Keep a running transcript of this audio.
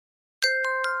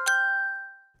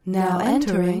Now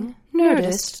entering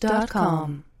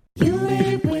Nerdist.com. You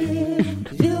made it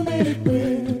weird. You made it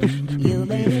weird. You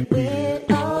made it weird.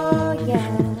 Oh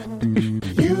yeah.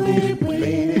 You made it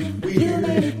weird. You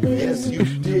made it weird. Yes, you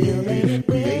did. You made it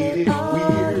weird.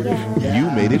 Oh yeah. You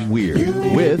Made It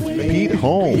Weird with Pete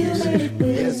Holmes.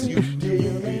 Yes, you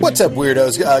did. What's up,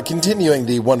 weirdos? Continuing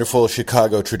the wonderful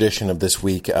Chicago tradition of this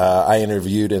week, I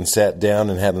interviewed and sat down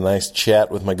and had a nice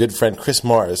chat with my good friend Chris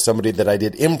Mars, somebody that I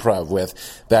did improv with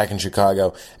back in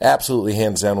Chicago. Absolutely,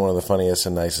 hands down, one of the funniest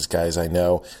and nicest guys I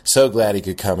know. So glad he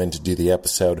could come in to do the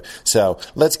episode. So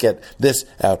let's get this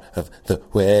out of the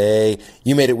way.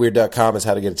 YouMadeItWeird.com is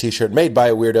how to get a t-shirt made by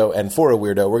a weirdo and for a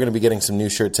weirdo. We're going to be getting some new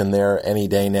shirts in there any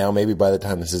day now, maybe by the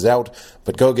time this is out.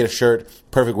 But go get a shirt.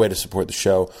 Perfect way to support the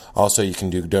show. Also, you can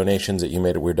do donations at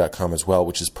YouMadeItWeird.com as well,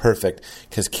 which is perfect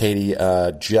because Katie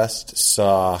just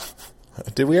saw...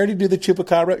 Did we already do the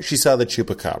Chupacabra? She saw the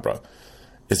Chupacabra.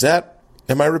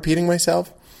 Am I repeating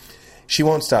myself? She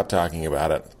won't stop talking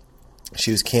about it.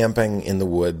 She was camping in the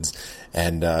woods,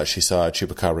 and she saw a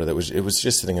Chupacabra that was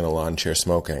just sitting in a lawn chair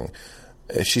smoking.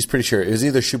 She's pretty sure it was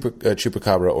either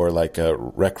Chupacabra or like a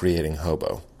recreating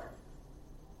hobo.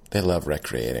 They love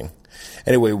recreating.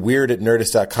 Anyway,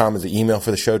 weird@nerdist.com is the email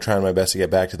for the show. Trying my best to get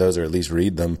back to those or at least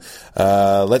read them.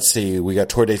 Let's see. We got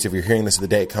tour dates if you're hearing this the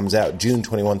day it comes out. June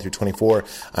 21 through 24.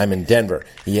 I'm in Denver.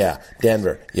 Yeah,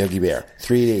 Denver. Yogi Bear.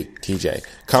 3D. TJ.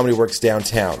 Comedy Works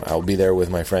downtown. I'll be there with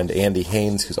my friend Andy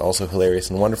Haynes, who's also hilarious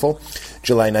and wonderful.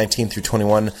 July 19 through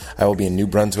 21. I will be in New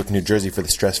Brunswick, New Jersey for the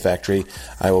Stress Factory.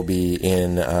 I will be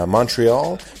in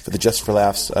Montreal for the Just for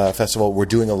Laughs festival. We're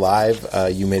doing a live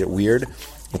You Made It Weird.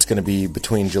 It's going to be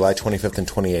between July 25th and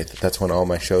 28th. That's when all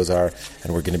my shows are,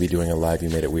 and we're going to be doing a live You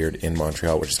Made It Weird in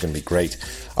Montreal, which is going to be great.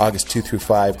 August 2 through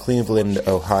 5, Cleveland,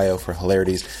 Ohio for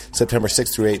Hilarities. September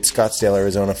 6 through 8, Scottsdale,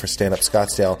 Arizona for Stand Up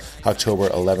Scottsdale. October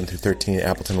 11 through 13,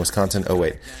 Appleton, Wisconsin. Oh,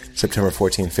 wait. September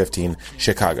 14, 15,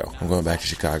 Chicago. I'm going back to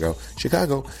Chicago.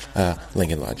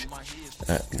 Lincoln Lodge.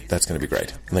 That's going to be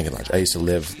great. Lincoln Lodge. I used to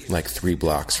live like 3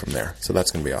 blocks from there, so that's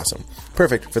going to be awesome.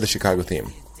 Perfect for the Chicago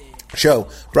theme. Show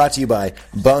brought to you by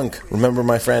Bunk. Remember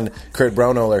my friend Kurt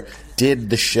Braunohler did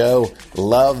the show.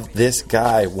 Love this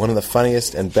guy. One of the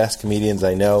funniest and best comedians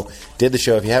I know. Did the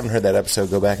show. If you haven't heard that episode,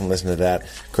 go back and listen to that.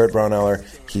 Kurt Braunohler,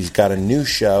 he's got a new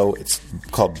show. It's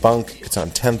called Bunk. It's on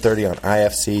 10:30 on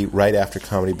IFC right after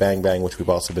Comedy Bang Bang, which we've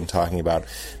also been talking about.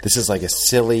 This is like a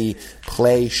silly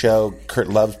play show. Kurt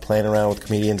loves playing around with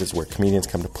comedians. It's where comedians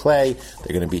come to play.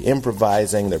 They're going to be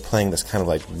improvising. They're playing this kind of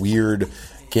like weird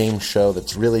game show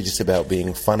that's really just about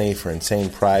being funny for insane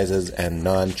prizes and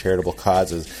non-charitable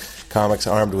causes. Comics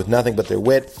armed with nothing but their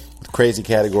wit, with crazy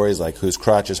categories like whose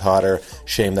crotch is hotter,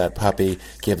 shame that puppy,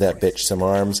 give that bitch some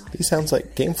arms. These sounds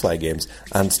like Gamefly games.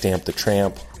 Unstamp the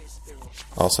Tramp.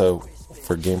 Also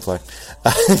for Gamefly.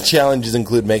 Challenges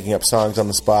include making up songs on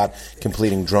the spot,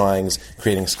 completing drawings,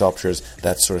 creating sculptures,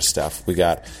 that sort of stuff. We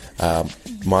got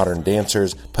modern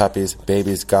dancers, puppies,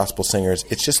 babies, gospel singers.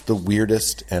 It's just the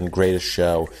weirdest and greatest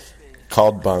show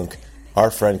called Bunk.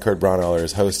 Our friend Kurt Braunohler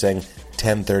is hosting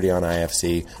 10:30 on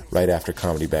IFC right after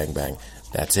Comedy Bang Bang.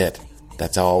 That's it.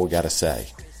 That's all we got to say.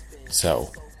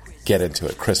 So get into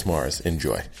it. Chris Mars,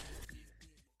 enjoy.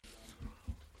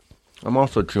 I'm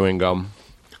also chewing gum.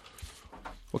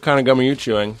 What kind of gum are you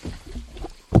chewing?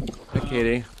 Hi,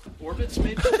 Katie. Orbits,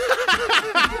 maybe?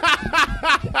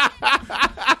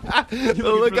 The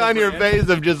look on your face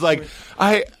of just like,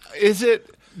 is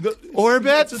it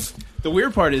Orbits? The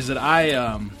weird part is that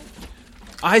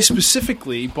I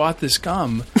specifically bought this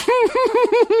gum.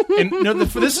 And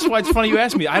this is why it's funny you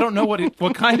asked me. I don't know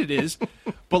what kind it is.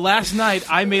 But last night,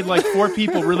 I made like 4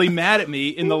 people really mad at me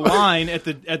in the line at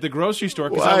the grocery store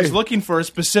because I was looking for a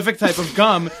specific type of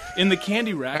gum in the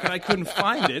candy rack, and I couldn't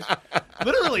find it.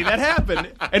 Literally, that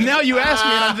happened. And now you ask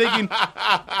me, and I'm thinking,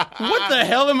 what the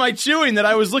hell am I chewing that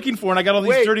I was looking for, and I got all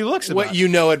these dirty looks about it? You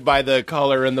know it by the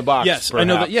color in the box, yes, perhaps. I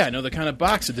know that. Yeah, I know the kind of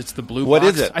box. It's the blue What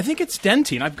box. is it? I think it's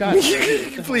Dentine. I've got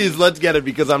it. Please, let's get it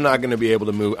because I'm not going to be able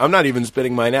to move. I'm not even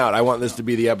spitting mine out. I want this to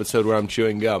be the episode where I'm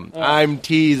chewing gum. I'm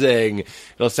teasing.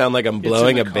 It'll sound like I'm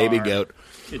blowing a baby goat.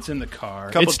 It's in the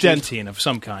car. It's Dentine of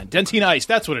some kind. Dentine Ice,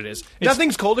 that's what it is.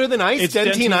 Nothing's colder than ice? It's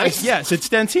Dentine Ice? Yes, it's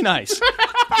Dentine Ice.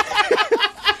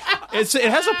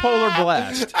 It has a polar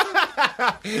blast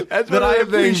that I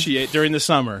appreciate during the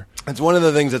summer. It's one of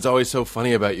the things that's always so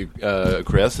funny about you,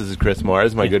 Chris. This is Chris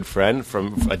Mars, my good friend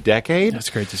from a decade.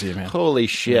 That's great to see you, man. Holy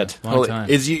shit. Yeah, long time.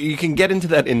 You can get into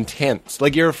that intense.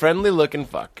 Like, you're a friendly-looking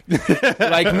fuck.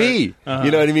 Like me.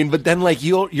 You know what I mean? But then, like,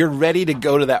 you're ready to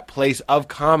go to that place of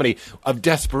comedy, of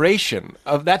desperation.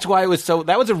 That's why it was so...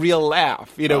 That was a real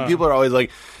laugh. You know, people are always like...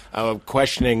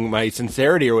 questioning my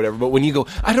sincerity or whatever. But when you go,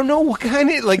 I don't know what kind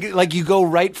of like you go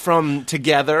right from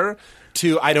together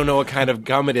to I don't know what kind of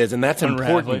gum it is, and that's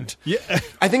important. Yeah.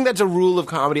 I think that's a rule of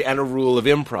comedy and a rule of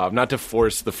improv, not to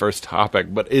force the first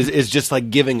topic, but is just like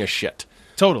giving a shit.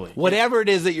 Totally. Whatever it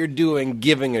is that you're doing,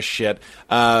 giving a shit.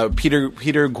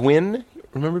 Peter Gwynn,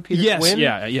 remember Peter Gwynn?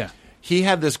 Yeah. He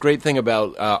had this great thing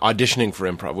about auditioning for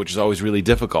improv, which is always really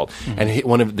difficult. Mm-hmm. And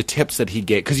one of the tips that he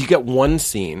gave, because you get one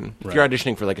scene, if you're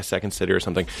auditioning for like a Second City or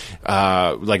something,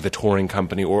 like the touring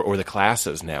company or the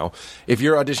classes now, if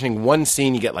you're auditioning one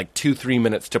scene, you get like 2-3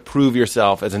 minutes to prove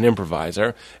yourself as an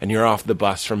improviser, and you're off the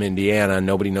bus from Indiana, and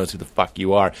nobody knows who the fuck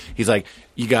you are. He's like,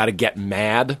 you got to get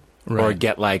mad. Or Right.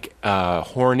 get like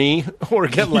horny, or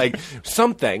get like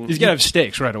something. He's got to have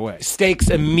stakes right away. Stakes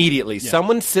immediately.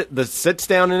 Someone sits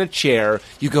down in a chair.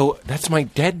 You go, that's my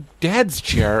dad's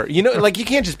chair. You know, like you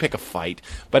can't just pick a fight.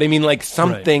 But I mean, like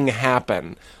something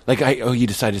happened. Like you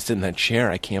decided to sit in that chair.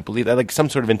 I can't believe that. Like some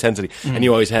sort of intensity. And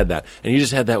you always had that. And you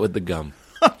just had that with the gum.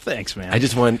 Thanks, man.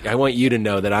 I want you to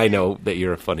know that I know that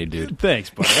you're a funny dude. Thanks,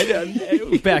 buddy. Back at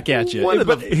you. Back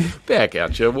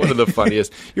at you. One of the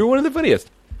funniest. You're one of the funniest.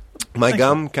 My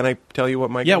gum, can I tell you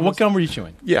what my Yeah, gum what is? gum were you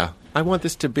chewing? Yeah. I want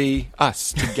this to be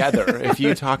us together. If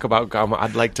you talk about gum,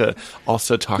 I'd like to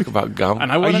also talk about gum.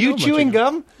 And I Are wanna know you about chewing your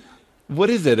gum? What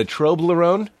is it? A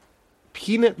Toblerone?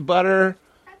 Peanut butter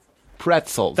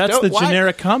pretzels. That's Don't- the what?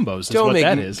 generic combos. That's what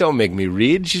that is. Don't make me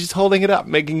read. She's holding it up,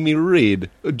 making me read.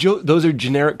 Those are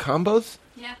generic combos?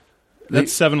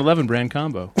 That's 7-Eleven brand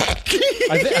combo.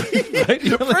 Right?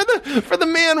 For the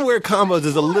man where combos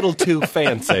is a little too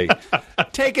fancy.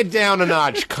 Take it down a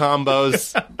notch,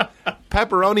 combos.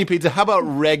 Pepperoni pizza. How about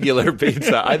regular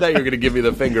pizza? I thought you were going to give me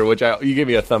the finger, you gave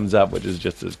me a thumbs up, which is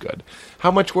just as good.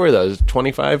 How much were those?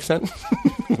 25 cents?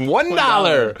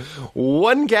 $1.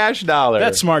 One cash dollar.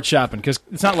 That's smart shopping because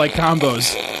it's not like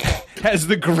combos has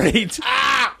the great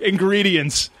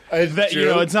ingredients. That, you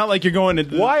true. know, it's not like you're going to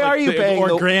Why are you the paying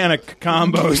the- organic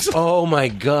combos. Oh my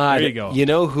God! There you go. You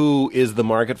know who is the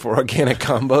market for organic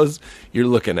combos? You're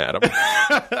looking at them.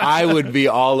 I would be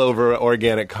all over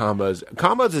organic combos.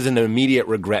 Combos is an immediate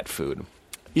regret food.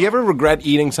 You ever regret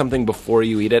eating something before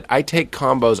you eat it? I take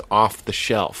combos off the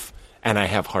shelf and I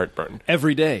have heartburn.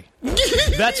 Every day.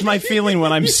 That's my feeling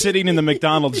when I'm sitting in the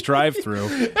McDonald's drive-thru,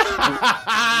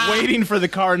 waiting for the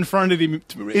car in front of me.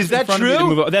 Is that in front of me to true?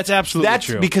 move over. That's absolutely That's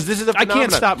true. because this is a I phenomenon.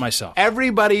 can't stop myself.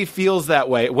 Everybody feels that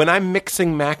way. When I'm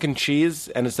mixing mac and cheese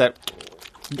and it's that,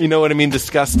 you know what I mean,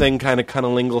 disgusting kind of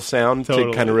cunnilingual sound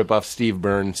Totally. to kind of rip off Steve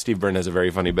Byrne. Steve Byrne has a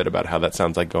very funny bit about how that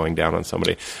sounds like going down on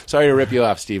somebody. Sorry to rip you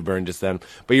off, Steve Byrne, just then.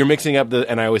 But you're mixing up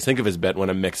and I always think of his bit when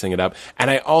I'm mixing it up. And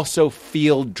I also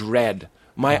feel dread.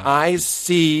 My eyes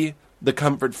see the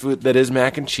comfort food that is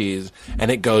mac and cheese,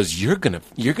 and it goes, you're gonna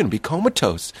be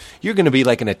comatose. You're gonna be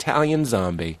like an Italian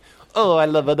zombie. Oh, I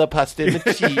love the pasta and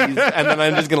the cheese. And then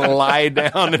I'm just gonna lie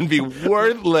down and be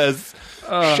worthless.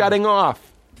 Shutting off.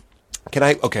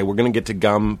 Okay, we're gonna get to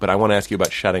gum, but I want to ask you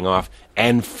about shutting off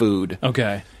and food.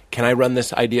 Okay. Can I run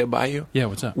this idea by you? Yeah,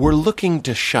 what's up? We're looking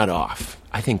to shut off.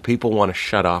 I think people want to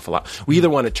shut off a lot. We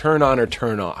either want to turn on or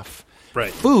turn off.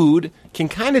 Right. Food can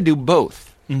kind of do both.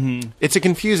 Mm-hmm. It's a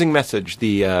confusing message,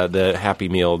 the Happy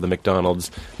Meal, the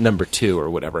McDonald's #2 or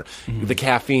whatever. Mm-hmm. The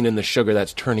caffeine and the sugar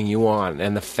that's turning you on,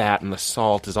 and the fat and the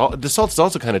salt is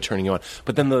also kind of turning you on.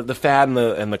 But then the fat and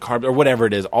the carb or whatever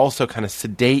it is also kind of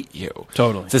sedate you.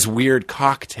 Totally. It's this weird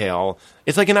cocktail.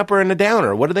 It's like an upper and a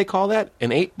downer. What do they call that? An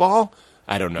 8-ball?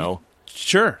 I don't know.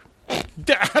 Sure. I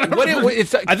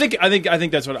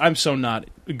think that's what I'm so not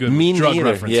good Me with drug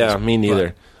neither. references. Yeah, me neither.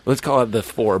 But Let's call it the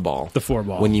 4-ball. The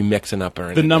 4-ball. When you mix an upper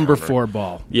and the a number downer. 4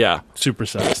 ball. Yeah.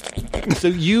 Supersized. So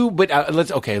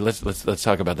let's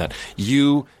talk about that.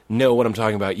 You know what I'm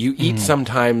talking about. You eat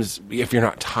sometimes if you're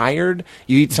not tired.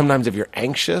 You eat sometimes if you're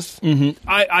anxious.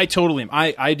 I totally am.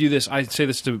 I do this. I say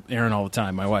this to Erin all the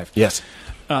time, my wife. Yes.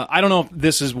 I don't know if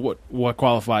this is what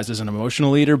qualifies as an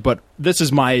emotional eater, but this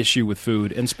is my issue with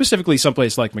food, and specifically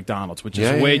someplace like McDonald's, which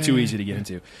is way too easy to get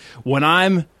into. When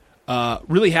I'm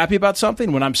really happy about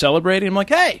something, when I'm celebrating, I'm like,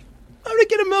 hey, I'm going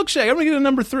to get a milkshake. I'm going to get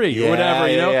a #3 or whatever,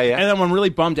 you know? Yeah. And then when I'm really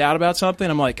bummed out about something,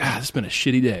 I'm like, this has been a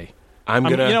shitty day. You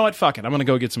know what? Fuck it. I'm going to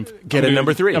go get some. Get a #3. I'm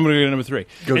going to get a #3.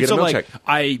 Go and get a milkshake. Like,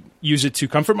 I use it to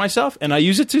comfort myself, and I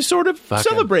use it to sort of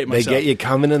celebrate myself. They get you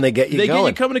coming and they get you They going.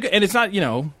 get you coming, and it's not,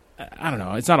 I don't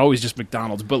know. It's not always just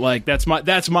McDonald's, but like that's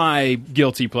my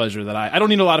guilty pleasure that I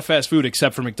don't eat a lot of fast food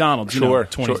except for McDonald's. Sure,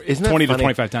 20 sure. Isn't that 20 to funny?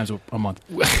 25 times a month.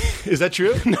 Is that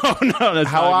true? No, that's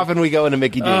How not- often we go into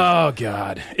Mickey D's? Oh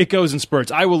God, it goes in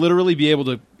spurts. I will literally be able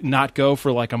to not go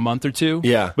for like a month or two.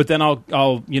 Yeah. but then I'll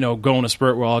go in a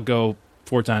spurt where I'll go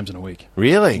 4 times in a week.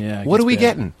 Really? Yeah, it What gets are we bad.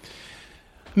 getting?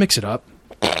 Mix it up.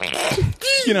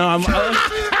 You know,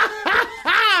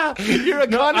 You're a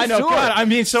connoisseur. I know. God, I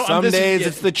mean, so Some this is- days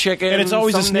it's the chicken, and it's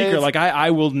always a some sneaker. days- Like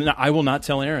I will not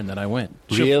tell Erin that I went.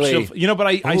 Really? You know, but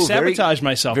I Ooh, sabotage very-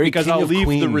 myself very because king I'll of leave the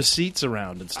Queens. receipts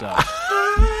around and stuff.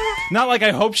 Not like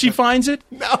I hope she finds it.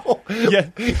 No. Yeah.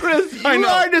 Chris, I you know.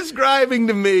 are describing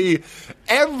to me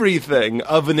everything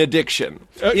of an addiction,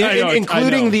 I know, I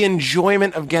including know. the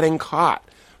enjoyment of getting caught.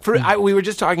 We were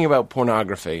just talking about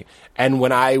pornography, and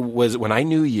when I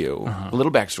knew you, a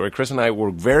little backstory. Chris and I were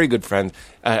very good friends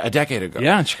a decade ago.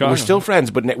 Yeah, in Chicago. We're still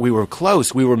friends, but we were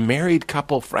close. We were married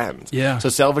couple friends. Yeah. So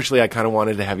selfishly, I kind of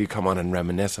wanted to have you come on and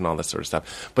reminisce and all this sort of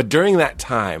stuff. But during that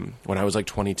time, when I was like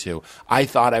 22, I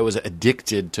thought I was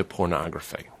addicted to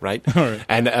pornography. Right. All right.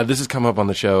 And this has come up on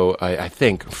the show. I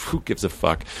think. Who gives a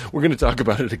fuck? We're going to talk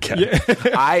about it again.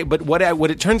 Yeah. But what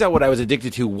it turns out, what I was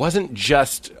addicted to wasn't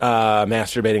just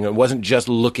masturbating. It wasn't just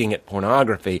looking at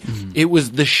pornography. Mm-hmm. It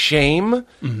was the shame,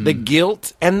 the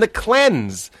guilt, and the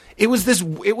cleanse. It was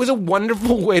a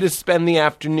wonderful way to spend the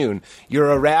afternoon.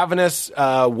 You're a ravenous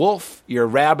wolf, you're a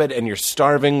rabbit, and you're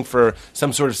starving for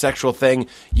some sort of sexual thing.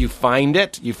 You find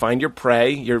it. You find your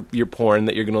prey, your porn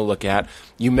that you're going to look at.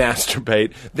 You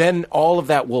masturbate. Then all of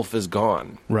that wolf is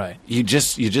gone. Right. You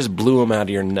just blew him out of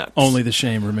your nuts. Only the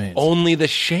shame remains. Only the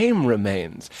shame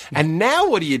remains. And now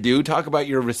what do? Talk about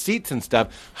your receipts and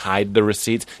stuff. Hide the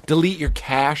receipts. Delete your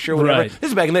cache or whatever. Right. This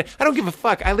is back in the day. I don't give a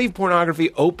fuck. I leave pornography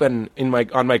open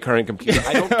on my current computer.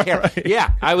 I don't care. Right.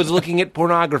 Yeah, I was looking at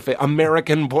pornography,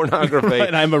 American pornography.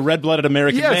 And I'm a red-blooded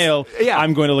American Yes. male. Yeah.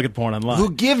 I'm going to look at porn online.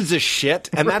 Who gives a shit?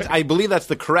 And that's, I believe that's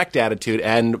the correct attitude.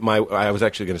 And I was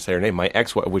actually going to say her name, my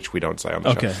ex, which we don't say on the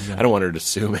Okay, show. yeah. I don't want her to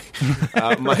sue me.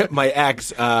 My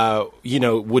ex,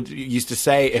 used to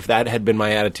say if that had been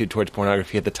my attitude towards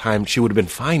pornography at the time, she would have been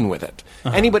fine with it.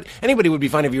 Anybody would be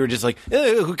fine if you were just like,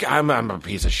 I'm a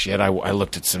piece of shit. I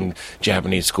looked at some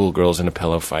Japanese schoolgirls in a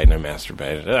pillow fight and I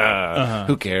masturbated.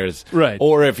 Who cares? Right.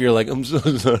 Or if you're like, I'm so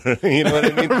sorry. You know what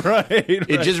I mean? Right.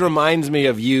 It just reminds me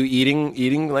of you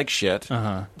eating like shit,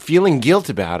 feeling guilt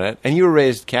about it, and you were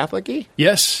raised Catholic-y?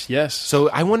 Yes. So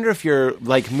I wonder if you're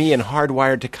like me and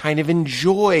hardwired to kind of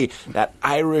enjoy that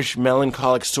Irish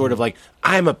melancholic sort of like,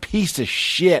 I'm a piece of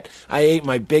shit. I ate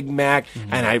my Big Mac,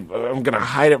 and I'm going to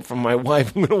hide it from my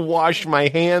wife. I'm going to wash my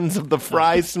hands of the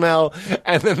fry smell,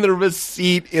 and then the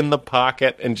receipt in the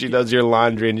pocket, and she does your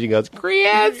laundry, and she goes,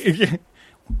 Chris!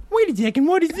 Wait a second.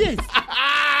 What is this?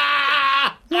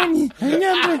 What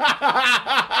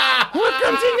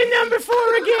comes into number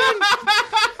 4 again?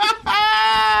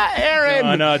 Aaron!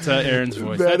 I know it's Erin's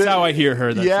voice. That's how I hear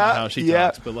her. That's Yeah, not how she yeah.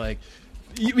 talks. But like,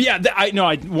 I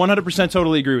 100%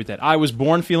 totally agree with that. I was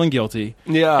born feeling guilty.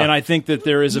 Yeah. And I think that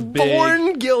there is a big.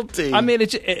 Born guilty. I mean,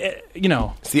 it's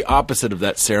It's the opposite of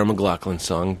that Sarah McLachlan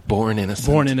song, Born Innocent.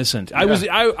 born innocent. I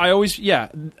always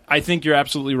I think you're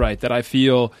absolutely right that I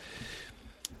feel.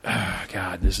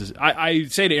 God, this is. I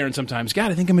say to Erin sometimes,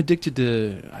 God, I think I'm addicted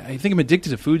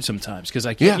to food sometimes because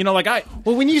I can't. Yeah.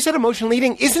 Well, when you said emotional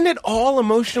eating, isn't it all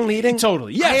emotional eating?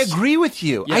 Totally, yes. I agree with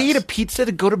you. I Yes. eat a pizza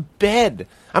to go to bed.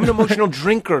 I'm an emotional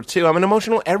drinker too. I'm an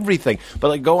emotional everything. But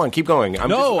like, go on, keep going. I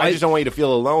just don't want you to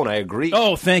feel alone. I agree.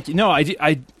 Oh, thank you. No,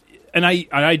 I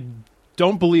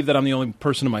don't believe that I'm the only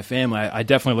person in my family. I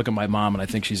definitely look at my mom and I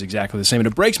think she's exactly the same. And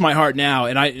it breaks my heart now.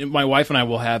 And my wife and I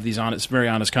will have these very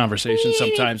honest conversations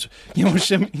sometimes.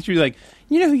 She'll be like,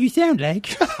 you know who you sound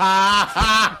like?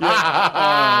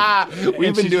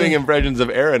 We've been doing impressions of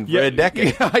Aaron for a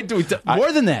decade. Yeah, I do.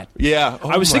 More than that. Yeah.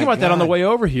 I was thinking about that on the God. way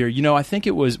over here. I think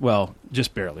it was,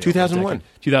 just barely. 2001.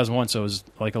 2001, so it was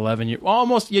like 11 years.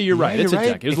 Almost, yeah, you're right. Yeah, It's you're a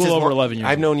right. decade. It was It's a little as over long- 11 years.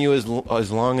 I've known you as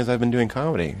long as I've been doing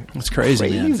comedy. It's crazy,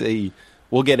 man. Crazy.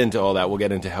 We'll get into all that. We'll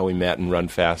get into how we met and Run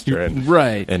Faster and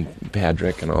Right. and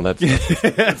Patrick and all that stuff.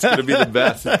 It's going to be the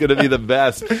best. It's going to be the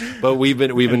best. But we've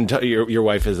been your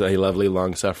wife is a lovely,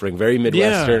 long-suffering, very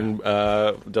Midwestern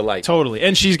delight. Totally,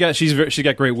 and she's got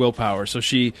great willpower. So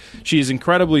she is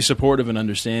incredibly supportive and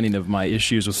understanding of my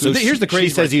issues with food. Here's the crazy.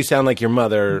 She says part. you sound like your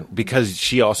mother because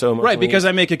she also Right, because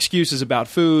I make excuses about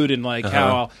food and like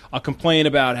how I'll complain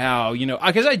about how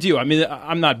because I do. I mean,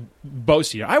 I'm not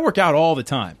boasting. I work out all the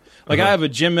time. Like I have a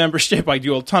gym membership. I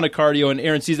do a ton of cardio, and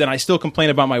Erin sees that. And I still complain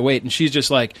about my weight, and she's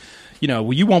just like,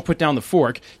 well, you won't put down the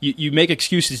fork. You make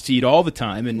excuses to eat all the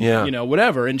time, and Yeah.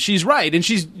 whatever. And she's right, and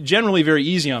she's generally very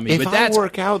easy on me. If but I that's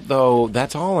work out, though,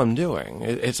 that's all I'm doing.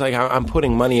 It's like I'm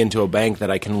putting money into a bank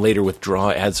that I can later withdraw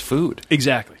as food.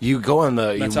 exactly. You go on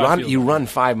That's how I feel. you run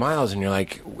 5 miles, and you're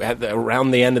like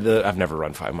around the end of the. I've never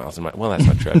run 5 miles in my. Well, that's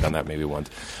not true. I've done that maybe once.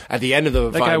 At the end of the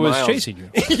That 5 guy was miles, chasing you.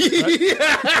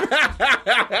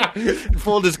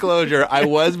 Full disclosure, I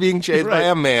was being chased by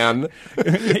a man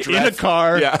In a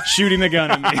car, Yeah. shooting a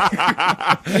gun at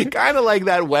me. kind of like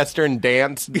that Western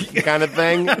dance kind of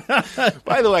thing.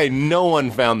 By the way, no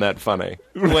one found that funny.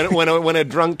 When a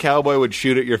drunk cowboy would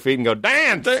shoot at your feet and go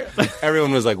dance,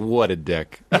 everyone was like, "What a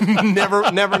dick!"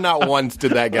 never, not once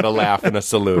did that get a laugh in a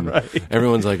saloon.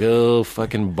 Everyone's like, "Oh,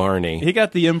 fucking Barney." He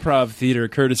got the improv theater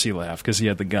courtesy laugh because he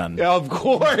had the gun. Yeah, of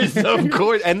course,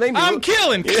 and they knew. I'm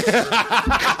killing. They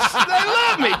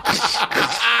love me.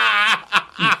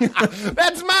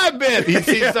 That's my bit. You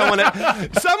see somebody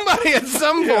at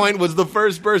some point was the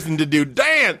first person to do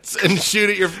dance and shoot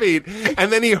at your feet,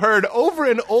 and then he heard over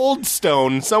in Old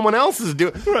Stone someone else is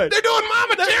doing. Right. They're doing my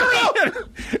material.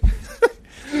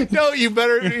 No, you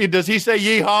better. Does he say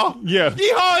yeehaw? Yeah.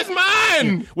 Yeehaw is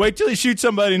mine. Wait till he shoots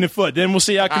somebody in the foot. Then we'll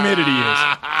see how committed he is.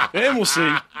 Then we'll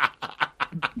see.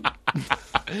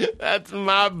 That's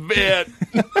my bit.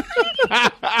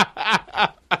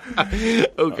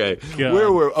 Okay. God.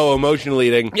 Where were? Oh, emotional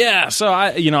eating. Yeah. So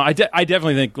I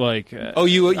definitely think like. Oh,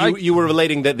 you were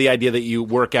relating that the idea that you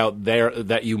work out there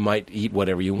that you might eat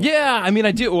whatever you want. Yeah, I mean,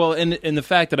 I do. Well, in the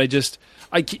fact that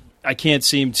I can't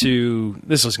seem to.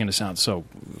 This is going to sound so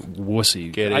wussy.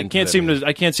 I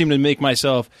can't seem to make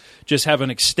myself just have an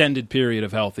extended period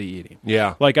of healthy eating.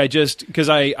 Yeah. Like because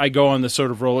I go on this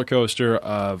sort of roller coaster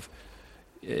of.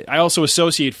 I also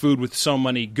associate food with so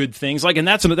many good things. Like, and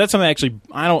that's something actually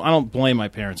I don't blame my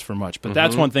parents for much, but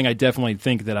that's one thing I definitely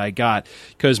think that I got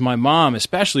because my mom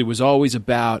especially was always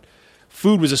about.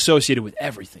 Food was associated with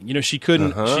everything. She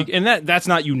couldn't, and that's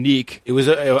not unique. It was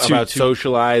about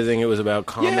socializing. It was about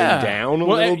calming down a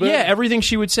little bit. Yeah, everything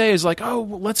she would say is like, "Oh,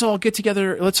 let's all get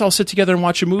together. Let's all sit together and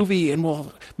watch a movie, and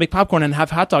we'll make popcorn and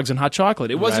have hot dogs and hot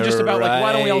chocolate." It wasn't just about like,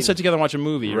 "Why don't we all sit together and watch a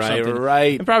movie?" or something.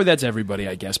 Right. And probably that's everybody,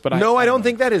 I guess. But No, I don't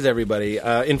think that is everybody.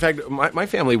 In fact, my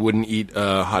family wouldn't eat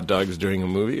hot dogs during a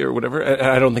movie or whatever.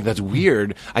 I don't think that's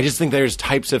weird. I just think there's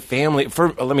types of family.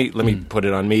 Let me put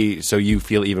it on me so you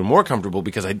feel even more comfortable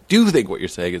because I do think what you're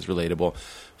saying is relatable.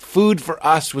 Food for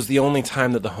us was the only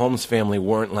time that the Holmes family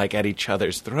weren't like at each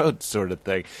other's throats sort of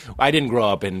thing. I didn't grow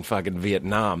up in fucking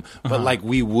Vietnam, but like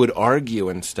we would argue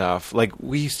and stuff. Like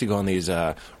we used to go on these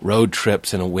road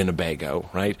trips in a Winnebago,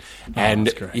 right? And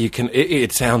you can,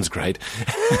 it sounds great.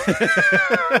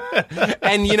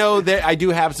 And I do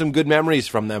have some good memories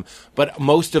from them, but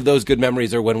most of those good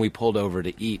memories are when we pulled over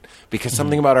to eat because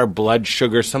something about our blood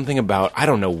sugar, something about, I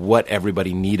don't know what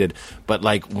everybody needed, but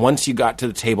like once you got to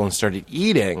the table and started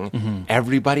eating,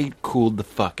 everybody cooled the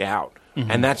fuck out.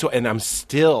 And that's what, and I'm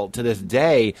still to this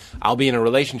day, I'll be in a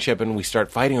relationship and we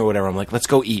start fighting or whatever. I'm like, let's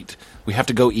go eat. We have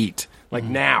to go eat. Like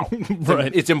now.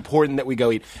 Right. It's important that we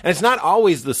go eat. And it's not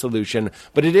always the solution,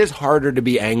 but it is harder to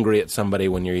be angry at somebody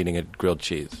when you're eating a grilled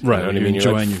cheese. Right. You know what I You're mean? You're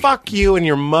like, enjoying your- fuck you and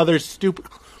your mother's stupid.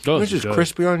 This is good.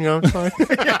 crispy on the outside.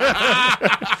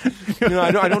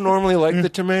 I don't normally like the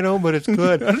tomato, but it's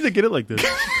good. How did they get it like this?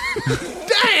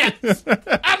 Dance!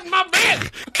 That's my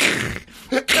bit!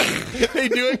 They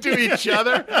do it to each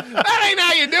other. That ain't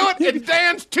how you do it. It's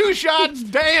dance, 2 shots,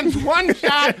 dance, 1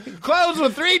 shot, close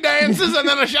with 3 dances, and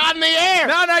then a shot in the air.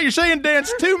 No, you're saying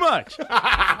dance too much.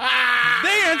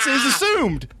 Dance is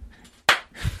assumed.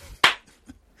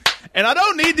 And I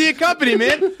don't need the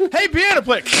accompaniment. Hey, piano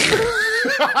player. Kill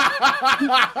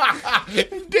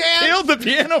the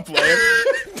piano player.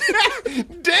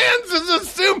 Dance is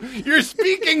assumed. You're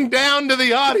speaking down to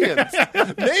the audience.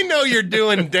 They know you're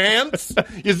doing dance.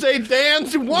 You say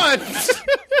dance once.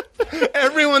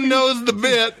 Everyone knows the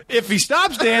bit. If he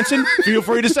stops dancing, feel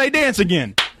free to say dance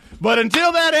again. But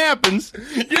until that happens,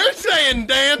 you're saying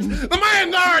dance. The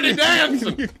man's already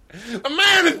dancing. The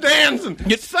man is dancing.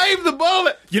 You save the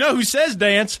bullet. you know who says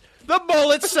dance? The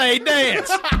bullets say dance.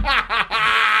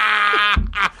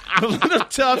 The little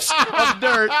tufts of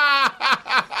dirt.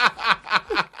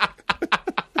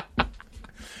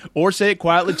 Or say it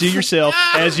quietly to yourself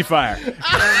as you fire.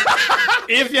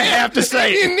 If you have to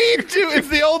say You it. need to. It's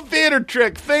the old theater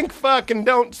trick. Think fuck and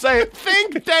don't say it.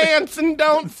 Think dance and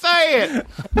don't say it.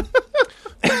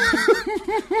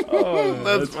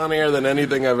 That's funnier than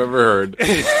anything I've ever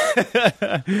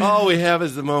heard. All we have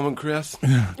is the moment, Chris.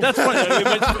 That's funny.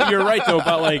 But you're right, though,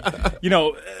 about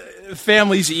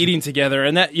families eating together.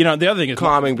 And that, the other thing is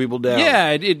Calming people down.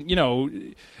 Yeah,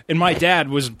 And my dad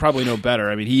was probably no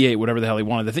better. I mean, he ate whatever the hell he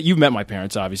wanted. You've met my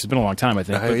parents, obviously. It's been a long time, I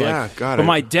think. But yeah, got But it.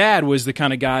 my dad was the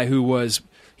kind of guy who was.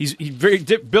 He's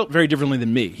built very differently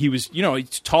than me. He was, he's a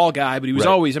tall guy, but he was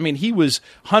Right. always. I mean, he was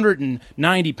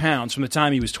 190 pounds from the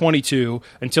time he was 22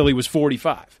 until he was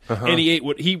 45, and he ate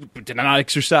he did not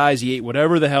exercise. He ate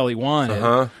whatever the hell he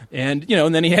wanted, and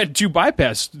and then he had 2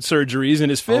 bypass surgeries in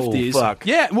his 50s. fuck.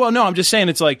 Yeah, well, no, I'm just saying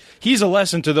it's like he's a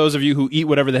lesson to those of you who eat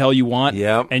whatever the hell you want,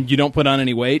 Yep. and you don't put on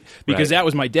any weight because Right. that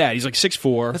was my dad. He's like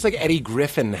 6'4". That's like Eddie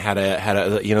Griffin had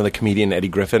a the comedian Eddie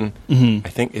Griffin. I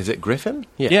think is it Griffin?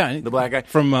 Yeah, the black guy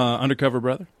from Undercover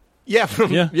Brother. Yeah,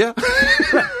 Yeah. yeah.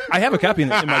 I have a copy in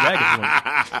my bag.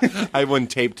 If you want. I have one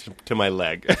taped to my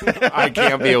leg. I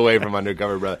can't be away from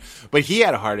Undercover Brother. But he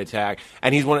had a heart attack,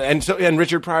 and he's and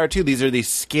Richard Pryor too. These are these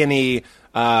skinny.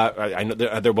 I know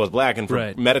they're both black, and for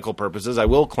Right. medical purposes, I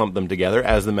will clump them together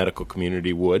as the medical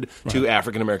community would. 2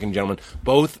 African American gentlemen,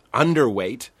 both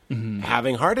underweight.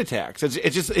 Having heart attacks. It's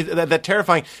just that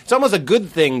terrifying. It's almost a good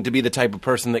thing to be the type of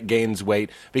person that gains weight,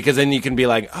 because then you can be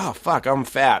like, oh, fuck, I'm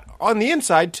fat. On the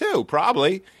inside, too,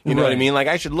 probably. You know what I Right. mean? Like,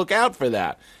 I should look out for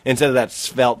that. Instead of that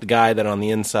svelte guy that on the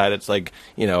inside, it's like,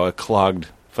 a clogged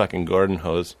fucking garden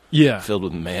hose. Yeah. Filled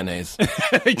with mayonnaise.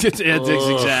 It's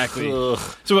exactly.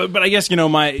 So, but I guess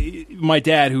my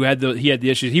dad, who had the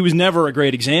issues, he was never a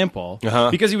great example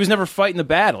because he was never fighting the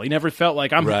battle. He never felt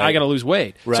like I Right. got to lose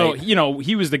weight. Right. So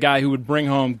he was the guy who would bring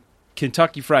home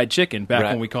Kentucky Fried Chicken back Right.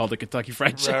 when we called it Kentucky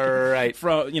Fried Chicken. Right.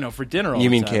 For dinner. All You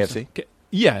the mean time. KFC?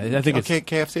 Yeah, I think Okay, it's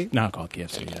KFC? no, called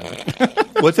KFC. Yeah.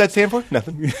 What's that stand for?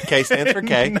 Nothing. K stands for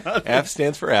K. F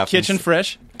stands for F. Kitchen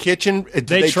Fresh. Kitchen.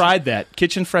 They tried that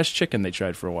Kitchen Fresh Chicken. They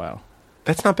tried for a while.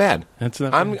 That's not bad. That's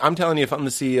not I'm telling you, if I'm the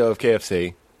CEO of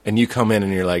KFC and you come in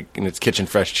and you're like, and it's Kitchen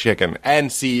Fresh Chicken,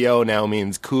 and CEO now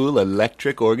means Cool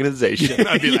Electric Organization,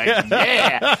 I'd be like,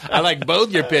 yeah, I like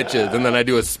both your pitches, and then I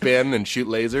do a spin and shoot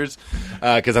lasers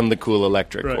because I'm the Cool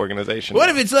Electric Organization. What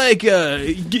if it's like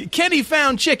Kenny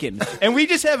Found Chicken, and we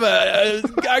just have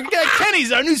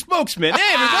Kenny's our new spokesman?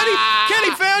 Hey, everybody,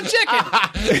 Kenny Found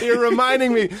Chicken. You're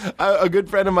reminding me. A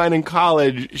good friend of mine in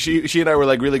college, she and I were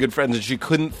like really good friends, and she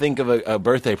couldn't think of a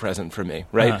birthday present for me,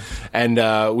 right? And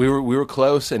we were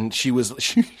close, and she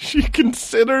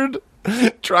considered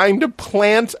trying to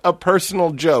plant a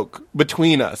personal joke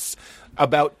between us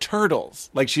about turtles.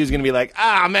 Like, she was going to be like,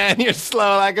 man, you're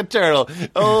slow like a turtle.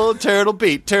 Oh, Turtle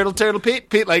Pete. Turtle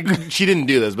Pete. Like, she didn't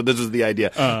do this, but this was the idea.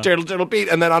 Turtle Pete.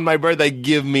 And then on my birthday,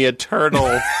 give me a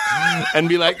turtle and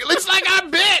be like, it's like our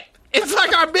bit. It's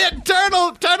like our bit.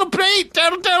 Turtle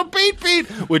Pete.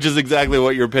 Which is exactly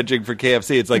what you're pitching for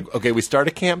KFC. It's like, okay, we start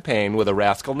a campaign with a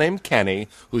rascal named Kenny,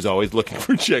 who's always looking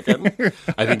for chicken.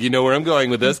 I think you know where I'm going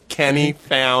with this. Kenny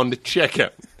found chicken.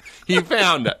 He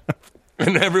found it.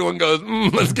 And everyone goes,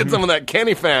 let's get some of that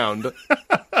Kenny found.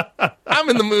 I'm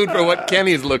in the mood for what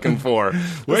Kenny's looking for.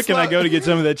 Where can I go to get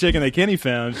some of that chicken that Kenny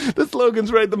found? The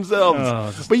slogans write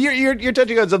themselves. But you're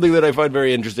touching on something that I find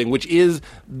very interesting, which is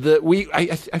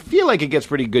I feel like it gets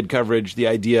pretty good coverage, the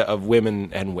idea of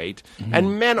women and weight.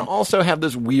 And men also have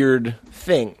this weird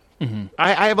thing.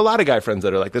 I have a lot of guy friends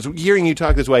that are like this. Hearing you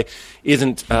talk this way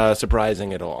isn't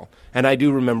surprising at all. And I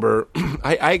do remember,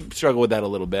 I struggle with that a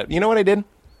little bit. You know what I did?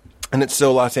 And it's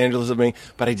so Los Angeles of me,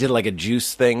 but I did like a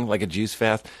juice thing, like a juice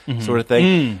fast sort of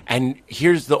thing. And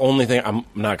here's the only thing, I'm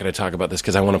not going to talk about this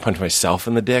because I want to punch myself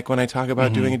in the dick when I talk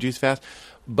about doing a juice fast,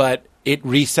 but it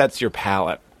resets your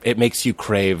palate. It makes you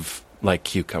crave like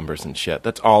cucumbers and shit.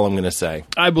 That's all I'm going to say.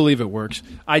 I believe it works.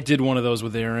 I did one of those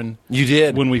with Aaron. You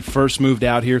did? When we first moved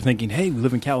out here, thinking, hey, we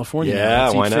live in California. Yeah,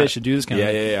 Let's why eat not? fish and do this kind of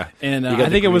thing. Yeah. And You got I the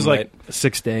think it was green like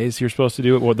 6 days you're supposed to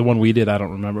do it. Well, the one we did, I don't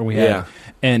remember. We had, Yeah.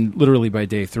 and literally by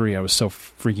day 3, I was so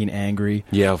freaking angry.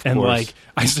 Yeah, of and course.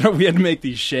 like we had to make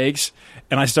these shakes,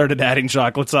 and I started adding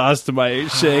chocolate sauce to my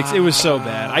shakes. It was so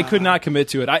bad. I could not commit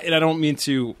to it. And I don't mean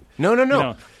to. No. You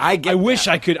know, I wish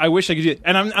I could do it,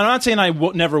 and I'm not saying I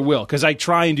never will, because I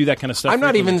try and do that kind of stuff. I'm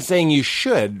not frequently. even saying you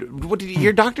should. What did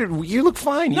your doctor? You look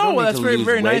fine. You No, don't well, need that's to very lose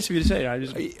very weight. nice of you to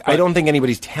say. I don't think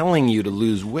anybody's telling you to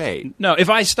lose weight. No,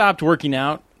 if I stopped working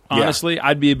out, honestly,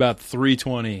 I'd be about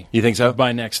 320. You think so?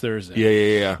 By next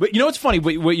Thursday. Yeah. But you know what's funny?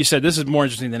 What you said, this is more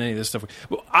interesting than any of this stuff.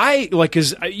 Well,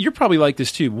 because you're probably like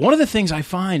this too. One of the things I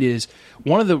find is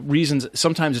one of the reasons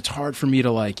sometimes it's hard for me to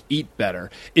like eat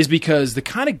better is because the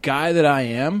kind of guy that I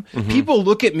am, people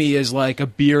look at me as like a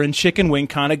beer and chicken wing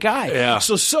kind of guy. Yeah.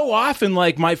 So often,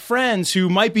 like my friends who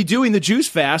might be doing the juice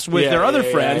fast with their other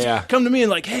friends come to me and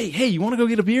like, hey, you want to go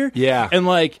get a beer? Yeah. And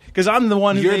like, because I'm the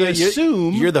one who they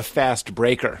assume you're the fast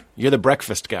breaker. You're the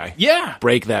breakfast guy. Yeah.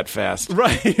 Break that fast.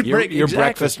 Right. You're Exactly.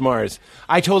 breakfast Mars.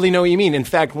 I totally know what you mean. In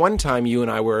fact, one time you and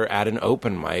I were at an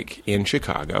open mic in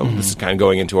Chicago. This is kind of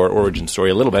going into our origin story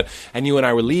a little bit. And you and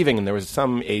I were leaving, and there was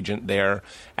some agent there,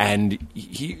 and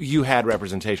you had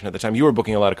representation at the time. You were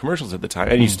booking a lot of commercials at the time,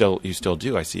 and you still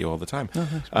do. I see you all the time.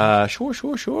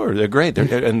 Sure. They're great.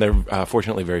 They're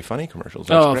fortunately very funny commercials.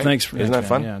 That's great. Thanks. Isn't that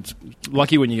fun? Yeah, it's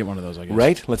lucky when you get one of those, I guess.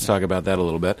 Right? Let's talk about that a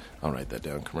little bit. I'll write that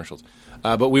down, commercials.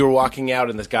 But we were walking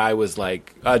out, and this guy was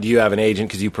like, do you have an agent?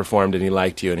 Because you performed, and he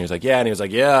liked you. And he was like, yeah. And he was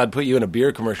like, yeah, I'd put you in a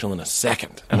beer commercial in a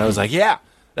second. And I was like, yeah.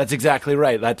 That's exactly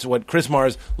right. That's what Chris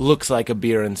Mars looks like, a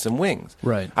beer and some wings.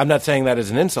 Right. I'm not saying that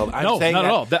as an insult. I'm No, saying not that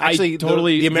at all. I actually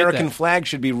totally the get American that. flag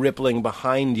should be rippling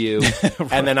behind you,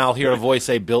 and then I'll hear a voice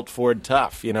say "Built Ford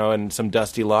Tough," and some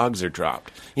dusty logs are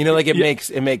dropped. Like it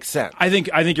makes sense. I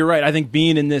think you're right. I think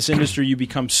being in this industry, you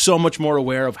become so much more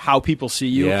aware of how people see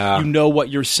you. Yeah. You know what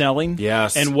you're selling.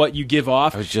 Yes. And what you give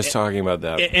off. I was just talking about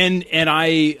that. And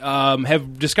I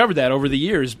have discovered that over the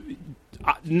years.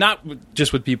 Not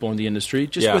just with people in the industry,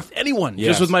 just with anyone, Yes.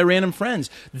 just with my random friends.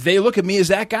 They look at me as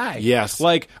that guy. Yes.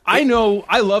 Like, I know,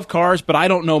 I love cars, but I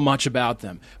don't know much about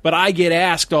them. But I get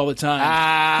asked all the time,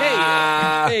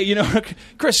 hey,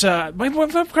 Chris,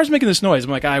 my car's making this noise.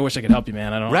 I'm like, I wish I could help you,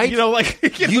 man. I don't, Right?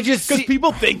 You just because see-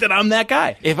 people think that I'm that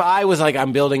guy. If I was like,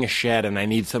 I'm building a shed and I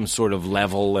need some sort of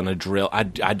level and a drill,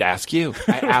 I'd ask you.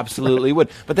 I absolutely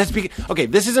would. But that's because, okay,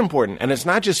 this is important, and it's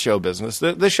not just show business.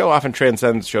 This show often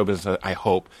transcends show business, I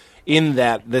hope, in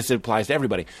that this applies to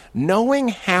everybody. Knowing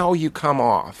how you come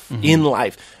off in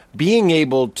life, being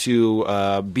able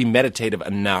to be meditative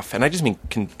enough, and I just mean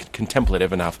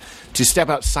contemplative enough, to step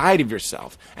outside of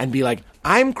yourself and be like,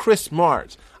 I'm Chris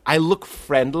Mars. I look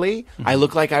friendly. I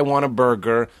look like I want a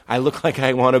burger. I look like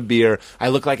I want a beer. I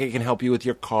look like I can help you with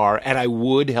your car, and I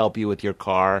would help you with your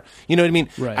car. You know what I mean?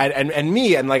 Right. And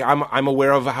me, and like I'm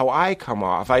aware of how I come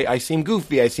off. I seem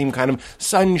goofy. I seem kind of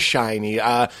sunshiny.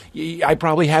 I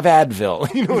probably have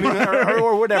Advil. You know what I mean?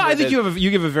 Or whatever. No, I it think is.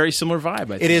 you give a very similar vibe. I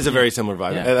think. It is a very similar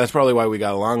vibe. Yeah. That's probably why we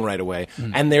got along right away.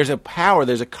 And there's a power,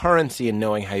 there's a currency in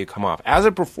knowing how you come off. As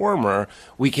a performer,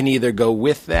 we can either go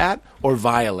with that or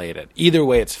violate it. Either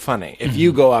way, it's funny. If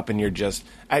you go up and you're just...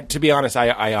 to be honest,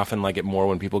 I often like it more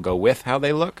when people go with how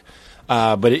they look.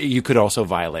 But you could also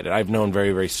violate it. I've known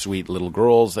very, very sweet little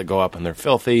girls that go up and they're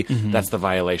filthy. That's the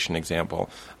violation example.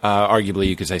 Arguably,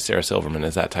 you could say Sarah Silverman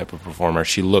is that type of performer.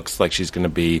 She looks like she's going to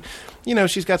be...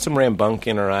 she's got some rambunk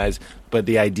in her eyes. But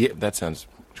the idea... That sounds...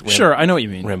 Sure, I know what you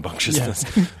mean. Rambunctiousness.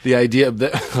 The idea of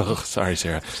the... Oh, sorry,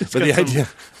 Sarah. But the idea...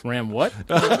 Ram what?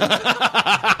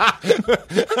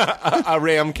 A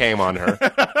ram came on her.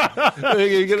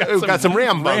 We've got some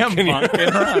ram bunk in here. Bunk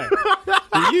in her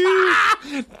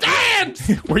eye.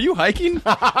 Dance! Were you hiking? You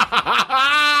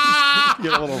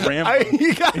get a little ram.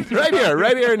 You got it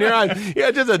right here in your eye.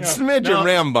 Yeah, just a smidge of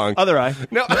ram bunk. Other eye.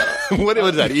 No, what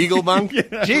was that? Eagle bunk?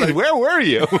 Jeez, where were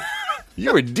you?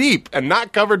 You were deep and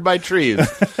not covered by trees.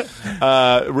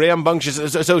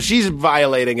 Rambunctious. So she's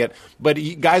violating it. But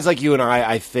guys like you and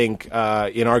I think,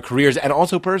 in our careers and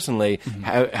also personally,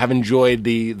 have enjoyed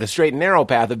the straight and narrow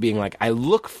path of being like, I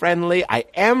look friendly, I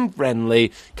am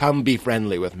friendly, come be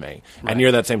friendly with me. Right. And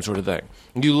you're that same sort of thing.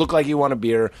 You look like you want a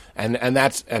beer, and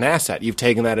that's an asset. You've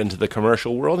taken that into the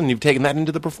commercial world, and you've taken that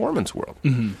into the performance world.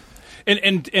 Mm-hmm.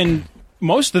 And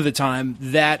most of the time,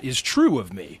 that is true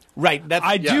of me. Right.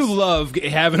 I do love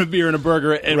having a beer and a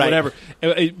burger and whatever.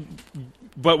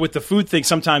 But with the food thing,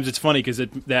 sometimes it's funny because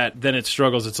then it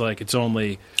struggles. It's like it's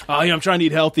only, I'm trying to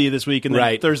eat healthy this week, and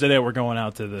then Thursday night we're going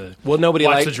out to watch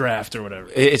the draft or whatever.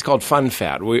 It's called Fun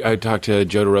Fat. I talked to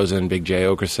Joe DeRosa and Big Jay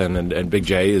Okerson, and Big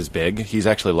Jay is big. He's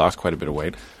actually lost quite a bit of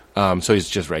weight. So he's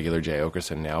just regular Jay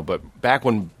Okerson now. But back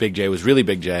when Big Jay was really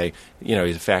Big Jay,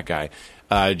 he's a fat guy.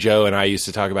 Joe and I used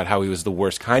to talk about how he was the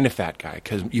worst kind of fat guy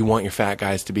because you want your fat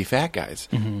guys to be fat guys.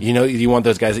 Mm-hmm. You want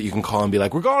those guys that you can call and be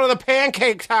like, we're going to the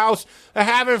Pancakes house. They're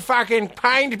having fucking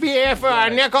pint beer for a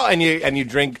nickel. And you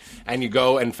drink and you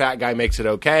go and fat guy makes it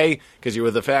okay because you're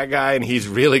with a fat guy and he's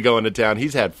really going to town.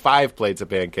 He's had 5 plates of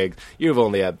pancakes. You've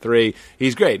only had 3.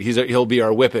 He's great. He'll be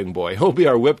our whipping boy. He'll be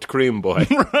our whipped cream boy.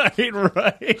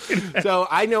 Right. So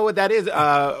I know what that is.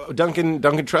 Duncan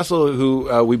Trussell,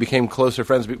 who we became closer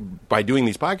friends by doing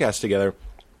these podcasts together,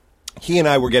 he and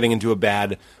I were getting into a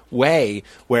bad way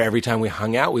where every time we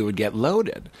hung out we would get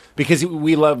loaded because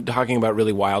we loved talking about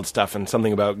really wild stuff and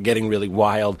something about getting really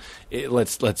wild.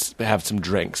 Let's have some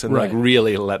drinks and like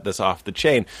really let this off the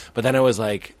chain. But then I was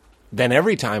like, then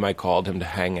every time I called him to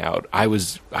hang out, I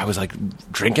was like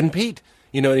drinking Pete.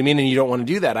 You know what I mean? And you don't want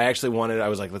to do that. I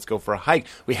was like, let's go for a hike.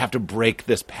 We have to break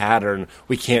this pattern.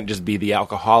 We can't just be the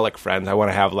alcoholic friends. I want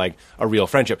to have like a real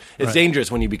friendship. It's dangerous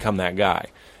when you become that guy.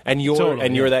 And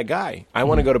you're that guy. I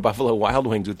want to go to Buffalo Wild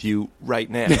Wings with you right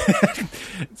now.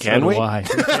 Can we? Why?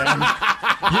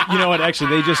 You know what?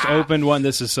 Actually, they just opened one.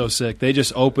 This is so sick. They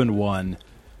just opened one,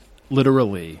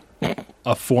 literally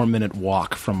a 4-minute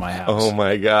walk from my house. Oh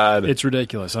my God! It's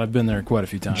ridiculous. I've been there quite a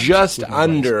few times. Just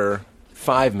under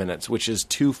 5 minutes, which is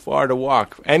too far to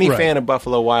walk. Any fan of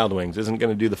Buffalo Wild Wings isn't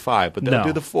going to do the 5, but they'll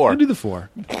do the 4. They'll do the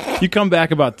 4. You come back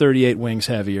about 38 wings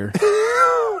heavier.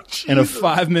 And a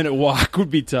 5-minute walk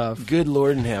would be tough. Good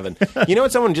Lord in heaven. You know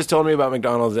what someone just told me about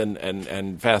McDonald's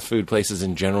and fast food places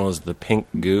in general is the pink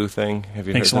goo thing? Have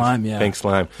you Pink heard slime, that? yeah. Pink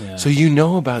slime. Yeah. So you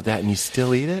know about that and you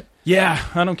still eat it? Yeah,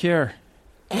 I don't care.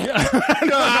 I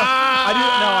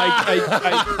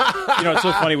it's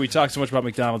so funny. We talk so much about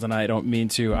McDonald's, and I don't mean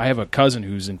to. I have a cousin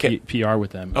who's in PR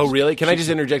with them. Oh, really? Can I just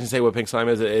interject and say what pink slime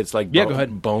is? It's like go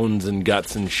ahead. Bones and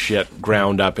guts and shit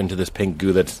ground up into this pink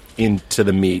goo that's into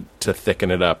the meat to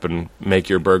thicken it up and make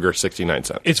your burger 69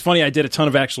 cents. It's funny. I did a ton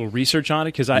of actual research on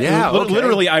it because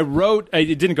literally I wrote.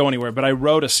 It didn't go anywhere, but I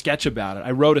wrote a sketch about it.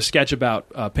 I wrote a sketch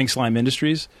about Pink Slime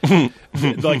Industries,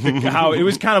 like how it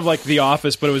was kind of like The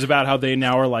Office, but it was about how they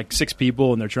now are like 6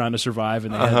 people and they're trying to survive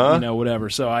and they have, whatever.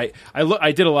 So I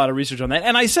did a lot of research on that,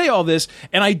 and I say all this,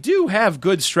 and I do have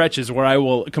good stretches where I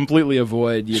will completely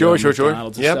avoid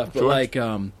McDonald's and stuff, but like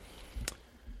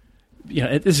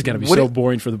this is going to be so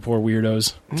boring for the poor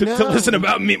weirdos to listen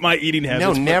about my eating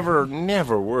habits. No,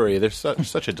 never worry. There's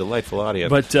such a delightful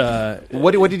audience. But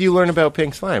what did you learn about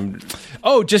pink slime?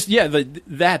 Oh, just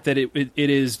that it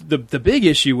is the big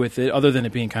issue with it, other than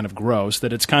it being kind of gross,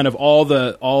 that it's kind of all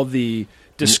the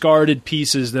discarded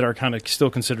pieces that are kind of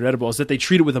still considered edible, is that they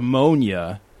treat it with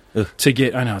ammonia to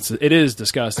get. I know it is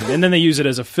disgusting, and then they use it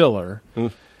as a filler.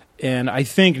 And I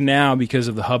think now, because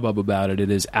of the hubbub about it, it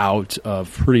is out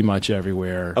of pretty much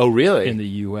everywhere. Oh, really? In the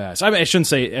U.S. I mean, I shouldn't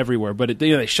say everywhere, but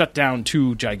they shut down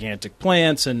 2 gigantic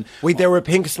plants. And wait, there were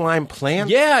pink slime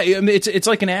plants? Yeah, I mean, it's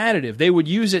like an additive. They would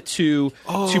use it to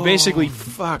basically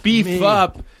beef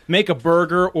up, make a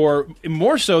burger, or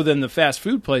more so than the fast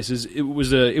food places. It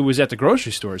was at the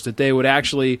grocery stores that they would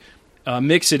actually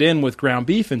mix it in with ground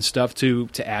beef and stuff to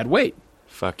add weight.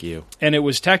 Fuck you. And it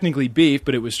was technically beef,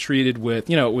 but it was treated with,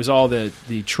 it was all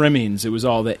the trimmings. It was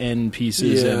all the end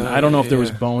pieces. And I don't know if there was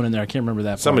bone in there. I can't remember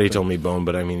that Somebody part, told me bone,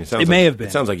 but I mean, it may have been.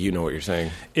 It sounds like you know what you're saying.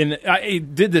 And I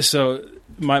did this, so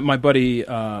my buddy,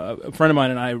 a friend of mine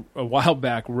and I, a while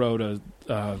back, wrote a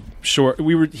short.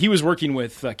 He was working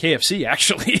with KFC,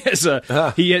 actually.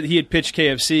 He had pitched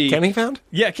KFC. Kenny Found?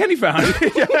 Yeah, Kenny Found.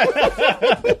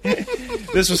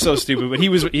 This was so stupid, but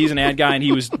he's an ad guy, and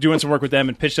he was doing some work with them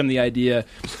and pitched them the idea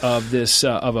of this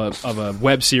of a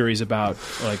web series about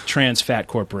like Trans Fat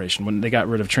Corporation when they got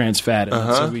rid of trans fat,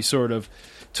 and so we sort of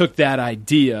took that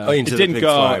idea. It didn't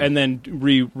go, slime. And then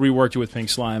reworked it with pink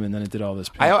slime, and then it did all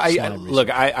this.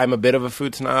 I'm a bit of a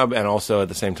food snob, and also at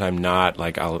the same time not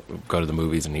like I'll go to the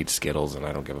movies and eat Skittles, and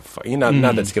I don't give a fuck.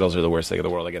 Not that Skittles are the worst thing in the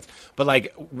world, I guess, but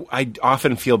like I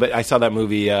often feel. But I saw that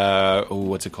movie.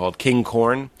 What's it called? King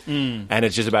Corn, and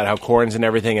it's just about how corn's and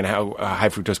everything, and how high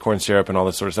fructose corn syrup and all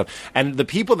this sort of stuff. And the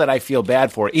people that I feel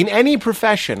bad for in any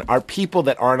profession are people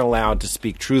that aren't allowed to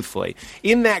speak truthfully.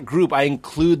 In that group, I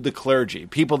include the clergy.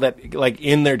 People that, like,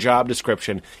 in their job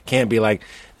description can't be like,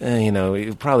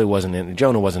 it probably wasn't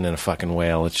Jonah wasn't in a fucking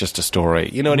whale. It's just a story.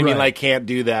 You know what I mean? Like, can't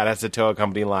do that. Has to toe a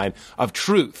company line of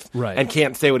truth. Right. And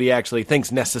can't say what he actually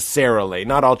thinks necessarily.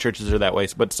 Not all churches are that way,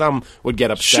 but some would get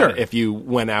upset if you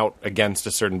went out against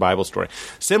a certain Bible story.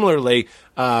 Similarly,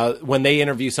 when they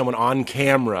interview someone on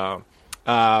camera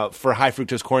for high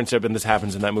fructose corn syrup, and this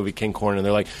happens in that movie King Corn, and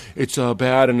they're like, it's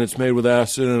bad, and it's made with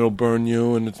acid, and it'll burn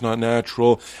you, and it's not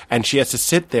natural. And she has to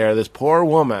sit there, this poor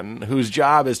woman whose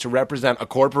job is to represent a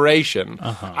corporation.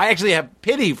 I actually have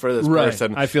pity for this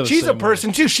person. I feel she's a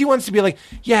person too. She wants to be like,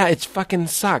 yeah, it's fucking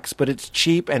sucks, but it's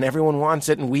cheap, and everyone wants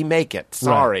it, and we make it.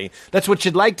 Sorry. That's what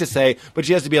she'd like to say, but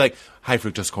she has to be like, high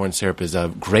fructose corn syrup is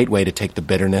a great way to take the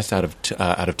bitterness out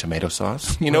of tomato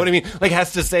sauce. You know what I mean? Like,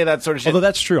 has to say that sort of shit. Although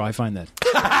that's true, I find that.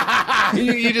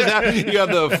 you have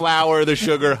the flour, the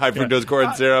sugar, high fructose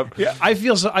corn syrup. Yeah, I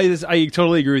feel so. I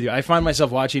totally agree with you. I find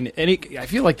myself watching I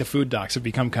feel like the food docs have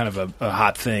become kind of a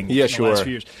hot thing. Yeah, in the last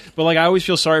few years. But like, I always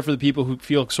feel sorry for the people who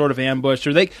feel sort of ambushed,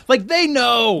 or they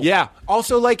know. Yeah.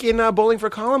 Also, like in Bowling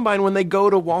for Columbine, when they go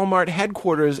to Walmart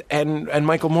headquarters, and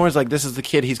Michael Moore's like, this is the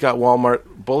kid. He's got Walmart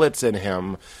bullets in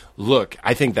him. look,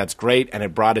 I think that's great, and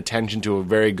it brought attention to a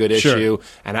very good Sure. issue,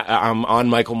 and I'm on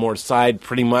Michael Moore's side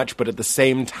pretty much, but at the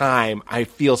same time, I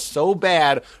feel so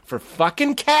bad for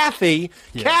fucking Kathy.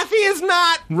 Kathy is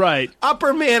not Right.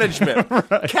 upper management.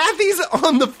 Kathy's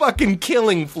on the fucking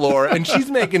killing floor, and she's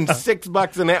making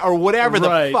 $6 an hour or whatever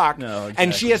Right. the fuck, No,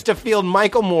 and she exactly. has to field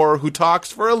Michael Moore, who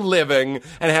talks for a living,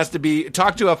 and has to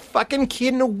talk to a fucking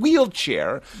kid in a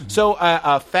wheelchair. So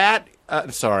a fat,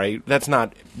 sorry, that's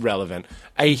not relevant.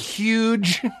 A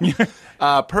huge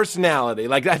personality,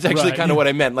 like that's actually Right. kind of what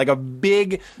I meant, like a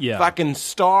big Yeah. fucking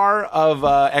star of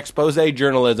expose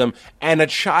journalism, and a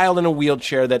child in a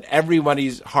wheelchair that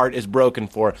everybody's heart is broken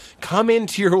for, come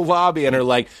into your lobby and are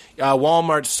like,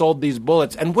 Walmart sold these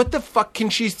bullets, and what the fuck can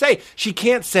she say? She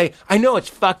can't say, I know it's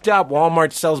fucked up,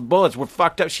 Walmart sells bullets, we're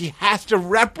fucked up. She has to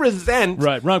represent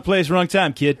Right. Wrong place, wrong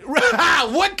time, kid.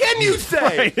 what can you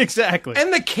say? Right, exactly.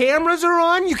 And the cameras are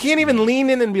on. You can't even lean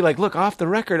in and be like, look, off the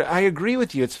record, I agree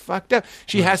with you. It's fucked up.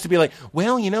 She has to be like,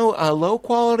 well, low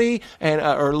quality and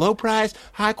or low price,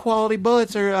 high quality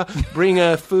bullets are bring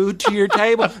food to your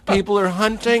table. People are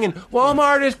hunting, and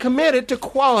Walmart is committed to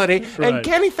quality. And Right.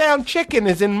 Kenny Found Chicken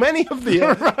is in many of the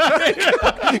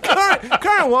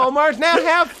current Walmarts now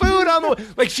have food on the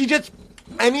like. She just.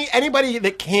 Anybody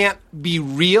that can't be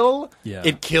real, Yeah.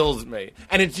 it kills me.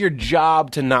 And it's your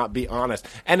job to not be honest.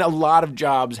 And a lot of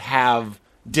jobs have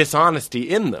dishonesty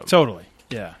in them. Totally.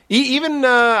 Yeah. Even,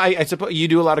 I suppose, you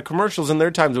do a lot of commercials, and there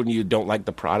are times when you don't like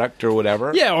the product or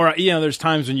whatever. Yeah, or there's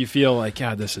times when you feel like,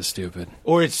 God, this is stupid.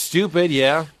 Or it's stupid,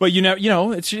 yeah. But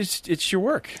it's just it's your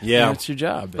work. Yeah. It's your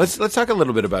job. Let's talk a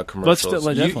little bit about commercials.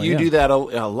 definitely, you yeah. do that a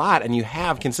lot, and you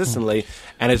have consistently,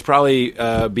 and it's probably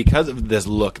because of this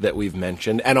look that we've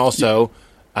mentioned, and also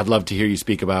I'd love to hear you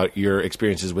speak about your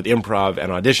experiences with improv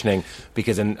and auditioning,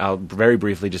 because, and I'll very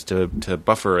briefly, just to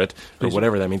buffer it, or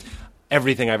whatever that means,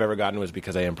 everything I've ever gotten was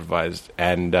because I improvised,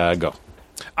 and go.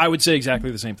 I would say exactly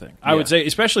the same thing. I Yeah. would say,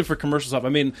 especially for commercial stuff. I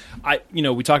mean,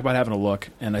 we talk about having a look,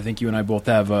 and I think you and I both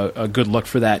have a good look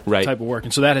for that Right. type of work,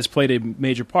 and so that has played a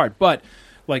major part. But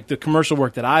like the commercial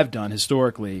work that I've done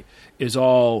historically is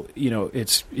all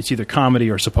it's either comedy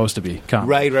or supposed to be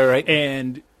comedy. Right.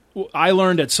 And I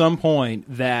learned at some point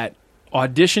that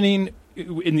auditioning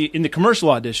in the commercial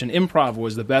audition, improv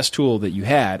was the best tool that you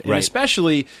had, and Right.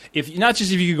 especially if not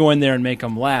just if you could go in there and make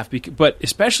them laugh, but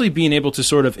especially being able to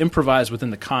sort of improvise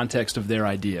within the context of their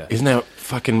idea. Isn't that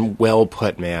fucking well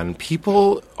put, man?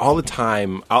 People all the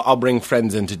time, I'll bring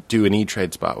friends in to do an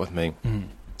E-Trade spot with me,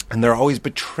 and they're always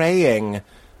betraying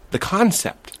the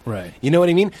concept. Right. You know what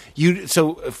I mean?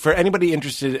 So for anybody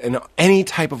interested in any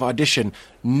type of audition,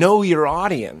 know your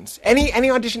audience. Any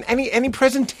audition, any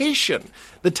presentation.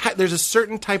 There's a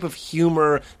certain type of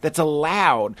humor that's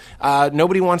allowed.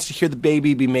 Nobody wants to hear the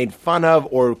baby be made fun of,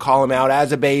 or call him out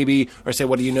as a baby, or say,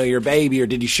 "What do you know, you're a baby?" or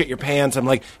 "Did you shit your pants?" I'm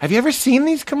like, have you ever seen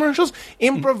these commercials?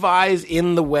 Improvise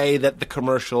in the way that the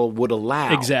commercial would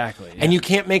allow. Exactly, yeah. And you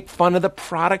can't make fun of the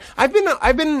product. I've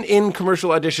been in commercial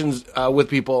auditions with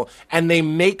people, and they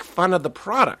make fun of the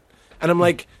product, and I'm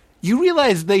like, you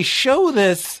realize they show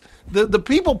this. The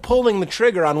people pulling the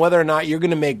trigger on whether or not you're going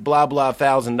to make blah blah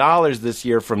 $1,000 this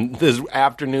year from this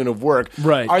afternoon of work,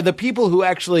 Right. are the people who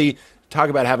actually talk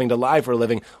about having to lie for a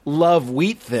living, love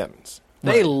Wheat Thins.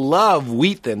 They love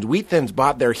Wheat Thins. Wheat Thins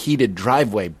bought their heated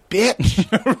driveway.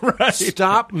 Bitch. Right.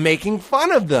 Stop making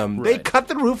fun of them. They Right. cut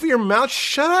the roof of your mouth.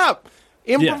 Shut up.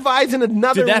 Improvise in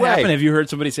another Did that way. happen? Have you heard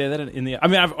somebody say that in the? I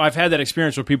mean, I've had that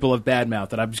experience where people have badmouthed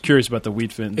that. I'm just curious about the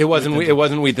Wheat Thins. It wasn't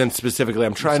Wheat Thins specifically.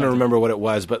 I'm trying to remember what it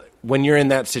was, but when you're in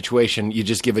that situation, you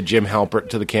just give a Jim Halpert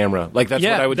to the camera. Like that's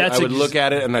Yeah, what I would do. that's I would look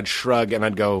at it and I'd shrug and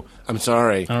I'd go, "I'm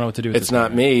sorry. I don't know what to do with It's this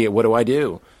not guy." me. What do I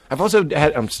do?" I've also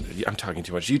had. I'm talking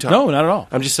too much. You talk. No, not at all.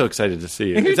 I'm just so excited to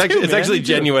see it. Me It's actually, too, it's man. actually Me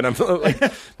too. genuine. I'm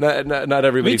like, not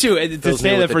everybody. Me too. To fills me stay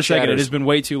there with for a the second, it chatters. has been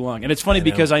way too long, and it's funny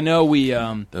because I know we.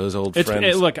 Those old It's,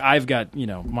 friends. look, I've got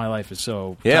my life is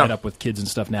so Yeah. tied up with kids and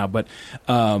stuff now. But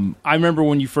I remember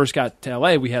when you first got to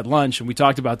LA, we had lunch and we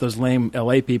talked about those lame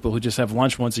LA people who just have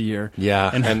lunch once a year.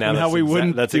 Yeah, and, now how that's we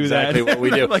wouldn't. That's do exactly that. what we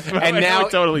do. Like, and I now,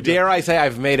 would totally do dare I say,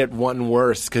 I've made it one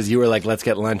worse because you were like, "Let's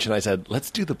get lunch," and I said,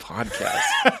 "Let's do the podcast."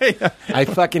 I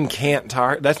fucking can't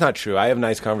talk. That's not true. I have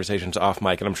nice conversations off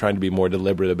mic, and I'm trying to be more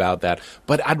deliberate about that.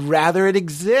 But I'd rather it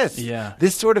exist. Yeah.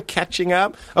 This sort of catching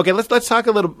up. Okay, let's talk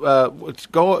a little. Let's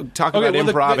go talk about well,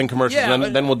 improv and commercials, yeah,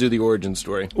 and then we'll do the origin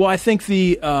story. Well, I think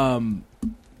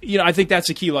I think that's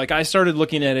the key. Like I started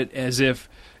looking at it as if,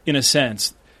 in a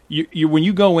sense, you when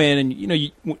you go in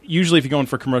and usually if you're going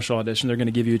for a commercial audition, they're going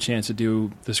to give you a chance to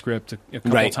do the script a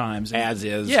couple times. And, as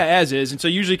is. Yeah, as is. And so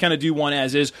usually kind of do one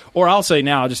as is, or I'll say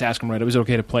now I'll just ask them right. It was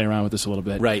okay to play around with this a little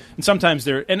bit. Right. And sometimes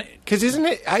they're because isn't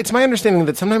it? It's my understanding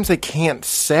that sometimes they can't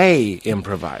say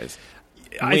improvise.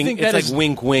 I think it's that like is,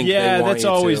 wink, wink. Yeah, they want that's you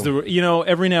always to.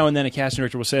 every now and then a casting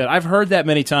director will say it. I've heard that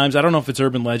many times. I don't know if it's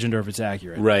urban legend or if it's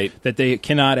accurate. Right. That they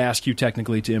cannot ask you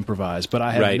technically to improvise, but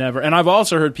I have Right. never. And I've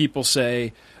also heard people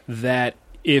say that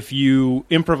if you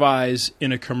improvise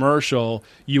in a commercial,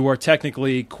 you are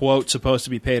technically, quote, supposed to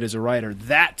be paid as a writer.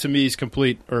 That to me is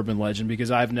complete urban legend because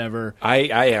I've never. I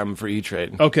am for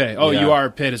E-Trade. Okay. Oh, Yeah. you are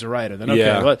paid as a writer then. Okay.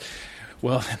 Yeah.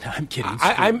 Well, I'm kidding.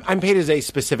 I'm paid as a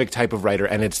specific type of writer,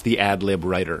 and it's the ad lib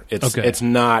writer. It's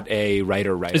not a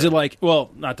writer. Is it like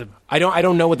not to? I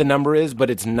don't know what the number is,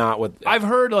 but it's not what I've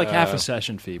heard like half a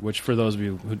session fee, which for those of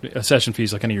you, a session fee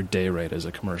is like kind of your day rate as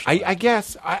a commercial. I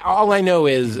guess all I know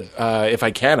is if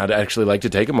I can, I'd actually like to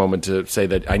take a moment to say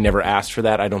that I never asked for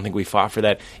that. I don't think we fought for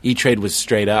that. E-Trade was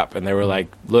straight up, and they were like,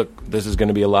 "Look, this is going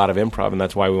to be a lot of improv, and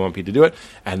that's why we want Pete to do it."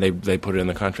 And they put it in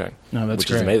the contract. No, that's which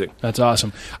great. is amazing. That's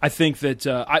awesome. I think that,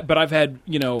 but I've had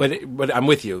But I'm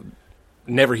with you.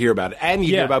 Never hear about it, and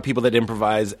you hear about people that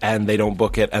improvise and they don't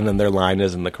book it, and then their line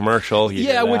is in the commercial. You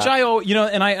hear which that.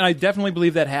 and I definitely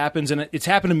believe that happens, and it's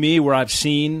happened to me where I've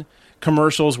seen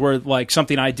commercials where like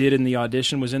something I did in the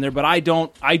audition was in there, but I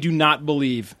do not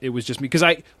believe it was just me because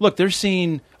they're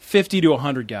seeing 50 to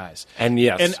 100 guys, and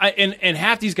yes, and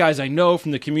half these guys I know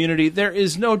from the community. There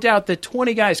is no doubt that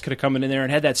 20 guys could have come in there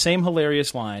and had that same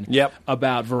hilarious line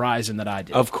about Verizon that I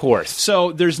did. Of course.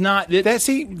 So there's not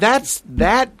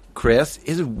that. Chris,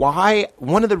 is why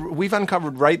we've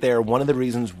uncovered right there one of the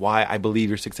reasons why I believe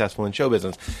you're successful in show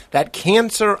business. That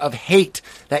cancer of hate,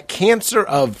 that cancer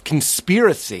of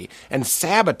conspiracy and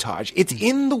sabotage, it's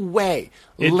in the way.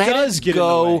 It Let does it get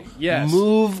go. in the way. Yes.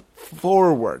 Move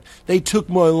forward. They took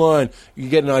my line. You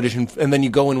get an audition, and then you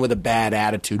go in with a bad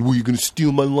attitude. Were you going to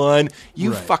steal my line?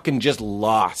 You fucking just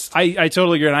lost. I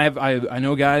totally agree, and I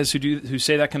know guys who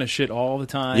say that kind of shit all the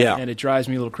time, and it drives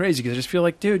me a little crazy because I just feel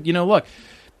like, dude, look.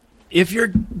 If you're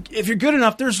good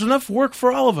enough, there's enough work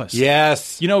for all of us.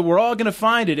 Yes, we're all going to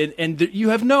find it, and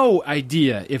you have no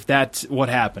idea if that's what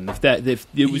happened. If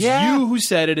it was you who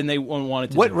said it, and they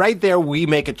wanted to. What do right there, we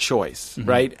make a choice,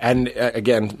 right? And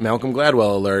again, Malcolm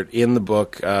Gladwell alert in the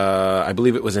book. I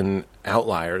believe it was in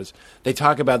Outliers. They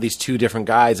talk about these two different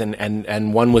guys,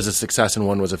 and one was a success and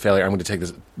one was a failure. I'm going to take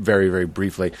this very, very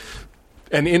briefly.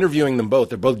 And interviewing them both,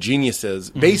 they're both geniuses.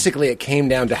 Basically, it came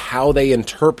down to how they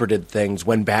interpreted things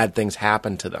when bad things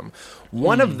happened to them.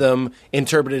 One of them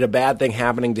interpreted a bad thing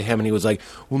happening to him, and he was like,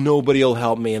 well, nobody will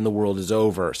help me and the world is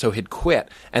over. So he'd quit.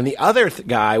 And the other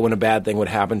guy, when a bad thing would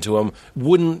happen to him,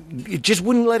 wouldn't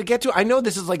let it get to him. I know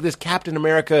this is like this Captain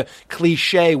America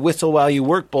cliche, whistle while you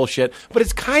work bullshit, but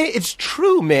it's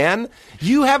true, man.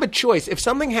 You have a choice. If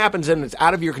something happens and it's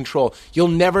out of your control, you'll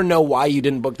never know why you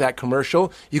didn't book that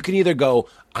commercial. You can either go,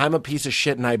 I'm a piece of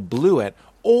shit and I blew it,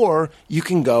 or you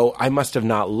can go, I must have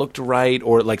not looked right,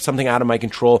 or like something out of my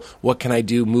control. What can I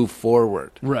do? Move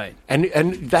forward. Right. And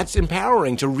that's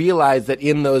empowering to realize that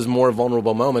in those more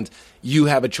vulnerable moments, you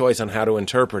have a choice on how to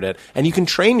interpret it. And you can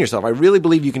train yourself. I really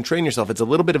believe you can train yourself. It's a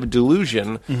little bit of a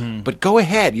delusion, but go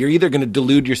ahead. You're either going to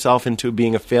delude yourself into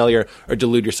being a failure or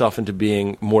delude yourself into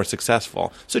being more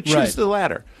successful. So choose the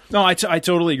latter. No, I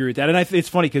totally agree with that. And it's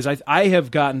funny because I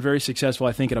have gotten very successful,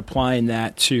 I think, at applying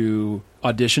that to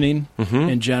auditioning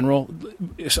in general.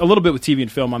 A little bit with TV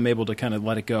and film, I'm able to kind of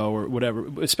let it go or whatever,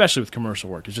 especially with commercial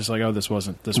work. It's just like, oh, this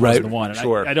wasn't the one. And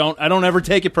sure. I don't ever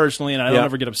take it personally, and I don't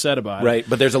ever get upset about it. Right,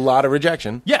 but there's a lot of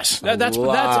rejection. Yes, that's.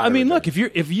 I mean, look, if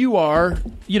you are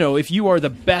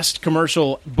the best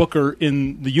commercial booker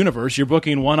in the universe, you're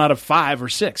booking 1 out of 5 or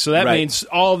 6. So that means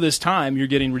all this time you're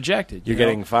getting rejected. You're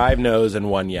getting 5 no's and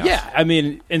 1 yes. Yeah, I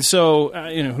mean, and so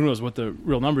who knows what the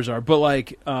real numbers are, but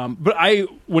like,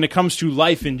 when it comes to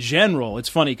life in general, it's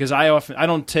funny because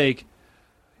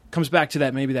comes back to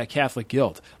that Catholic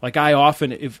guilt. Like I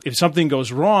often, if something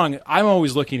goes wrong, I'm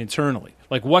always looking internally.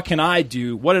 Like, what can I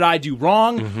do? What did I do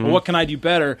wrong? Or what can I do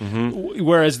better?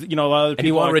 Whereas, a lot of other people... And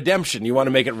you want redemption. You want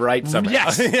to make it right somehow.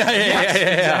 Yes.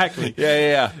 Exactly.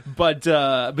 Yeah. But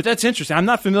that's interesting. I'm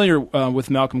not familiar with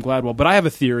Malcolm Gladwell, but I have a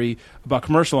theory about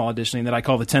commercial auditioning that I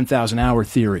call the 10,000 hour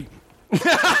theory.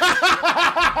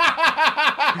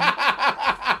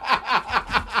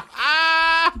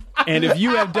 And if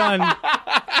you have done...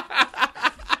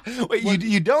 Wait,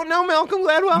 you don't know Malcolm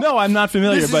Gladwell? No, I'm not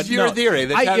familiar. This but is your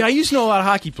theory. I used to know a lot of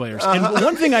hockey players, and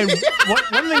one thing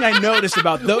I noticed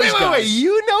about those guys. Wait,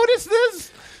 you noticed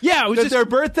this? Yeah, it was their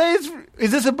birthdays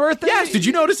Is this a birthday? Yes. Did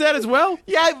you notice that as well?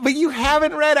 Yeah, but you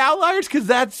haven't read Outliers because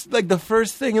that's like the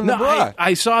first thing in the book.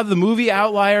 I saw the movie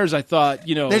Outliers. I thought,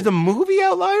 There's a movie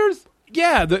Outliers?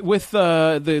 yeah, with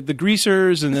the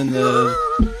greasers and then no,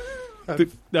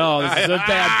 this is a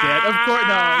bad bit. Of course,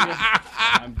 no.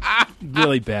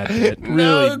 Really bad bit.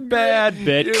 Really bad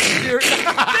bit.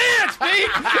 Dance, Pete!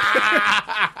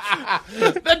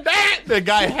 The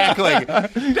guy heckling.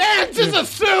 Dance is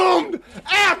assumed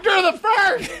after the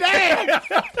first dance.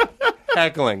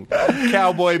 Heckling.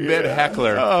 Cowboy bit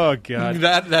heckler. Oh, God.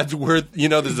 That's worth,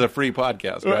 this is a free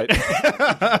podcast, right?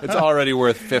 It's already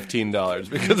worth $15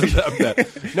 because of that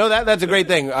bit. No, that's a great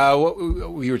thing.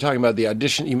 We were talking about the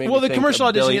audition. You made me the think commercial a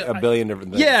audition. billion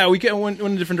different things. Yeah, we went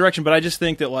in a different direction, but I just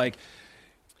think that, like,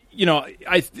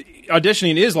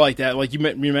 auditioning is like that. Like you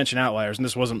mentioned Outliers, and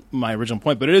this wasn't my original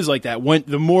point, but it is like that. When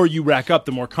the more you rack up,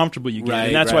 the more comfortable you get,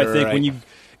 and that's why I think when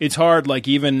it's hard. Like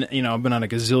even I've been on a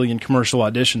gazillion commercial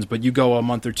auditions, but you go a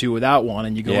month or two without one,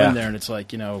 and you go in there, and it's like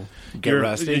get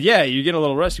rusty. Yeah, you get a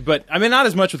little rusty. But I mean, not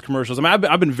as much with commercials. I mean,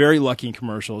 I've been very lucky in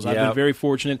commercials. I've been very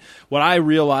fortunate. What I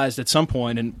realized at some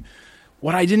point, and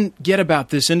what I didn't get about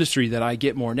this industry that I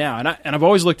get more now, and I've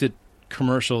always looked at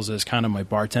commercials as kind of my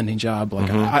bartending job. Like,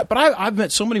 I've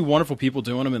met so many wonderful people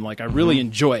doing them, and like I really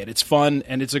enjoy it. It's fun,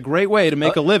 and it's a great way to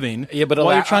make a living. Yeah, but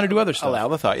while you're trying to do other stuff. Allow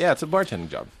the thought. Yeah, it's a bartending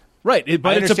job. Right,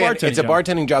 but it's a bartending. It's a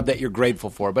bartending job that you're grateful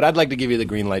for. But I'd like to give you the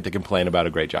green light to complain about a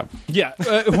great job. Yeah,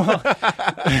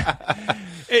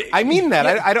 I mean that.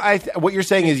 Yeah. What you're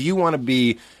saying is you want to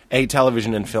be a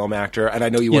television and film actor, and I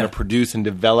know you want to produce and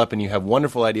develop, and you have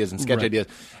wonderful ideas and sketch ideas,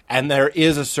 and there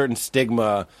is a certain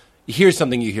stigma. Here's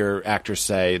something you hear actors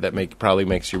say that probably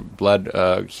makes your blood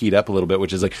heat up a little bit,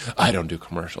 which is like, I don't do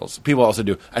commercials. People also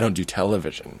do, I don't do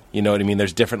television. You know what I mean?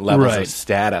 There's different levels of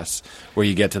status where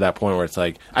you get to that point where it's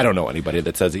like, I don't know anybody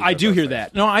that says I do hear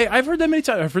that. No, I've heard that many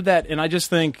times. I've heard that, and I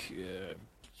just think,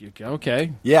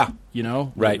 okay. Yeah.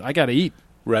 Right. I got to eat.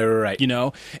 Right.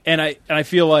 And I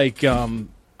feel like...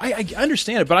 I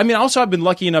understand it, but I mean, also I've been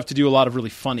lucky enough to do a lot of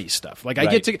really funny stuff. Like I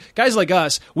get to guys like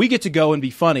us, we get to go and be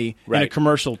funny in a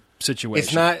commercial situation.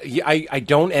 It's not. I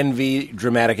don't envy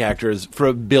dramatic actors for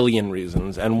a billion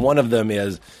reasons, and one of them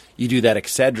is you do that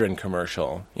Excedrin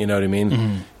commercial. You know what I mean?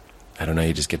 Mm-hmm. I don't know.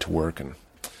 You just get to work, and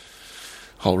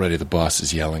already the boss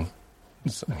is yelling.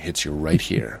 Something hits you right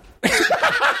here.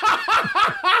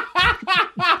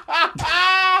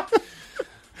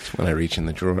 When I reach in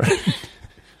the drawer.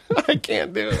 I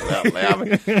can't do it without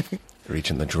laughing. Reach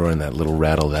in the drawer and that little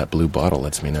rattle, that blue bottle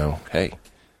lets me know, hey,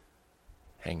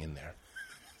 hang in there.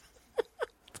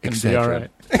 It's going to be all right.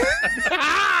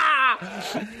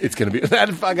 It's going to be that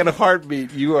fucking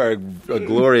heartbeat. You are a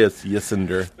glorious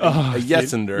yesender. A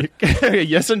yesender. A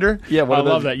yesender? Yeah, I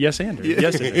love that. Yes-ander.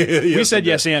 Yes-ander. We said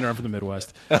yes-ander. I'm from the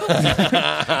Midwest. No,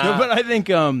 but I think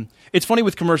it's funny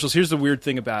with commercials. Here's the weird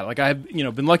thing about it. Like I've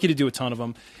been lucky to do a ton of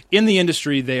them. In the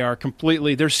industry, they're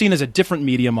seen as a different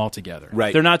medium altogether.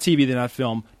 Right. They're not TV. They're not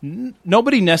film.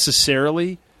 Nobody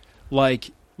necessarily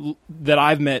that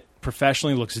I've met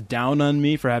professionally looks down on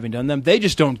me for having done them. They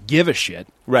just don't give a shit.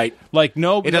 Right. Like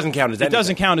no, it doesn't count as anything. It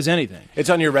doesn't count as anything. It's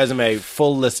on your resume,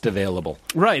 full list available.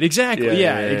 Right. Exactly.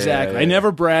 Yeah, exactly. I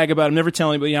never brag about it. I'm never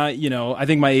telling anybody. I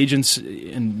think my agents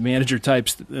and manager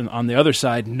types on the other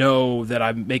side know that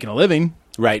I'm making a living.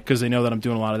 Right. Because they know that I'm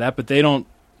doing a lot of that, but they don't.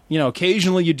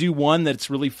 Occasionally you do one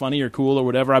that's really funny or cool or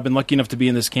whatever. I've been lucky enough to be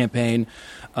in this campaign.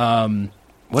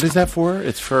 What is that for?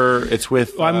 It's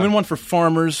with... I'm in one for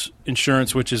Farmers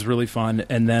Insurance, which is really fun.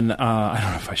 And then, I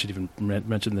don't know if I should even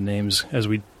mention the names as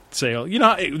we say,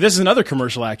 this is another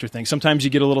commercial actor thing. Sometimes you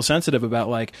get a little sensitive about,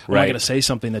 like, I'm not going to say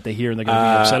something that they hear and they're going to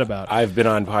be upset about. I've been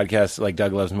on podcasts like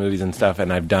Doug Loves Movies and stuff,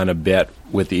 and I've done a bit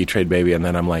with the E-Trade Baby, and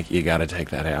then I'm like, you got to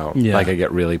take that out. Yeah. Like, I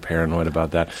get really paranoid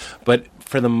about that. But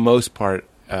for the most part,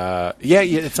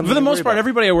 it's something for the most part,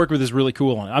 everybody I work with is really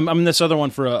cool on it. I'm in this other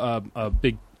one for a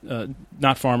big...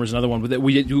 not Farmers, another one, but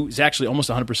it's actually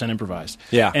almost 100% improvised.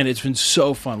 Yeah, and it's been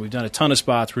so fun. We've done a ton of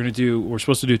spots. We're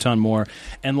supposed to do a ton more,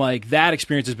 and like that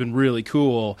experience has been really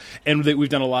cool. And we've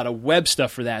done a lot of web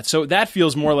stuff for that, so that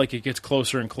feels more like it gets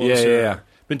closer and closer. Yeah.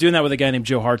 Been doing that with a guy named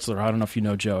Joe Hartzler. I don't know if you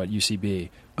know Joe at UCB.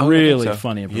 Really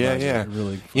funny improviser. Yeah.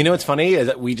 Really funny. You know what's funny is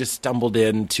that we just stumbled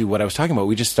into what I was talking about.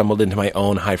 We just stumbled into my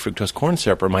own high fructose corn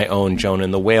syrup or my own Joan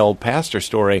and the Whale pastor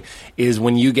story is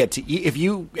when you get to eat. If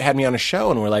you had me on a show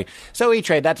and we're like, so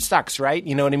E-Trade, that sucks, right?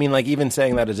 You know what I mean? Like even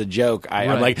saying that as a joke,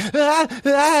 I'm like,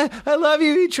 I love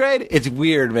you, E-Trade. It's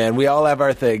weird, man. We all have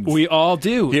our things. We all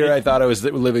do. Here I thought I was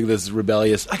living this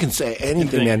rebellious, I can say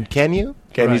anything, man. Can you?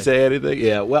 Can you Right. say anything?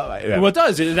 Yeah. Well, Well, it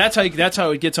does. That's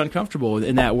how it gets uncomfortable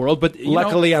in that world. But you know,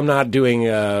 luckily, I'm not doing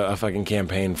a fucking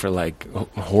campaign for like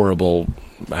horrible.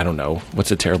 I don't know.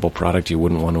 What's a terrible product you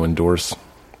wouldn't want to endorse?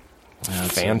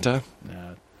 Fanta.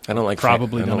 I don't like.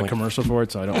 probably I done don't a like- commercial for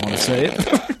it, so I don't want to say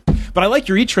it. But I like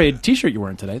your E-Trade T-shirt you're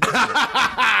wearing today.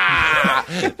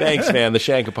 Thanks, man. The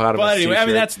Shankopotamus. But anyway, I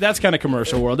mean t-shirt. that's kind of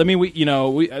commercial world. I mean, we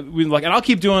like, and I'll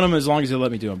keep doing them as long as they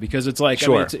let me do them because it's like, I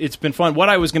Sure. mean, it's been fun. What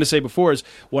I was going to say before is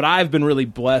what I've been really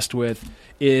blessed with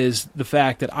is the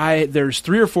fact that there's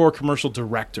 3 or 4 commercial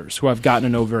directors who I've gotten to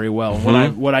know very well.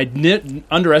 Mm-hmm. What I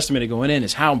underestimated going in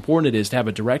is how important it is to have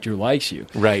a director who likes you.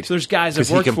 Right. So there's guys I've 'Cause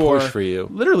he worked can push for you.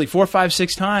 literally 4, 5,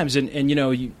 6 times, and you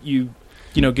know you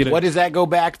get a, What does that go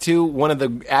back to? One of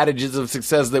the adages of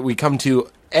success that we come to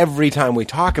every time we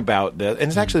talk about this, and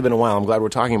it's actually been a while. I'm glad we're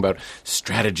talking about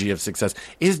strategy of success,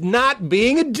 is not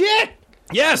being a dick.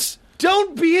 yes.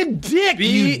 Don't be a dick. Be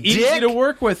you easy dick. to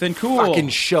work with and cool. Fucking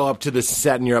show up to the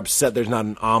set and you're upset there's not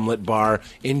an omelet bar.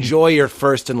 Enjoy your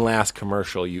first and last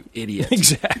commercial, you idiot.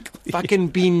 Exactly. Fucking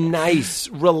be nice.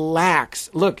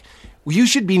 Relax. Look, you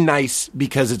should be nice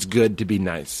because it's good to be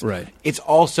nice. Right. It's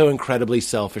also incredibly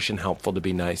selfish and helpful to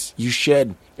be nice. You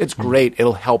should. It's great.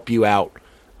 It'll help you out.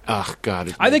 Oh, God.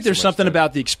 it I think makes there's so much something sense.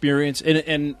 about the experience,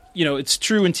 and you know, it's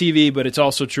true in TV, but it's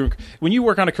also true when you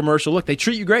work on a commercial. Look, they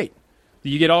treat you great.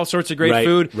 You get all sorts of great Right,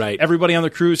 food. right. Everybody on the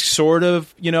crew is sort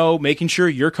of, you know, making sure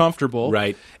you're comfortable.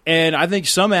 Right. And I think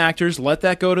some actors let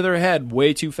that go to their head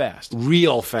way too fast.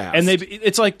 real fast. And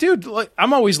it's like, dude, like,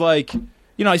 I'm always like,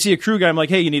 you know, I see a crew guy, I'm like,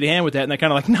 hey, you need a hand with that, and they're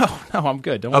kind of like, no, I'm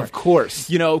good. Don't worry. Of course.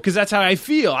 You know, because that's how I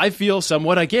feel. I feel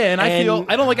somewhat again. I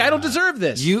don't deserve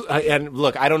this. And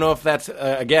look, I don't know if that's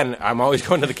again. I'm always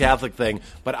going to the Catholic thing,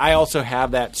 but I also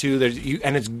have that too.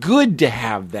 And it's good to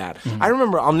have that. Mm-hmm. I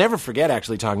remember, I'll never forget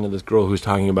actually talking to this girl who was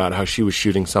talking about how she was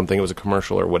shooting something. It was a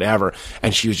commercial or whatever,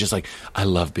 and she was just like, "I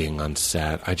love being on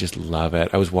set. I just love it."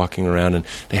 I was walking around and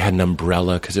they had an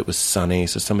umbrella because it was sunny,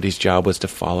 so somebody's job was to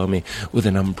follow me with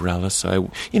an umbrella. So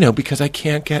because I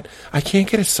can't get a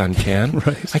suntan.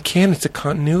 Right. I can't. It's a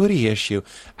continuity issue.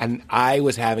 And I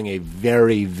was having a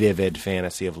very vivid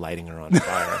fantasy of lighting her on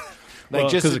fire. Well,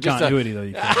 because of continuity, though.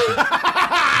 You can't.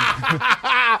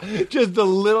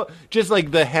 just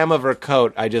like the hem of her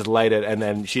coat. I just light it, and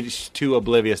then she's too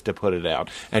oblivious to put it out,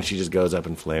 and she just goes up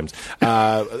in flames.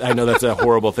 I know that's a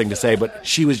horrible thing to say, but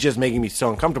she was just making me so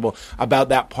uncomfortable about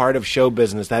that part of show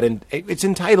business. It's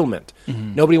entitlement.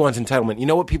 Mm-hmm. Nobody wants entitlement. You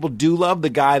know what people do love? The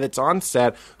guy that's on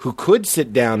set who could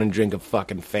sit down and drink a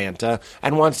fucking Fanta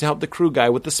and wants to help the crew guy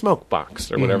with the smoke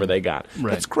box or whatever they got.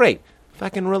 Right. That's great.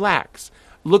 Fucking relax.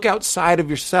 Look outside of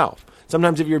yourself.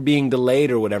 Sometimes if you're being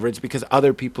delayed or whatever, it's because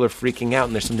other people are freaking out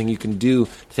and there's something you can do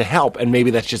to help, and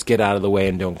maybe that's just get out of the way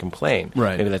and don't complain.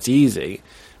 Right. Maybe that's easy.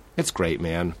 It's great,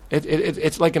 man.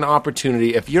 It's like an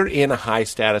opportunity. If you're in a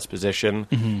high-status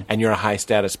position and you're a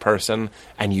high-status person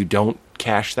and you don't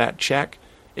cash that check,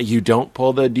 you don't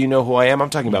pull the, do you know who I am? I'm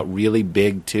talking about really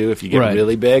big, too. If you get Right.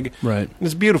 really big, Right.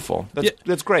 it's beautiful.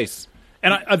 That's grace.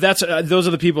 And those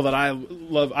are the people that I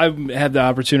love. I've had the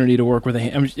opportunity to work with,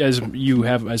 as you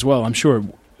have as well, I'm sure,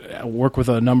 work with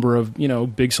a number of,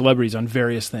 big celebrities on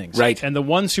various things. Right. And the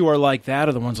ones who are like that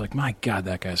are the ones like, my God,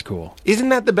 that guy's cool. Isn't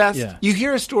that the best? Yeah. You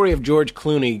hear a story of George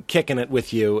Clooney kicking it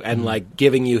with you and like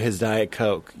giving you his Diet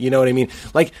Coke. You know what I mean?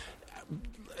 Like,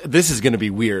 this is going to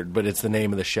be weird, but it's the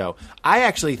name of the show. I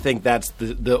actually think that's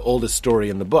the oldest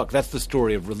story in the book. That's the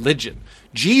story of religion.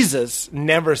 Jesus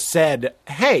never said,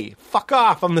 hey, fuck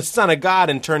off, I'm the son of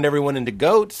God, and turned everyone into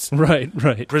goats. Right.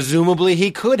 Presumably he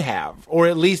could have, or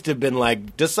at least have been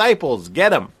like, disciples, get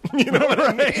them. You know what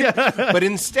I mean? But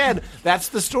instead, that's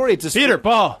the story. It's a Peter,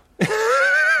 Paul. This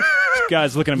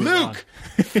guy's looking at me wrong. Luke,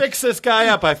 fix this guy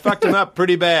up. I fucked him up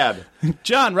pretty bad.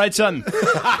 John, write something.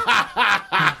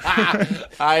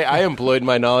 I employed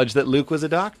my knowledge that Luke was a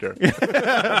doctor. There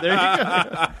you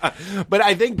go. But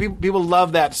I think people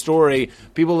love that story.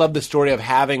 People love the story of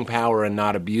having power and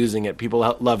not abusing it. People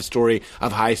love story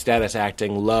of high status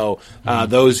acting low.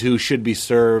 Those who should be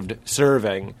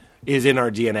serving is in our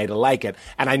DNA to like it.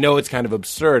 And I know it's kind of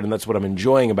absurd, and that's what I'm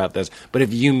enjoying about this. But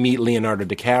if you meet Leonardo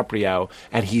DiCaprio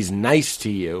and he's nice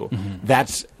to you,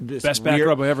 that's this Best back weird-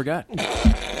 rub I ever got.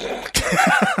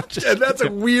 And that's a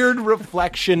weird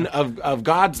reflection of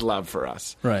God's love for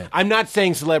us. Right. I'm not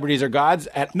saying celebrities are gods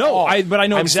at No, all. but I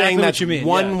know I'm exactly saying what that's you mean,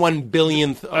 One yeah.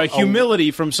 1/1000th.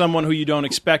 Humility from someone who you don't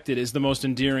expect it is the most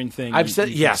endearing thing. I've said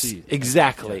you yes, can see.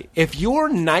 exactly. If you're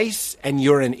nice and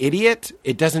you're an idiot,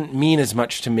 it doesn't mean as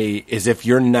much to me as if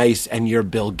you're nice and you're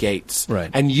Bill Gates. Right.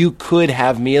 And you could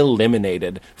have me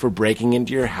eliminated for breaking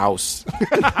into your house.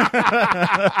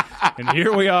 And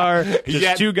here we are, just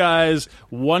Yet- two guys,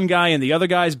 one guy in the other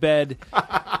guy's bed.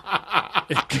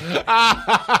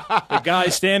 The guy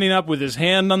standing up with his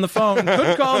hand on the phone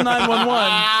could call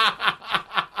 911,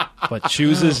 but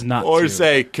chooses not Or to.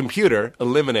 say, computer,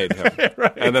 eliminate him.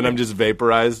 And then I'm just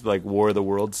vaporized, like War of the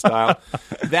Worlds style.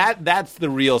 That's the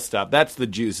real stuff. That's the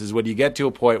juice, is when you get to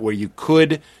a point where you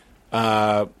could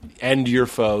end your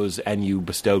foes and you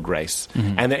bestow grace.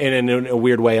 Mm-hmm. And in a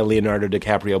weird way, a Leonardo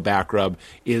DiCaprio back rub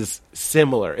is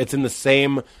similar. It's on the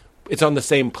same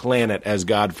planet as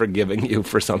God forgiving you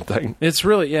for something. It's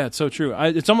really, it's so true.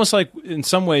 It's almost like, in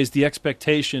some ways, the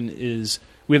expectation is,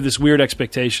 we have this weird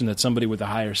expectation that somebody with a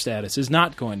higher status is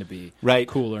not going to be Right.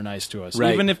 cool or nice to us.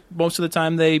 Right. Even if most of the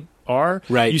time they are,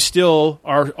 Right. you still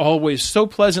are always so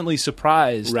pleasantly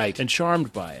surprised Right. and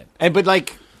charmed by it. But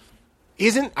like,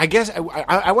 I guess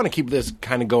I want to keep this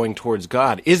kind of going towards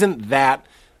God. Isn't that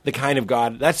the kind of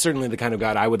God? That's certainly the kind of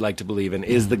God I would like to believe in.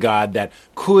 Is the God that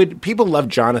could? People love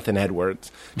Jonathan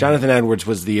Edwards. Jonathan Edwards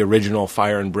was the original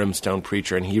fire and brimstone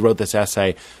preacher, and he wrote this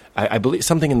essay. I believe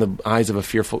something in the eyes of a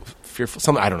fearful.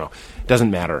 Something I don't know. Doesn't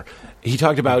matter. He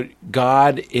talked about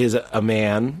God is a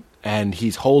man, and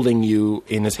he's holding you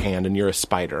in his hand, and you're a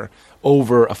spider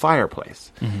over a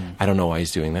fireplace. I don't know why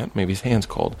he's doing that. Maybe his hand's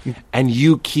cold. And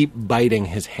you keep biting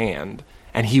his hand,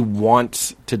 and he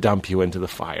wants to dump you into the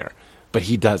fire, but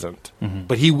he doesn't.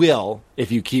 But he will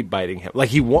if you keep biting him.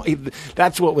 Like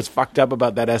that's what was fucked up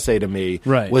about that essay to me.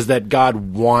 Right. Was that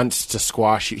God wants to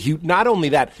squash you. He not only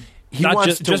that. He Not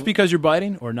wants just because you're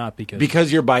biting, or not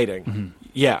because you're biting.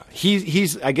 Yeah,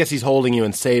 he's. I guess he's holding you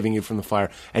and saving you from the fire,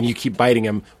 and you keep biting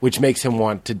him, which makes him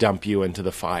want to dump you into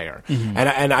the fire.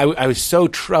 And I was so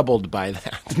troubled by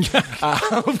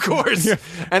that, of course,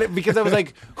 because I was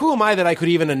like, who am I that I could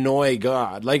even annoy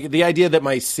God? Like the idea that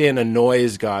my sin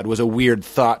annoys God was a weird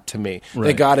thought to me. That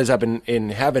Right. God is up in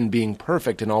heaven, being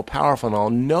perfect and all powerful and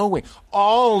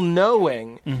all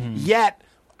knowing, yet.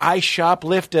 I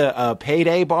shoplift a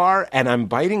payday bar and I'm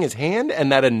biting his hand,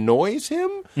 and that annoys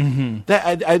him.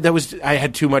 I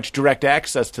had too much direct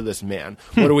access to this man.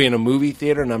 What are we in a movie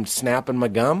theater and I'm snapping my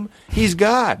gum? He's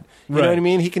God. You know Right. what I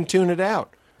mean? He can tune it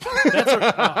out.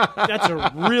 that's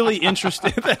a really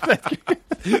interesting.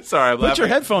 Sorry, I'm Put your laughing.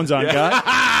 headphones on,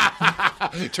 guy.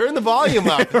 Turn the volume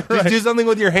up. Just do something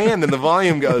with your hand and the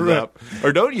volume goes up.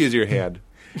 Or don't use your hand.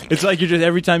 It's like you're just,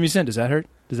 every time you sin, does that hurt?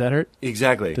 Does that hurt?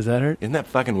 Exactly. Does that hurt? Isn't that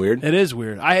fucking weird? It is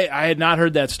weird. I had not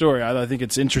heard that story. I think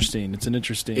it's interesting. It's an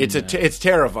interesting. It's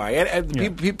terrifying.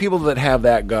 And people that have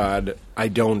that God, I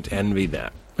don't envy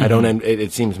that. I don't.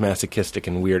 It seems masochistic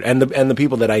and weird. And the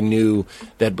people that I knew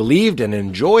that believed and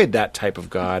enjoyed that type of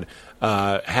God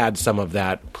had some of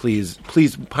that. Please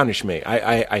punish me.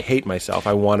 I hate myself.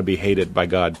 I want to be hated by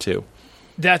God too.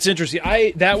 That's interesting.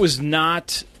 That was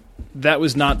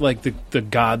not like the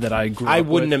God that I grew up I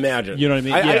wouldn't with. imagine. You know what I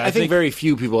mean? I think very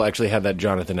few people actually have that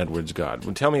Jonathan Edwards God.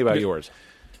 Well, tell me about yours.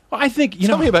 I think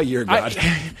Tell me about your God.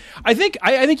 I think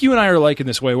you and I are alike in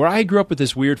this way, where I grew up with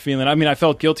this weird feeling. I mean, I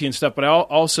felt guilty and stuff, but I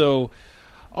also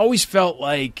always felt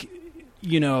like,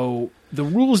 the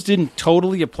rules didn't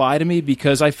totally apply to me,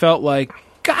 because I felt like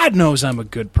God knows I'm a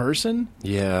good person,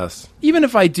 Yes. even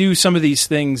if I do some of these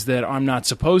things that I'm not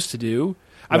supposed to do.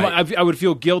 Right. I would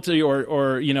feel guilty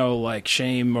or like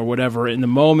shame or whatever in the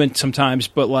moment sometimes,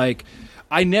 but like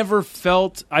I've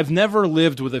never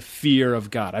lived with a fear of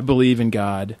God. I believe in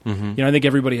God. I think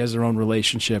everybody has their own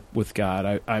relationship with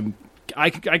God. I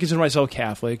consider myself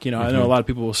Catholic. I know a lot of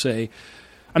people will say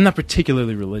I'm not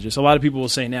particularly religious. A lot of people will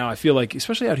say now, I feel like,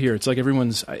 especially out here, it's like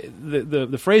everyone's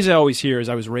the phrase I always hear is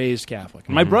I was raised Catholic.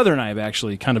 My brother and I have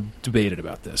actually kind of debated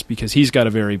about this, because he's got a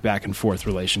very back and forth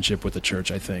relationship with the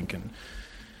church, I think,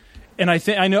 and I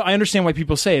understand why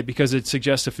people say it, because it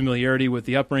suggests a familiarity with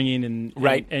the upbringing,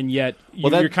 and yet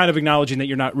you're kind of acknowledging that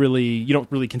you don't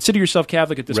really consider yourself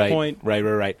Catholic at this point.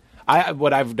 Right.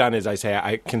 What I've done is I say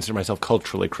I consider myself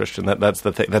culturally Christian. That's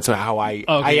the thing. That's how I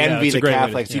envy that's a the great way to-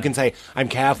 Catholics. You can say I'm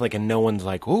Catholic, and no one's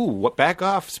like, "Ooh, what? Back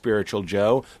off, spiritual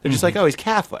Joe." They're just like, "Oh, he's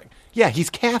Catholic." Yeah, he's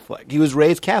Catholic. He was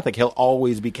raised Catholic. He'll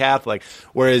always be Catholic.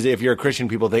 Whereas if you're a Christian,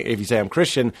 people think if you say I'm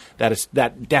Christian,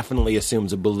 that definitely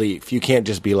assumes a belief. You can't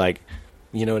just be like,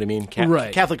 you know what I mean?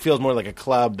 Right. Catholic feels more like a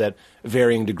club that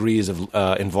varying degrees of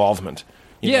involvement.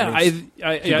 You know Yeah, what I mean? Keep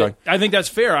I going. think that's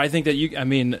fair. I think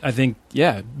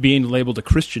that being labeled a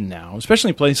Christian now, especially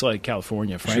in a place like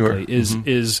California, frankly,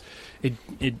 is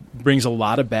it brings a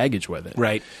lot of baggage with it.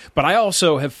 Right. But I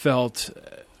also have felt.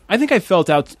 I think I felt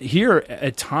out here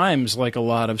at times like a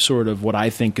lot of sort of what I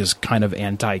think is kind of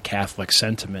anti-Catholic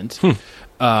sentiment.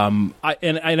 I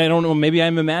don't know, maybe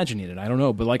I'm imagining it. I don't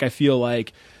know. But like I feel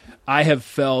like I have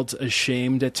felt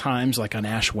ashamed at times, like on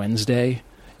Ash Wednesday.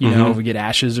 You know, if we get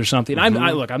ashes or something. I'm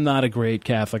not a great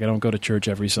Catholic. I don't go to church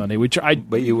every Sunday.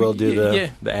 But you will do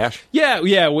the ash? Yeah.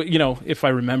 You know, if I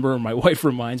remember, my wife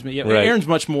reminds me. Yeah, Right. Erin's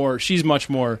much more. She's much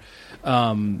more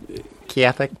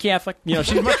Catholic? Catholic. You know,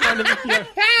 she's much more.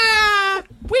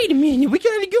 Wait a minute, we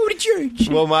gotta go to church.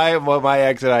 Well, what my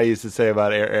ex and I used to say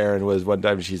about Erin was one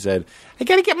time she said, "I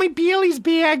gotta get my Bailey's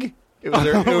bag." It was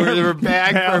her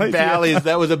bag for Bailey's.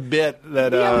 That was a bit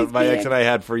that my ex and I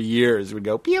had for years. We'd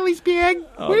go, Bailey's bag?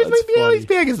 Where's my that's Bailey's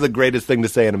funny. bag? It's the greatest thing to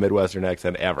say in a Midwestern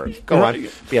accent ever. Go on.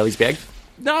 Bailey's bag?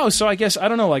 No, so I guess I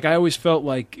don't know. Like I always felt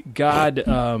like God,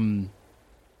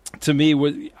 to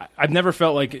me, I've never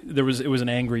felt like it was an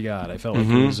angry God. I felt like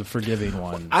it was a forgiving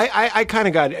one. I kind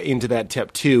of got into that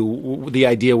tip too. The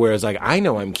idea where it's like, I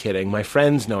know I'm kidding. My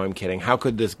friends know I'm kidding. How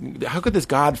could this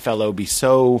God fellow be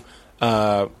so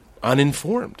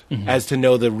uninformed as to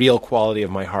know the real quality of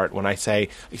my heart when I say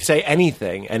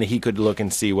anything, and he could look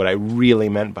and see what I really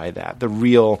meant by that, the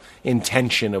real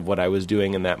intention of what I was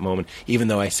doing in that moment, even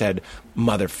though I said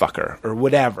motherfucker or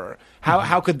whatever.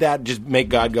 How could that just make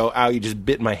God go, "Ow, you just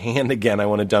bit my hand again. I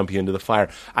want to dump you into the fire"?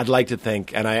 I'd like to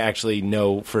think, and I actually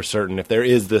know for certain, if there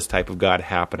is this type of God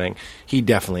happening, he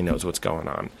definitely knows what's going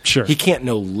on. Sure. He can't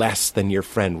know less than your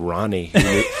friend Ronnie.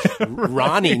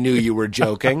 Ronnie knew you were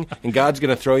joking, and God's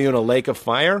going to throw you in a lake of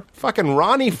fire? Fucking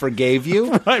Ronnie forgave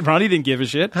you. Right, Ronnie didn't give a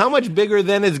shit. How much bigger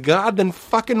then is God than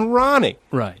fucking Ronnie?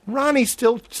 Right. Ronnie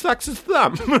still sucks his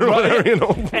thumb. Or whatever, you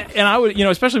know. And I would,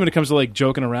 especially when it comes to like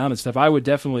joking around and stuff, I would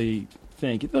definitely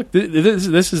think, look,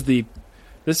 this is the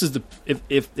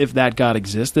if that God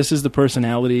exists, this is the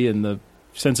personality and the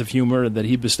sense of humor that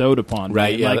he bestowed upon me.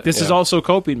 Right, yeah, Like this is yeah. also a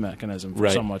coping mechanism for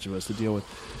Right. so much of us to deal with.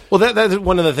 Well, that's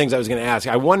one of the things I was going to ask.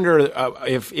 I wonder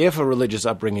if a religious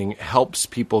upbringing helps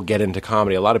people get into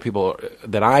comedy. A lot of people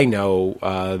that I know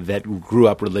that grew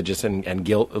up religious and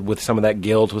guilt, with some of that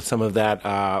guilt, with some of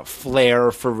that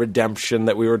flair for redemption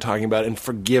that we were talking about, and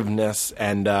forgiveness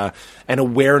and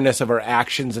awareness of our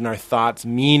actions and our thoughts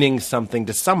meaning something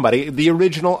to somebody, the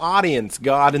original audience,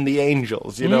 God and the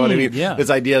angels. You know what I mean? Yeah. This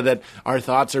idea that our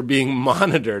thoughts are being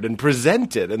monitored and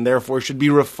presented, and therefore should be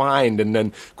refined and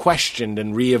then questioned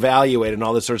and reevaluated and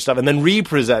all this sort of stuff, and then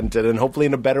represented and hopefully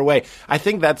in a better way. I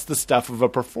think that's the stuff of a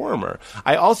performer.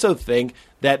 I also think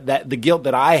that the guilt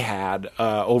that I had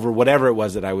over whatever it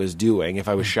was that I was doing, if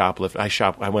I was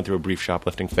I went through a brief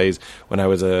shoplifting phase when I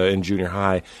was in junior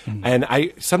high, and I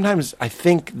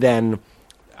think then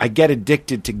I get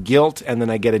addicted to guilt, and then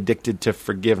I get addicted to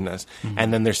forgiveness,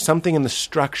 and then there's something in the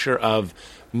structure of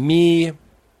me,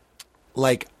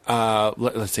 like.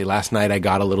 Let's say last night I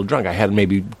got a little drunk. I had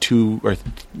maybe two or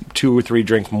three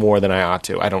drinks more than I ought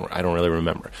to. I don't really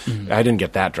remember. I didn't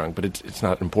get that drunk, but it's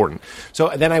not important. So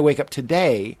then I wake up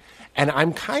today, and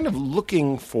I'm kind of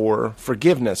looking for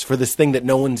forgiveness for this thing that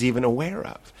no one's even aware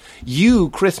of.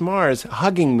 You, Chris Mars,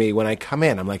 hugging me when I come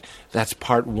in. I'm like, that's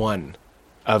part one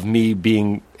of me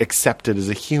being accepted as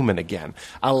a human again.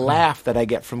 A laugh that I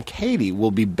get from Katie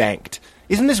will be banked.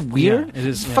 Isn't this weird? Yeah, it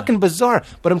is, It's yeah. fucking bizarre.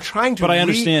 But I'm trying to But I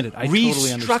understand it. I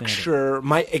totally understand it. restructure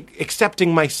my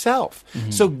accepting myself.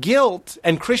 So guilt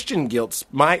and Christian guilt,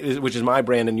 which is my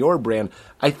brand and your brand,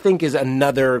 I think is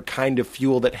another kind of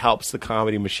fuel that helps the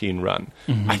comedy machine run.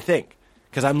 I think.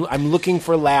 Because I'm looking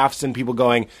for laughs and people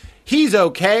going, he's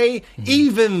okay,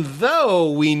 even though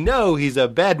we know he's a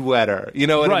bedwetter. You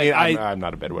know what Right, I mean? I'm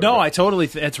not a bedwetter. No, but- I totally.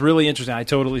 It's really interesting. I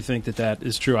totally think that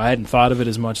is true. I hadn't thought of it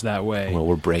as much that way. Well,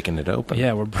 we're breaking it open.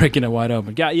 Yeah, we're breaking it wide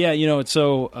open. Yeah, it's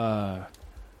so.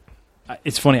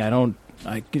 It's funny.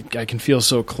 I can feel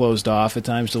so closed off at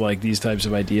times to like these types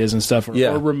of ideas and stuff,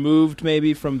 or removed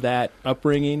maybe from that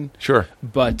upbringing. Sure.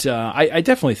 But I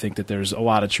definitely think that there's a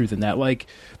lot of truth in that. Like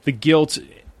the guilt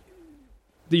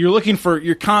that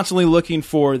you're constantly looking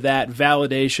for that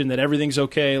validation that everything's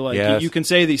okay. Like Yes. you can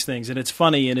say these things and it's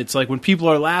funny, and it's like when people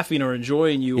are laughing or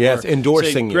enjoying you, Yes, or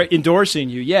endorsing saying, you. endorsing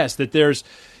you. Yes, that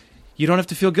you don't have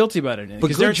to feel guilty about it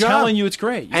because they're good job. telling you it's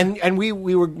great. And we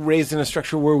were raised in a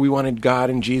structure where we wanted God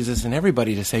and Jesus and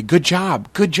everybody to say, good job.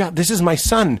 This is my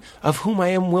son, of whom I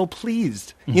am well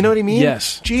pleased. You know what I mean?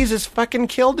 Yes. Jesus fucking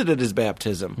killed it at his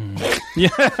baptism. Yeah,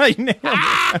 I nailed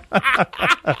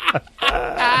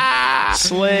it.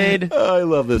 Slade. Oh, I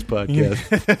love this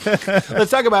podcast.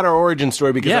 Let's talk about our origin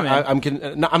story because Yeah,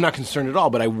 man. I'm not concerned at all,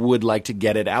 but I would like to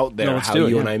get it out there No, let's how do it,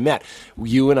 you yeah. and I met.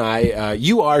 You and I,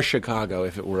 you are Chicago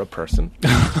if it were a person.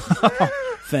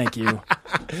 Thank you.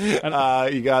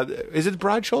 You got, is it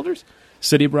Broad Shoulders?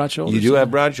 City of Broad Shoulders. You do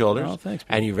have broad shoulders. Oh, thanks,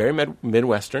 and you're very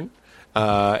Midwestern.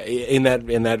 In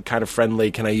that kind of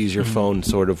friendly, can I use your phone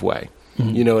sort of way.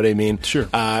 You know what I mean? Sure.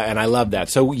 And I love that.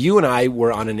 So you and I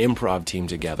were on an improv team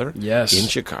together. Yes. In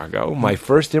Chicago. My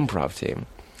first improv team.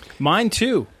 Mine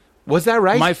too. Was that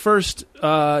right? My first,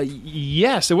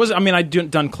 yes, it was. I mean, I'd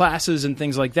done classes and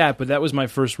things like that, but that was my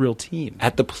first real team.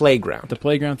 At the playground. The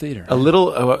Playground Theater. A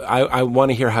little. I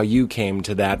want to hear how you came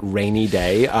to that rainy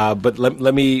day. But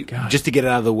let me just to get it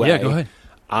out of the way. Yeah, go ahead.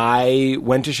 I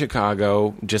went to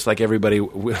Chicago just like everybody.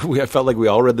 I felt like we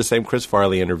all read the same Chris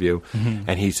Farley interview,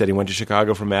 and he said he went to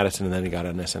Chicago from Madison, and then he got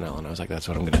on SNL, and I was like, that's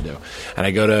what I'm going to do. And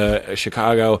I go to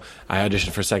Chicago. I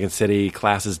auditioned for Second City.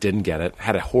 Classes didn't get it.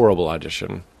 Had a horrible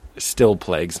audition. Still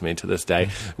plagues me to this day.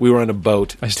 We were on a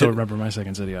boat. I still remember my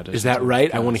Second City audition. Is that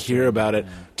right? I want to hear about it.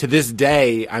 To this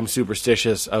day, I'm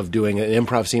superstitious of doing an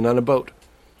improv scene on a boat.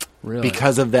 Really?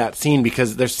 Because of that scene,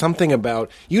 because there's something about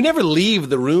you never leave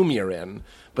the room you're in,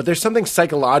 but there's something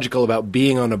psychological about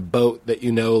being on a boat that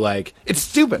you know, like it's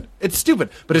stupid,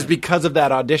 but it's because of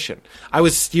that audition. I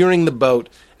was steering the boat,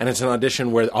 and it's an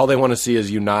audition where all they want to see is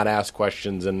you not ask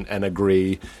questions and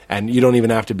agree, and you don't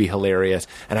even have to be hilarious.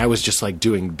 And I was just like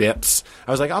doing bits.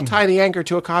 I was like, I'll tie the anchor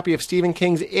to a copy of Stephen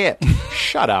King's It.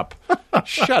 Shut up.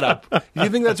 Shut up. You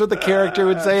think that's what the character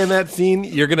would say in that scene?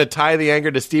 You're going to tie the anchor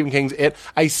to Stephen King's It?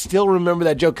 I still remember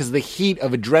that joke because the heat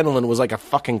of adrenaline was like a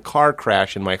fucking car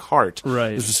crash in my heart.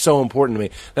 Right. This was so important to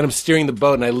me. Then I'm steering the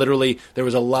boat, and I literally, there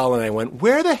was a lull, and I went,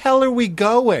 where the hell are we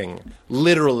going?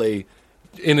 Literally,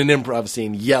 in an improv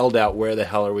scene, yelled out, where the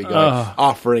hell are we going?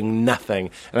 Offering nothing.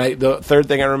 And the third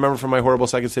thing I remember from my horrible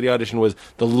Second City audition was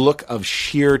the look of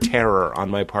sheer terror on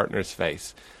my partner's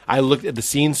face. I looked at the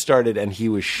scene started, and he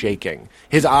was shaking.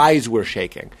 His eyes were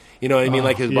shaking. You know what I mean?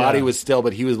 Like his body was still,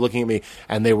 but he was looking at me,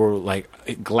 and they were like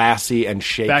glassy and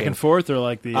shaking. Back and forth, or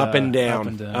like the up and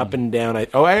down, up and down.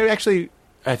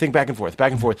 I think back and forth.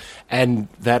 And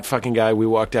that fucking guy, we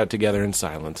walked out together in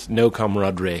silence. No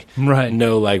camaraderie. Right.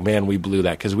 No, like, man, we blew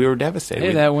that because we were devastated.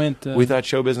 Hey, that went. We thought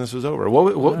show business was over.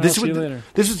 I'll see you later.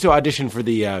 This was to audition for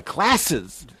the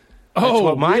classes. That's Oh,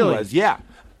 what mine really? was. Yeah.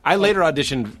 I later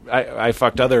auditioned. I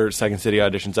fucked other Second City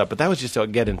auditions up, but that was just to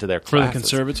get into their For the classes.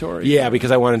 conservatory? Yeah, because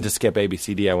I wanted to skip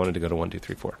ABCD. I wanted to go to 1, 2,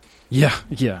 3, 4.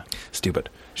 Yeah. Stupid.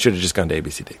 Should have just gone to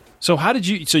ABCD. So how did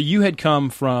you? So you had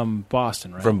come from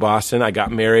Boston, right? From Boston. I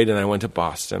got married and I went to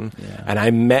Boston. Yeah. And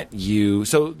I met you.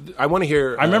 So I want to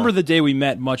hear. I remember the day we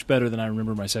met much better than I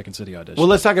remember my Second City audition. Well,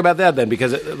 let's talk about that then,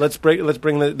 because let's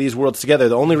bring these worlds together.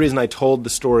 The only reason I told the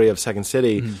story of Second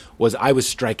City was I was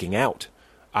striking out.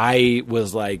 I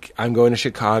was like, I'm going to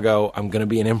Chicago. I'm going to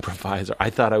be an improviser. I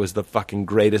thought I was the fucking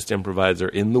greatest improviser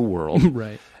in the world.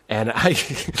 Right. And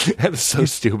that was so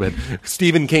stupid.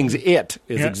 Stephen King's It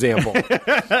is example.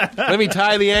 Let me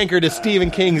tie the anchor to Stephen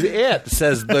King's It,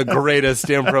 says the greatest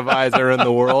improviser in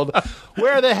the world.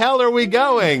 Where the hell are we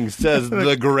going, says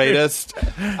the greatest.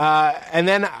 And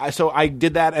then, so I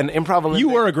did that, and Improv Olympic.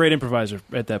 You were a great improviser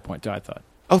at that point, I thought.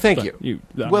 Oh, thank But you.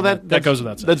 well, that goes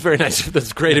without saying. That's very nice.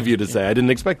 That's great of you to say. I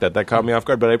didn't expect that. That caught me off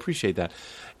guard, but I appreciate that.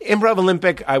 Improv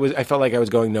Olympic, I felt like I was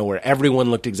going nowhere.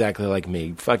 Everyone looked exactly like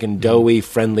me. Fucking doughy,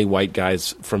 friendly white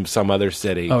guys from some other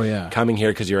city. Oh, yeah. Coming here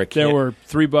because you're a kid. There were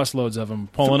 3 busloads of them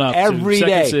pulling up Every to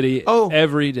day. Second City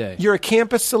every day. You're a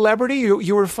campus celebrity.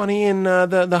 You were funny in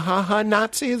the Ha-Ha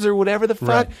Nazis or whatever the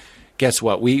fuck. Right. Guess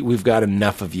what? We've got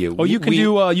enough of you. Oh, you can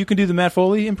do the Matt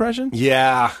Foley impression?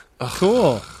 Yeah.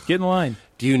 Cool. Get in line.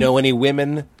 Do you know any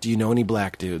women? Do you know any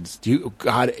black dudes?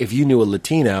 God, if you knew a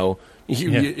Latino,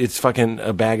 it's fucking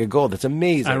a bag of gold. That's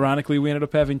amazing. Ironically, we ended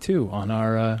up having 2 on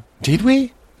our. Did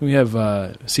we? We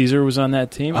have Caesar was on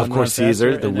that team. Of course,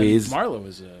 Caesar, the Wheeze. Marla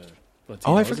was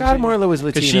Latino. Oh, I forgot Marla was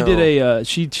Latino. Because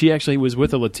she did she actually was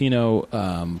with a Latino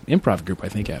improv group, I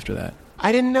think, after that.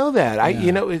 I didn't know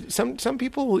that. Some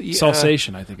people.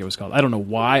 Salsation, I think it was called. I don't know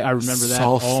why I remember that.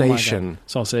 Salsation. Oh my God.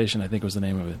 Salsation, I think was the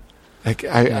name of it.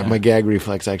 My gag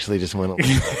reflex actually just went.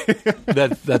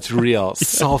 That's real.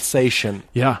 Salsation.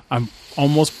 Yeah, I'm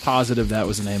almost positive that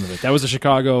was the name of it. That was a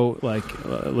Chicago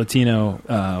Latino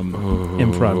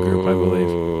improv group, I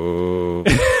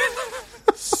believe.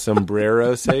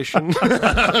 Sombrero-sation.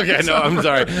 Okay, no, I'm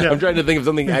sorry. I'm trying to think of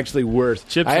something actually worse.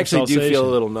 Chips I actually do feel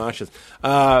a little nauseous.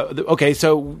 Okay,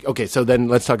 so then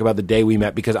let's talk about the day we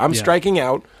met, because I'm striking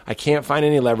out. I can't find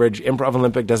any leverage. Improv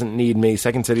Olympic doesn't need me.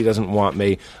 Second City doesn't want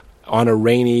me. on a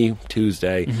rainy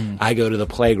Tuesday, I go to the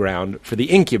playground for the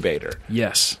incubator.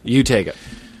 Yes. You take it.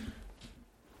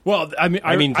 Well, I mean,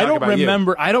 I talk don't about you.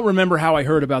 remember. I don't remember how I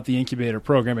heard about the incubator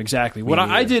program exactly. What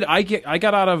I did, I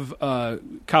got out of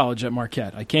college at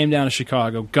Marquette. I came down to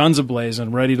Chicago, guns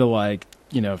a-blazing, ready to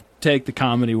take the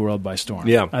comedy world by storm.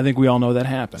 Yeah. I think we all know that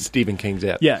happened. Stephen King's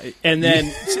it. Yeah, and then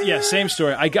same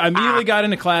story. I immediately got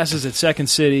into classes at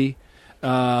Second City,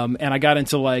 and I got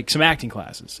into some acting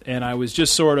classes, and I was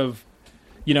just sort of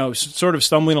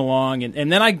stumbling along,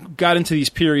 and then I got into these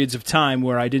periods of time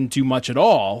where I didn't do much at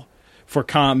all for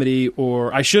comedy,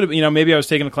 or I should have, maybe I was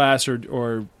taking a class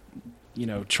or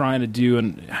trying to do,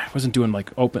 and I wasn't doing I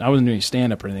wasn't doing any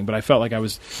stand-up or anything, but I felt like I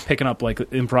was picking up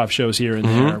improv shows here and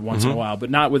there once in a while, but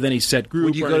not with any set group.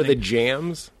 Would you go to the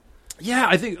jams? Yeah,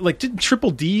 I think, didn't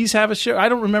Triple D's have a show? I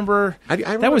don't remember. I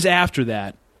remember that was after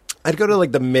that. I'd go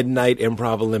to the midnight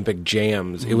improv Olympic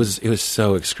jams. It was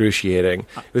so excruciating.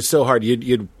 It was so hard.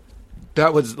 You'd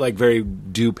that was very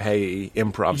Dupay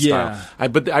improv style.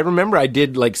 But I remember I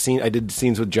did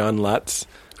scenes with John Lutz,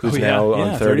 who's now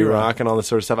on 30 Rock and all this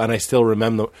sort of stuff, and I still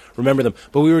remember them.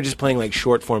 But we were just playing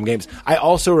short form games. I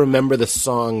also remember the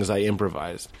songs I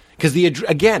improvised because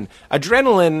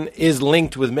adrenaline is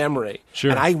linked with memory.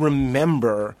 Sure. And I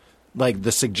remember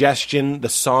the suggestion, the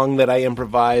song that I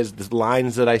improvised, the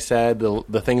lines that I said,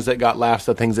 the things that got laughs,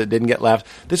 the things that didn't get laughs.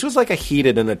 This was a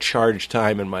heated and a charged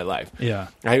time in my life. Yeah.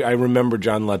 I remember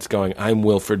John Lutz going, "I'm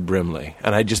Wilford Brimley,"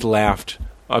 and I just laughed.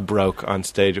 I broke on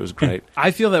stage. It was great.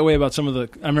 I feel that way about some of the.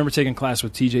 I remember taking class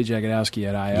with T.J. Jagodowski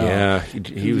at I.O. Yeah,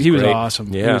 he was was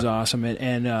awesome. Yeah. He was awesome,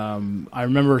 and I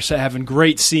remember having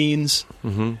great scenes.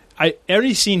 Mm-hmm.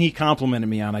 Every scene he complimented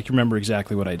me on, I can remember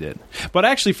exactly what I did. But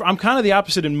actually, I'm kind of the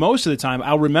opposite. And most of the time,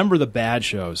 I'll remember the bad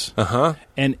shows.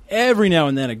 And every now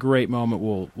and then, a great moment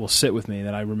will sit with me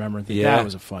that I remember and think that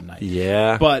was a fun night.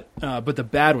 Yeah. But the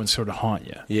bad ones sort of haunt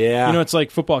you. Yeah. It's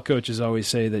like football coaches always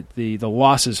say that the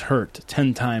losses hurt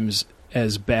 10 times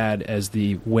as bad as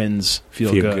the wins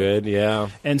feel good. Yeah.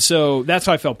 And so that's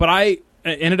how I felt. But I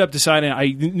ended up deciding I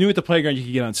knew at the playground you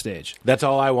could get on stage. That's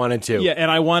all I wanted to. Yeah, and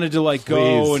I wanted to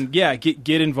go and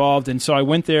get involved. And so I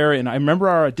went there, and I remember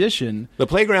our audition. The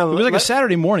playground. It was a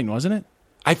Saturday morning, wasn't it?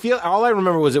 I feel all I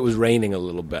remember was it was raining a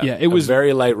little bit. Yeah, it was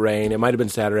very light rain. It might have been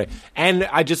Saturday, and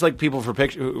I just like people for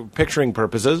picturing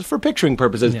purposes.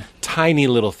 Tiny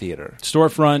little theater,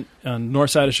 storefront on north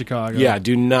side of Chicago. Yeah,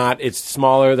 do not. It's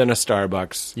smaller than a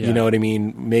Starbucks. Yeah. You know what I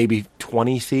mean? Maybe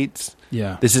 20 seats.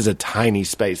 Yeah, this is a tiny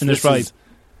space, and there's probably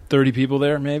 30 people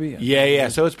there, maybe. Yeah.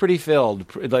 So it's pretty filled,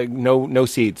 no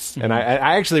seats. And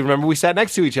I actually remember we sat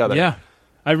next to each other. Yeah.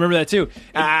 I remember that too.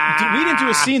 We didn't do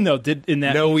a scene though.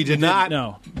 No, we did not.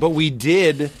 No, but we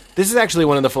did. This is actually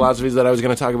one of the philosophies that I was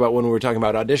going to talk about when we were talking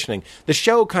about auditioning. The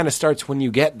show kind of starts when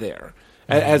you get there.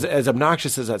 As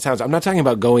obnoxious as that sounds, I'm not talking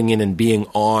about going in and being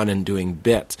on and doing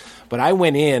bits. But I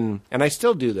went in, and I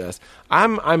still do this.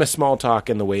 I'm a small talk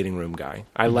in the waiting room guy.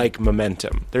 I like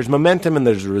momentum. There's momentum and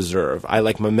there's reserve. I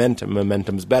like momentum.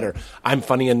 Momentum's better. I'm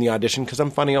funny in the audition because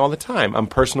I'm funny all the time. I'm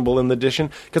personable in the audition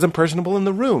because I'm personable in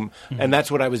the room. And that's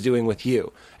what I was doing with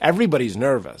you. Everybody's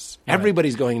nervous. Right.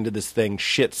 Everybody's going into this thing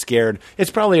shit scared.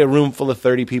 It's probably a room full of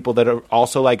 30 people that are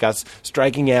also like us,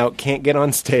 striking out, can't get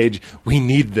on stage. We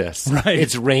need this. Right.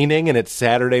 It's raining and it's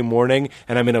Saturday morning,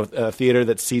 and I'm in a theater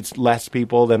that seats less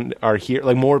people than are here.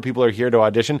 More people are here to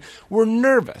audition. We're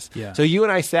nervous. Yeah. So you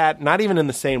and I sat not even in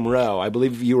the same row. I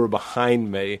believe you were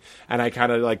behind me, and I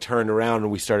kind of turned around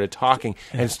and we started talking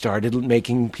and started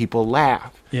making people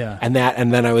laugh. Yeah. And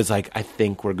then I was like, I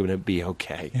think we're going to be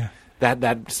okay. Yeah.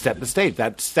 That set the stage.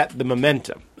 That set the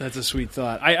momentum. That's a sweet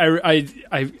thought. I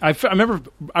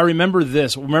remember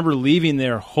this. I remember leaving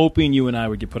there hoping you and I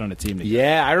would get put on a team together.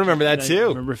 Yeah, I remember that too. I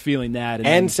remember feeling that.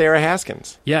 And Sarah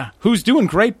Haskins. Yeah, who's doing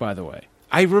great, by the way.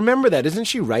 I remember that. Isn't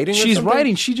she writing? She's something?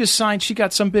 writing. She just signed. She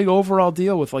got some big overall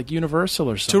deal with Universal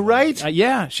or something. To write?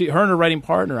 Yeah, her and her writing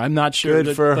partner. I'm not sure.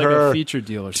 Good for her. A feature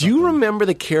deal or something. Do you remember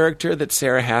the character that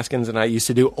Sarah Haskins and I used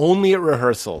to do only at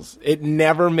rehearsals? It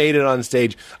never made it on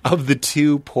stage, of the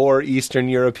two poor Eastern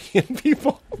European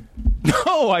people.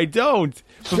 No, I don't.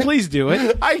 But please do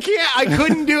it. I can't. I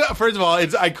couldn't do it. First of all,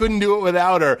 I couldn't do it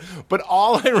without her. But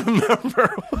all I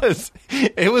remember was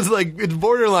it's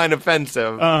borderline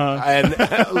offensive, and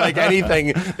like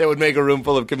anything that would make a room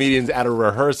full of comedians at a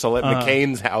rehearsal at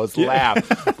McCain's house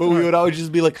laugh. But we would always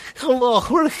just be like, "Hello,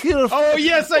 we're here." Oh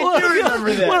yes, I do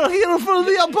remember that. We're here for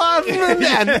the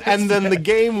apartment, and then the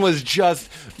game was just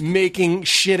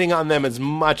shitting on them as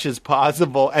much as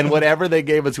possible, and whatever they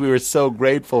gave us, we were so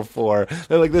grateful for.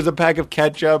 They're like, "There's a pack of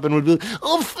ketchup," and we'd be like,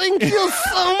 "Oh, thank you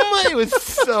so much." It was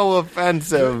so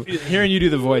offensive. Hearing you do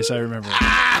the voice, I remember.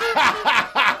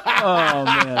 Oh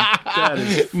man, that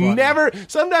is funny. Never.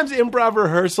 Sometimes improv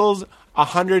rehearsals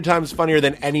 100 times funnier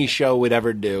than any show would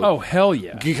ever do. Oh hell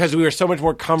yeah! Because we were so much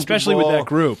more comfortable, Especially with that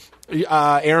group.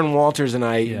 Aaron Walters and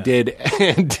I did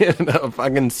a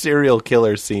fucking serial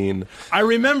killer scene. I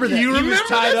remember that. You He remember was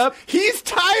tied this? up. He's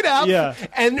tied up. Yeah.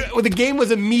 And the game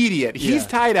was immediate. He's Yeah.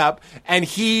 tied up, and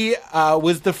he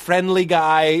was the friendly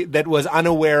guy that was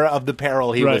unaware of the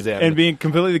peril he was in. And being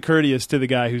completely courteous to the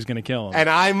guy who's going to kill him. And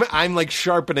I'm like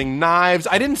sharpening knives.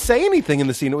 I didn't say anything in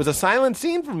the scene. It was a silent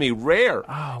scene for me, rare.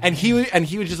 Oh, and he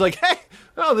was just like, "Hey,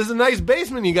 oh, this is a nice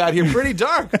basement you got here. Pretty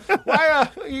dark. Why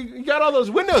you got all those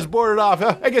windows boarded off?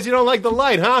 I guess you don't like the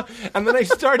light, huh?" And then I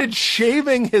started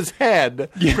shaving his head,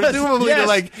 presumably to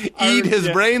like eat his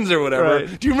brains or whatever.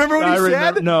 Right. Do you remember what he said?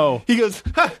 remember- no. He goes,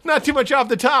 "Not too much off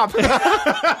the top."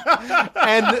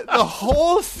 And the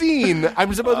whole scene,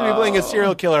 I'm supposed to be playing a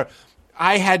serial killer.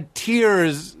 I had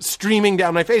tears streaming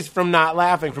down my face from not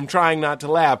laughing, from trying not to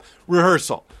laugh.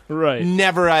 Rehearsal. Right.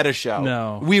 Never at a show.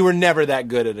 No. We were never that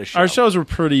good at a show. Our shows were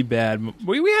pretty bad.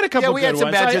 We had a couple. Yeah, we had good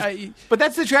some ones. bad shows. But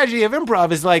that's the tragedy of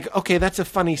improv is like, okay, that's a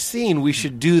funny scene. We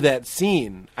should do that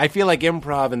scene. I feel like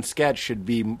improv and sketch should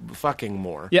be fucking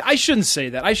more. Yeah, I shouldn't say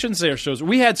that. I shouldn't say our shows.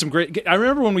 We had some great. I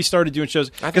remember when we started doing shows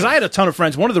because I had a ton of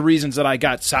friends. One of the reasons that I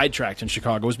got sidetracked in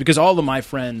Chicago was because all of my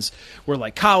friends were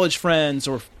like college friends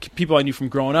or people I knew from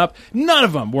growing up. None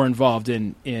of them were involved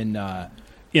in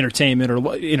entertainment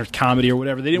or comedy or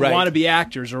whatever. They didn't Right. want to be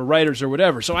actors or writers or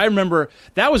whatever. So I remember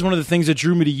that was one of the things that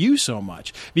drew me to you so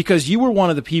much because you were one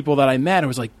of the people that I met and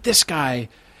was like, this guy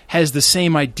has the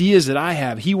same ideas that I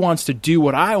have. He wants to do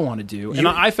what I want to do. And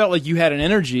I felt like you had an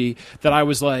energy that I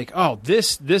was like, oh,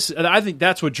 this. I think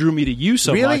that's what drew me to you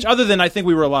so Really? much. Other than I think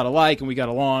we were a lot alike and we got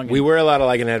along. We were a lot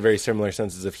alike and had very similar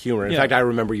senses of humor. In Yeah. fact, I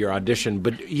remember your audition.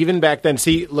 But even back then,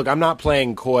 see, look, I'm not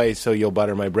playing coy so you'll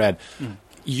butter my bread.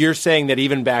 You're saying that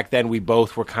even back then we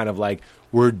both were kind of like,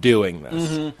 we're doing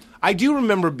this. I do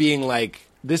remember being like,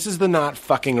 this is the not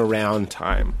fucking around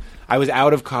time. I was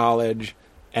out of college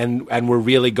and we're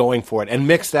really going for it. And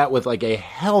mix that with like a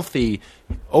healthy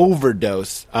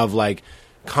overdose of like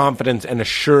confidence and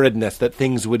assuredness that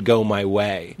things would go my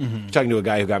way. Talking to a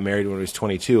guy who got married when he was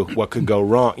 22, what could go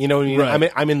wrong? You know what I mean?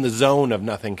 Right. I'm in the zone of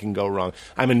nothing can go wrong.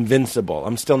 I'm invincible.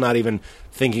 I'm still not even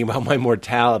thinking about my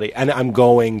mortality, and I'm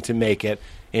going to make it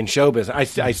in show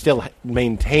business. I still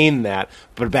maintain that,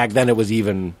 but back then it was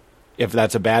even, if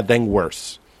that's a bad thing,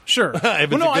 worse. Sure. If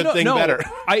it's a good thing, better.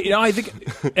 I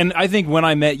think when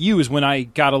I met you is when I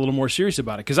got a little more serious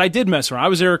about it because I did mess around. I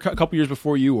was there a couple years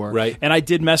before you were, Right. And I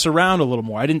did mess around a little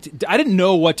more. I didn't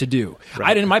know what to do.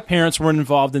 Right. My parents weren't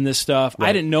involved in this stuff.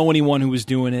 I didn't know anyone who was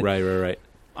doing it. Right.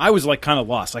 I was like kind of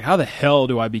lost. Like, how the hell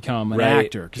do I become an Right.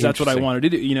 actor? Because that's what I Interesting. wanted to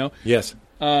do. You know. Yes.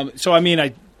 So I mean,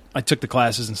 I took the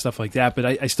classes and stuff like that, but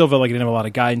I still felt like I didn't have a lot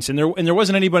of guidance, and there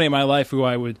wasn't anybody in my life who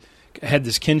I had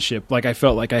this kinship like I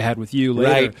felt like I had with you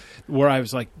later, Right. where I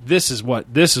was like, this is what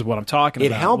I'm talking It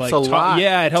about. helps Like, a lot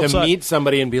yeah, it helps to a lot. meet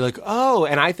somebody and be like, oh,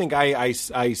 and I think I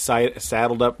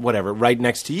saddled up, whatever, right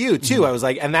next to you, too. I was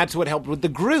like, and that's what helped with the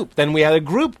group. Then we had a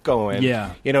group going.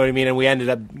 Yeah. You know what I mean? And we ended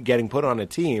up getting put on a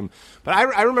team. But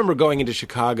I remember going into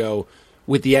Chicago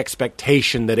with the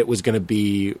expectation that it was going to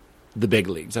be the big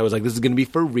leagues. I was like, this is going to be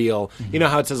for real. You know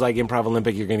how it says like Improv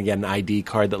Olympic, you're going to get an ID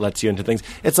card that lets you into things?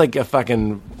 It's like a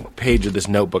fucking page of this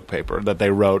notebook paper that they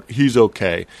wrote, he's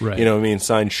okay. Right. You know what I mean?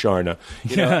 Signed Sharna.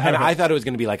 You know? And I thought it was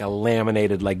going to be like a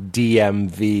laminated like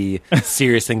DMV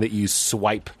serious thing that you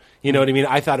swipe. You know what I mean?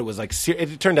 I thought it was like,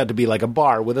 it turned out to be like a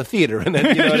bar with a theater in it.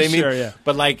 You know what I mean? Sure, yeah.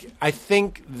 But like, I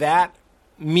think that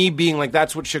me being like,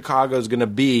 that's what Chicago's going to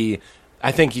be,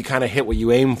 I think you kind of hit what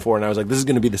you aim for, and I was like, this is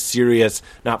going to be the serious,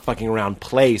 not fucking around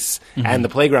place, and the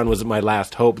playground was my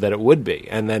last hope that it would be,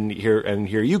 and then here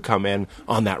you come in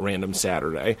on that random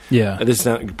Saturday. Yeah. This is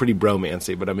not pretty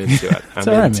bromancy, but I'm into it. I'm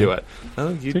all right, into man. it.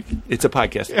 Oh, it's a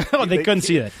podcast. Oh, they couldn't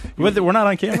see that. We're not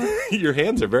on camera. Your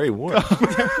hands are very warm.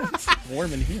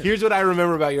 Warm in here. Here's what I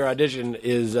remember about your audition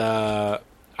is I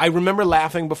remember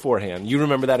laughing beforehand. You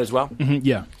remember that as well? Mhm,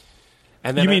 yeah.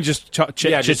 And then You mean I- just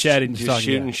chit-chatting, just talking,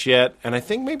 shooting yeah. shit. And I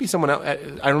think maybe someone else.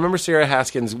 I remember Sarah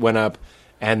Haskins went up,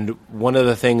 and one of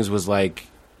the things was like,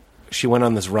 she went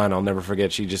on this run. I'll never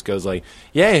forget. She just goes like,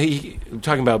 "Yeah,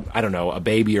 talking about I don't know a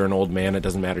baby or an old man. It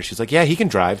doesn't matter." She's like, "Yeah, he can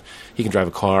drive. He can drive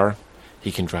a car.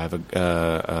 He can drive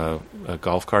a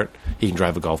golf cart. He can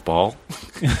drive a golf ball."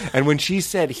 And when she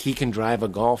said he can drive a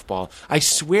golf ball, I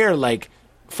swear, like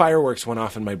fireworks went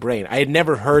off in my brain. I had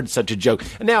never heard such a joke.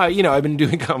 And now, I've been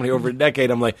doing comedy over a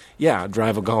decade. I'm like, yeah,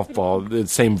 drive a golf ball. The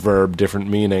same verb, different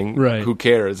meaning. Right. Who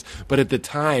cares? But at the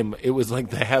time, it was like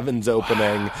the heavens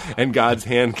opening and God's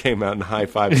hand came out and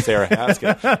high-fived Sarah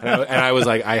Haskett. And I was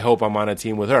like, I hope I'm on a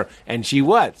team with her. And she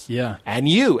was. Yeah. And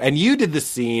you did the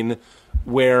scene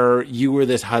where you were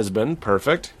this husband,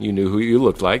 perfect. You knew who you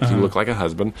looked like. You looked like a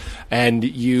husband. And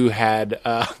you had,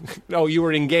 you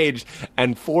were engaged.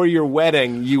 And for your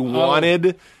wedding, you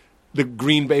wanted the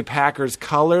Green Bay Packers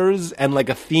colors and like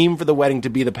a theme for the wedding to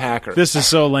be the Packers. This is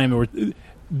so lame.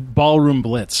 Ballroom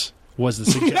Blitz was the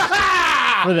suggestion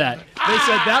for that. They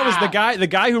said that was the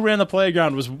guy who ran the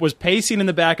playground was pacing in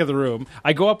the back of the room.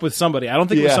 I go up with somebody. I don't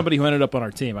think it was somebody who ended up on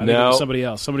our team. I think it was somebody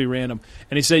else, somebody random.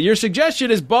 And he said, your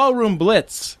suggestion is Ballroom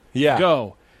Blitz. Yeah.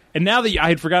 Go. And now that I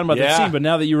had forgotten about that scene, but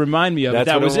now that you remind me of it,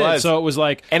 that was it. So it was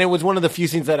like... And it was one of the few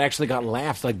scenes that actually got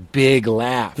laughs, like big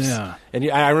laughs. Yeah. And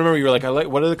I remember you were like,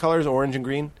 what are the colors, orange and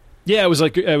green? Yeah, it was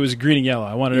green and yellow.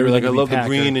 I wanted You were like, I everything to be love the Packer.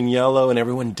 green and yellow, and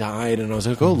everyone died. And I was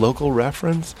like, oh, local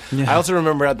reference? Yeah. I also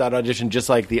remember at that audition, just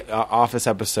like the Office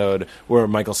episode where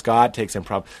Michael Scott takes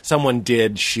improv, someone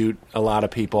did shoot a lot of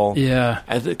people. Yeah.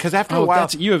 Because after a while...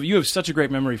 You have such a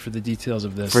great memory for the details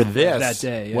of this. For this? That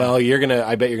day, yeah. Well,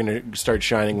 I bet you're going to start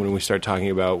shining when we start talking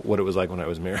about what it was like when I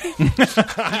was married. Blocked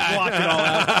it all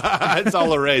out. It's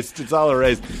all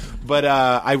erased. But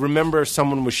I remember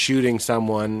someone was shooting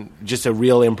someone, just a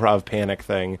real improv panic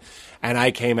thing. And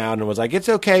I came out and was like, it's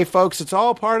okay, folks. It's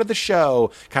all part of the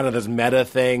show. Kind of this meta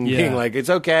thing, being like, it's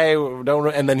okay.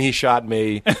 Don't. And then he shot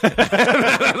me.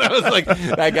 I was like,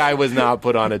 that guy was not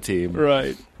put on a team.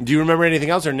 Right. Do you remember anything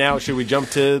else? Or now should we jump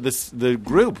to the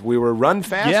group? We were Run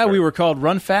Faster. Yeah, we were called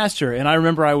Run Faster. And I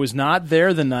remember I was not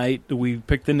there the night that we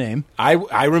picked the name.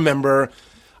 I remember...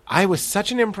 I was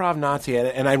such an improv Nazi at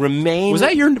it, and I remained... Was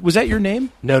that your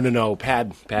name? No.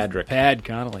 Patrick. Pad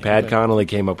Connolly. Pad Connolly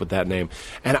came up with that name.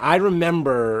 And I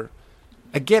remember,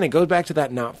 again, it goes back to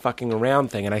that not fucking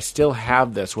around thing, and I still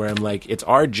have this where I'm like, it's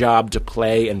our job to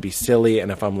play and be silly,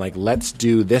 and if I'm like, let's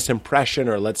do this impression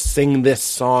or let's sing this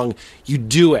song, you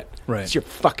do it. Right. It's your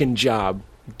fucking job.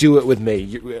 Do it with me.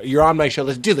 You're on my show.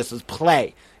 Let's do this. Let's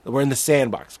play. We're in the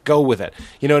sandbox. Go with it.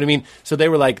 You know what I mean? So they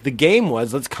were like, the game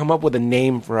was, let's come up with a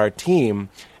name for our team.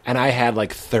 And I had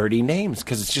like 30 names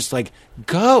because it's just like,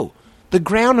 go. The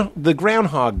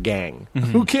Groundhog Gang.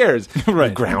 Who cares? Right.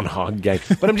 The Groundhog Gang.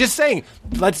 But I'm just saying,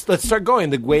 let's start going.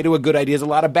 The way to a good idea is a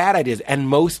lot of bad ideas. And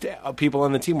most people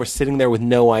on the team were sitting there with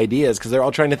no ideas because they're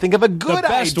all trying to think of a good the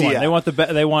best idea. one.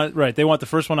 They want the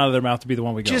first one out of their mouth to be the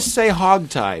one we go Just with. say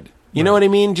hogtied. You know what I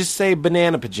mean? Just say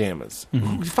banana pajamas.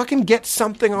 Fucking get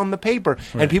something on the paper.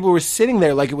 Right. And people were sitting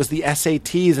there like it was the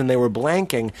SATs and they were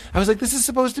blanking. I was like, this is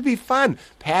supposed to be fun.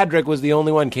 Patrick was the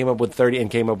only one, came up with 30 and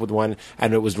came up with one,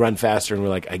 and it was Run Faster. And we're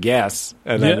like, I guess.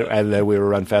 And then we were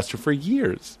Run Faster for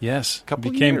years. Yes. Couple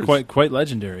became years. quite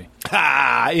legendary.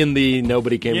 In the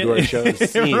nobody came to our show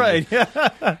scene. Right.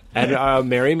 And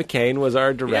Mary McCain was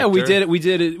our director. Yeah, we did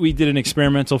it. We did an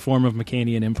experimental form of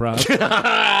McCainian improv.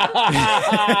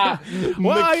 I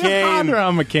wonder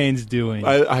how McCain's doing.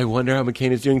 I wonder how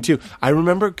McCain is doing too. I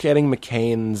remember getting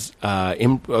McCain's.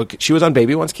 She was on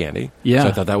Baby Wants Candy. Yeah, so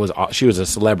I thought that was. She was a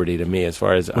celebrity to me as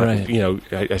far as right.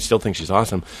 I still think she's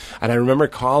awesome. And I remember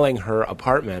calling her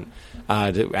apartment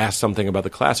to ask something about the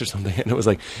class or something, and it was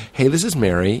like, "Hey, this is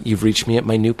Mary. You've reached me at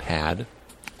my new pad."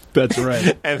 That's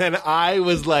right. And then I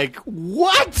was like,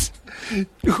 what?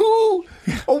 Who?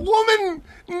 A woman?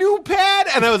 New pad?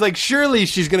 And I was like, surely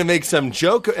she's going to make some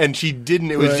joke. And she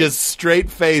didn't. It was just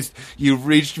straight-faced, you've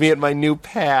reached me at my new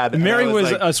pad. And Mary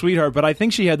was like, a sweetheart, but I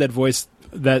think she had that voice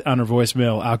that on her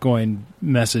voicemail outgoing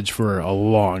message for a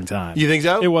long time. You think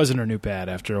so? It wasn't her new pad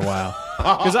after a while.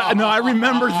 Because I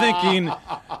remember thinking,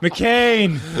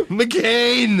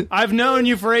 McCain, I've known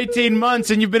you for 18 months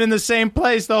and you've been in the same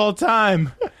place the whole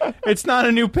time. It's not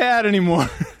a new pad anymore.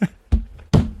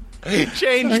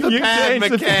 Change the pad,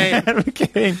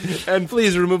 McCain. And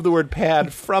please remove the word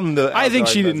pad from the... I think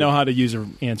she didn't know how to use her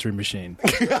answering machine.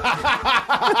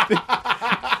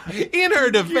 In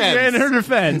her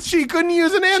defense. She couldn't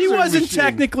use an answering machine. She wasn't machine.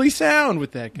 Technically sound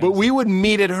with that kind But we would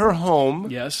meet at her home.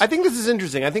 Yes. I think this is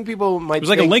interesting. I think people might It was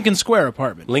like a Lincoln Square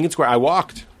apartment. Lincoln Square. I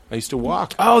walked. I used to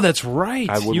walk. Oh, that's right.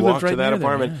 I would you walk lived right to that near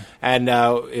apartment. There, yeah. And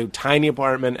a tiny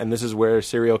apartment, and this is where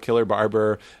serial killer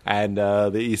Barber and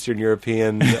the Eastern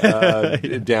European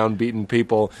downbeaten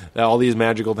people, all these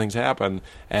magical things happen.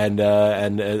 And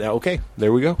okay,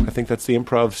 there we go. I think that's the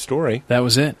improv story. That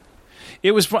was it.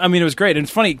 It was. It was great, and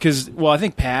it's funny because, I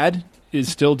think Pad is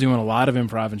still doing a lot of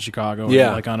improv in Chicago. Yeah.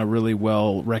 And, like on a really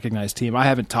well recognized team. I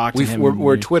haven't talked to him.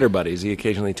 We're Twitter buddies. He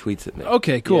occasionally tweets at me.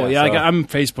 Okay, cool. Yeah, Yeah, so- I'm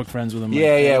Facebook friends with him.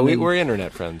 Yeah, And then we're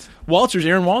internet friends.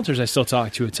 Aaron Walters, I still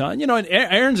talk to a ton. And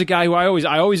Aaron's a guy who I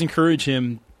always encourage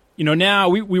him. Now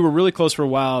we were really close for a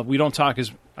while. We don't talk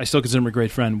as. I still consider him a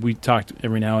great friend. We talked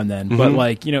every now and then. But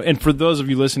and for those of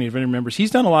you listening, if anyone remembers,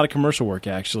 he's done a lot of commercial work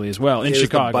actually as well in He was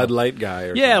Chicago. the Bud Light guy.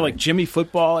 Or Yeah, something. like Jimmy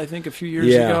Football, I think a few years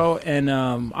Yeah. ago. And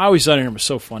I always thought Aaron was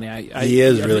so funny. He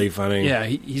is really funny. Yeah,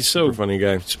 he's so Super funny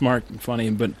guy. smart and funny.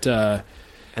 But And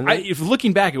if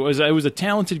looking back, it was a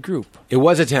talented group. it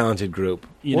was a talented group.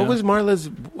 You What know? was Marla's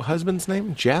husband's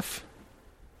name? Jeff?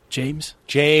 James.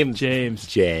 James.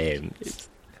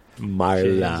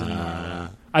 Marla.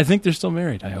 I think they're still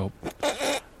married. I hope.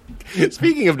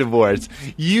 Speaking of divorce,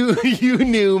 you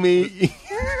knew me.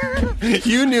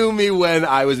 You knew me when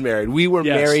I was married. We were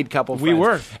Yes. married couple. We friends.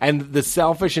 were. And the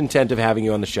selfish intent of having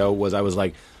you on the show was I was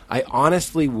like, I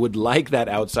honestly would like that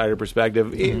outsider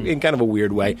perspective in kind of a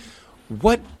weird way.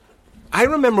 What I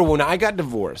remember when I got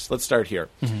divorced. Let's start here.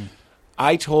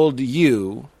 I told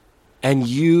you. And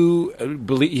you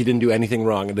believe you didn't do anything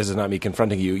wrong, and this is not me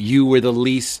confronting you. You were the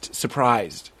least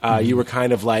surprised. You were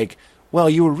kind of like, well,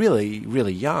 you were really,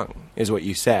 really young, is what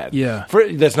you said. Yeah.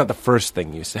 That's not the first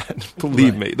thing you said.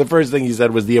 Believe me. The first thing you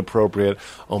said was the appropriate,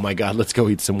 oh, my God, let's go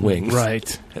eat some wings.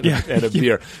 Right. And a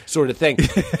beer sort of thing.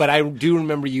 But I do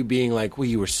remember you being like, well,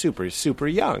 you were super, super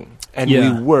young. And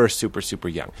Yeah. we were super, super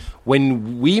young.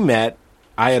 When we met,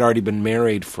 I had already been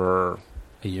married for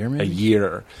A year, a maybe.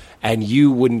 year, and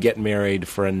you wouldn't get married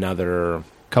for another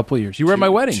Couple of years. You were at my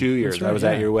wedding. 2 years. That's right, I was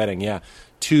at yeah. your wedding. Yeah,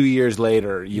 2 years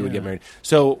later, you would Yeah. get married.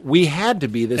 So we had to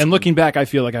be this. And looking back, I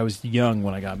feel like I was young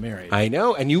when I got married. I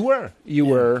know, and you were. You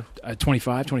were.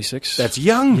 25, 26. That's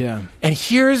young. Yeah. And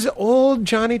here's old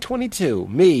Johnny 22,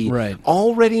 me, Right.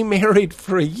 already married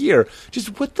for a year.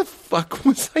 Just what the fuck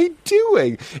was I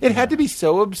doing? It had to be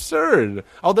so absurd.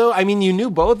 Although, I mean, you knew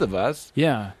both of us.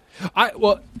 Yeah.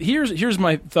 Here's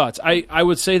my thoughts. I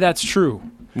would say that's true.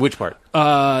 Which part?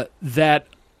 That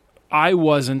I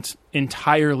wasn't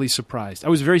entirely surprised. I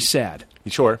was very sad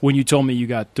Sure. when you told me you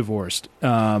got divorced.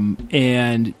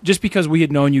 And just because we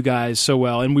had known you guys so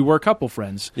well, and we were couple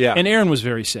friends. Yeah. And Erin was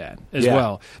very sad as Yeah.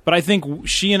 well. But I think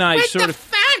she and I sort of.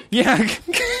 Yeah.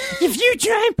 If you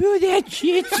try and pull that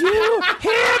shit too,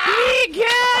 help me,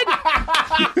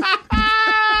 God.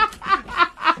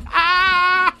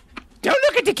 Don't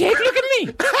look at the cake, look at me.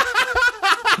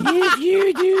 If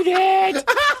you do that.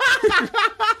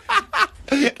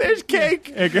 There's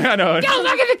cake. I know. Don't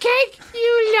look at the cake.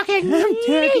 You look at me. I'm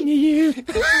talking to you.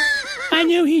 I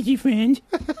know he's your friend.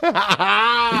 You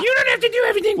don't have to do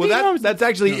everything. Well, that's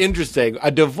actually interesting. A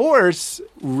divorce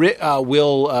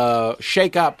will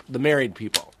shake up the married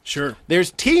people. Sure.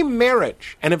 There's team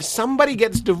marriage, and if somebody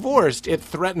gets divorced, it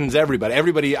threatens everybody.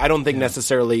 Everybody, I don't think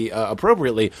necessarily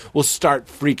appropriately, will start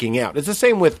freaking out. It's the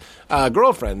same with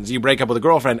girlfriends. You break up with a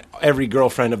girlfriend, every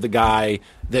girlfriend of the guy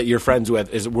that you're friends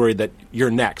with is worried that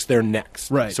you're next, they're next,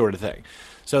 Right. sort of thing.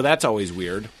 So that's always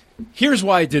weird. Here's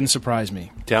why it didn't surprise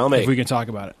me. Tell me. If we can talk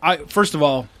about it. First of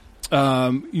all,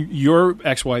 your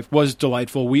ex-wife was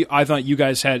delightful. I thought you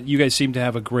guys seemed to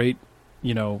have a great,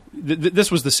 this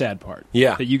was the sad part.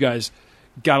 Yeah. That you guys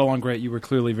got along great. You were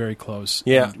clearly very close.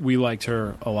 Yeah. And we liked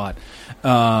her a lot.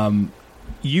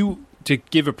 To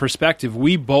give a perspective,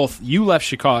 you left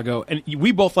Chicago, and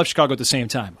we both left Chicago at the same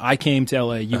time. I came to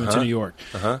L.A., you went to New York.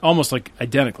 Almost like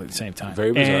identically at the same time.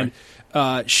 Very bizarre.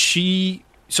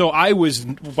 And so I was,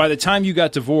 by the time you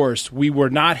got divorced, we were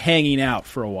not hanging out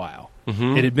for a while.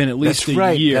 It had been at least That's a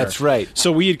right, year. that's right.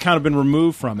 So we had kind of been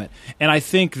removed from it. And I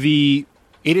think It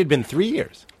had been 3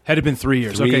 years. had it been 3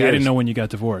 years. 3 Okay, I years. didn't know when you got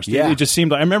divorced. Yeah. It just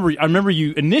seemed like I remember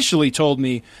you initially told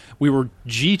me we were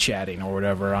G-chatting or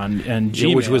whatever on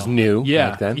Gmail. Which was new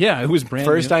Yeah. back then. Yeah, it was brand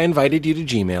First, new. I invited you to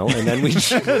Gmail, and then we...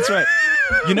 That's right.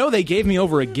 They gave me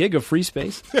over a gig of free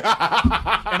space. And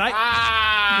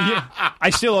I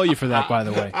still owe you for that, by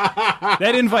the way.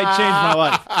 That invite changed my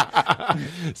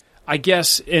life. I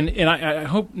guess, and I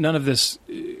hope none of this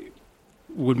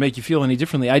would make you feel any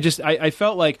differently. I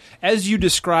felt like, as you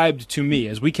described to me,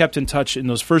 as we kept in touch in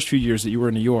those first few years that you were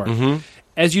in New York,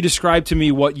 as you described to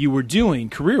me what you were doing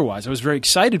career-wise, I was very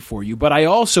excited for you, but I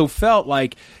also felt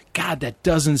like, God, that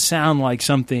doesn't sound like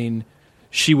something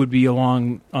she would be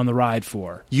along on the ride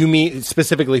for. You mean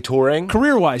specifically touring?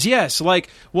 Career-wise, yes. Like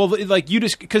you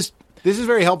just, because This is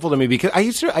very helpful to me because I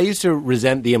used to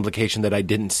resent the implication that I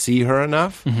didn't see her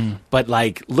enough. But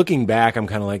like looking back, I'm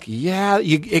kind of like, yeah,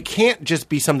 it can't just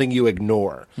be something you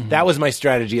ignore. That was my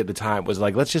strategy at the time. Was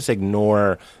like, let's just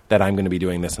ignore that I'm going to be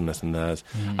doing this and this and this,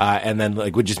 and then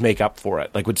like would just make up for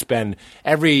it. Like would spend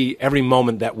every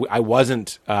moment that I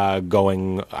wasn't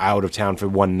going out of town for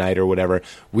one night or whatever,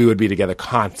 we would be together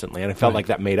constantly, and I felt like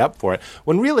that made up for it.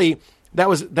 When really that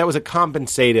was a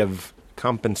compensative,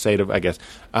 I guess,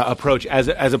 approach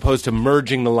as opposed to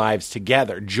merging the lives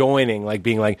together, joining, like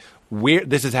being like,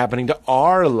 this is happening to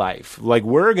our life. Like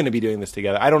we're going to be doing this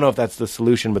together. I don't know if that's the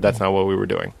solution, but that's not what we were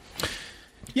doing.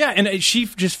 Yeah, and she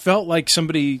just felt like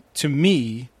somebody to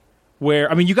me where,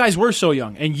 I mean, you guys were so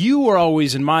young, and you were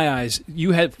always, in my eyes,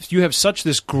 you have such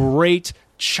this great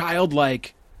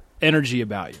childlike energy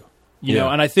about you. You know,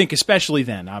 and I think especially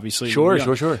then, obviously. Sure.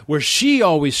 Where she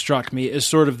always struck me as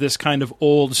sort of this kind of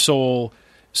old soul,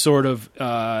 sort of,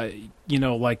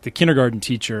 like the kindergarten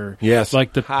teacher. Yes.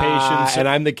 Like the patience. And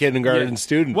I'm the kindergarten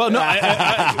student. Well, no,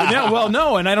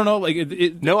 and I don't know. Like,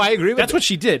 no, I agree with that's it. what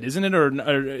she did, isn't it?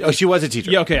 Or she was a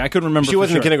teacher. Yeah, okay, I couldn't remember. She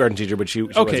wasn't sure. a kindergarten teacher, but she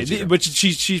was a teacher. But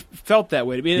she felt that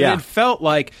way to me. It felt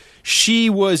like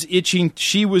she was itching.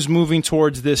 She was moving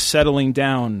towards this settling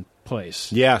down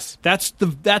place. Yes. That's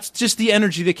just the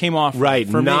energy that came off right.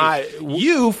 for me.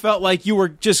 You felt like you were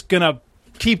just going to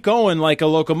keep going like a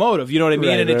locomotive, you know what I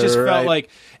mean? And it just felt like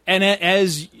and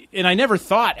I never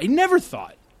thought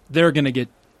they're going to get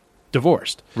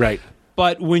divorced. Right.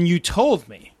 But when you told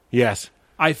me, yes,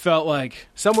 I felt like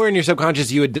somewhere in your subconscious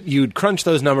you'd crunch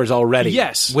those numbers already.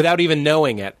 Yes. Without even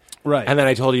knowing it. Right. And then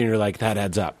I told you, and you're like, that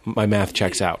adds up. My math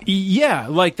checks out. Yeah,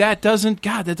 like that doesn't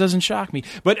shock me.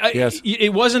 But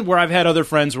it wasn't where I've had other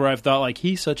friends where I've thought, like,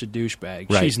 he's such a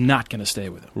douchebag. Right. She's not going to stay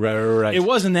with him. Right. It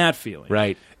wasn't that feeling.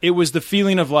 Right. It was the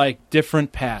feeling of, like,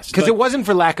 different paths. Because it wasn't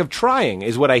for lack of trying,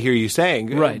 is what I hear you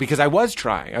saying. Right. Because I was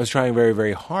trying. I was trying very,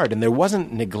 very hard. And there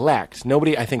wasn't neglect.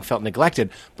 Nobody, I think, felt neglected.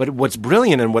 But what's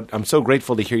brilliant and what I'm so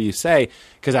grateful to hear you say,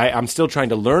 because I'm still trying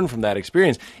to learn from that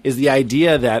experience, is the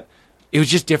idea that it was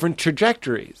just different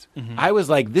trajectories. I was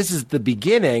like, this is the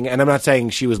beginning, and I'm not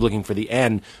saying she was looking for the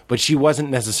end, but she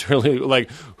wasn't necessarily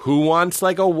like, who wants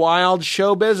like a wild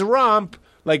showbiz romp?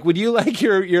 Like, would you like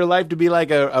your life to be like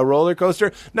a roller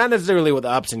coaster? Not necessarily with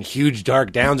ups and huge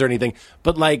dark downs or anything,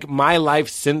 but like my life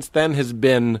since then has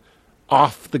been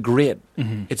off the grid.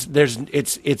 It's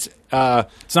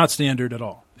not standard at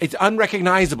all. It's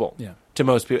unrecognizable. Yeah. To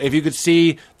most people. If you could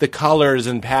see the colors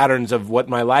and patterns of what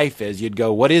my life is, you'd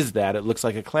go, what is that? It looks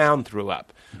like a clown threw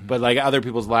up. But like other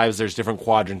people's lives, there's different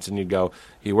quadrants, and you'd go,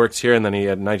 he works here, and then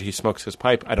at night he smokes his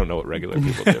pipe. I don't know what regular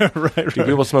people do. Right. Do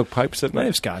people smoke pipes at I night?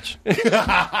 have scotch.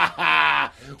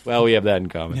 Well, we have that in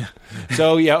common. Yeah.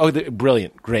 So,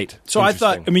 brilliant. Great. So I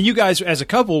thought, I mean, you guys as a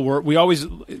couple, we always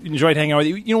enjoyed hanging out with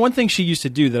you. You know, one thing she used to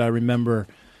do that I remember,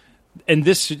 and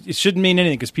it shouldn't mean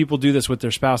anything because people do this with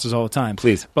their spouses all the time.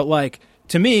 Please. But like,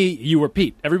 to me, you were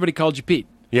Pete. Everybody called you Pete.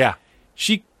 Yeah.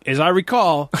 She, as I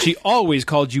recall, she always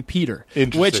called you Peter.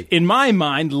 Interesting. Which, in my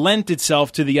mind, lent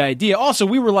itself to the idea. Also,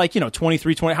 we were like,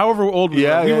 23, 20, however old we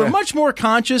were. We were much more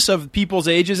conscious of people's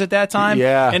ages at that time.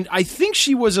 Yeah. And I think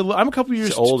she was, I'm a couple of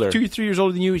years older. 2 or 3 years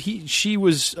older than you. She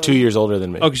was 2 years older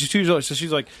than me. Oh, she's 2 years older. So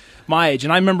she's like my age.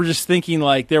 And I remember just thinking,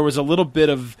 like, there was a little bit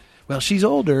of, well, she's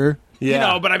older.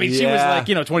 Yeah. But I mean, she was like,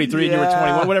 23 and you were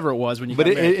 21, whatever it was when you got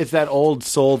married. It's that old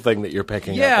soul thing that you're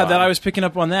picking up on. Yeah, that I was picking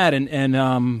up on that.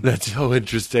 And that's so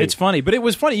interesting. It's funny. But it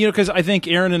was funny, because I think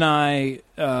Aaron and I...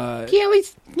 Yeah.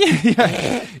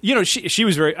 She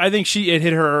was very... I think it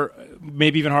hit her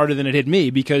maybe even harder than it hit me,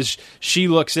 because she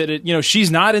looks at it... she's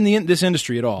not in this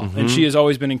industry at all. And she has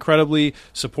always been incredibly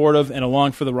supportive and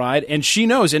along for the ride. And she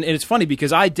knows. And it's funny,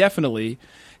 because I definitely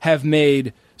have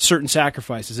made certain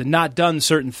sacrifices and not done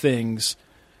certain things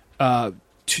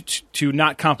to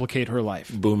not complicate her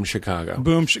life. Boom Chicago.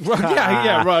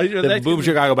 Yeah, right. Boom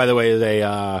Chicago, by the way, is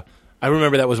a... I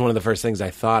remember that was one of the first things I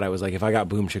thought. I was like, if I got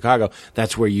Boom Chicago,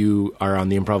 that's where you are on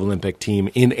the Improv Olympic team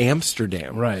in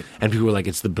Amsterdam. Right. And people were like,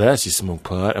 it's the best. You smoke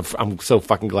pot. I'm so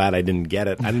fucking glad I didn't get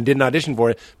it. I didn't audition for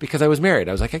it because I was married.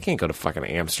 I was like, I can't go to fucking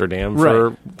Amsterdam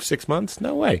for 6 months.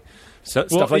 No way.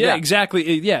 Stuff like that.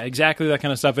 Exactly. Yeah, exactly that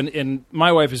kind of stuff. And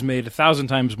my wife has made 1,000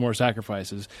 times more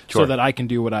sacrifices so that I can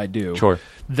do what I do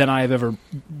than I have ever.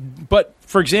 But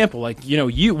for example, like,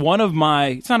 one of my,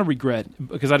 it's not a regret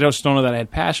because I just don't know that I had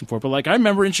passion for it. But like, I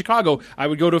remember in Chicago, I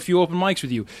would go to a few open mics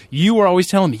with you. You were always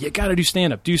telling me, you got to do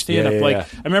stand up, I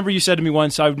remember you said to me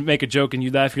once, I would make a joke and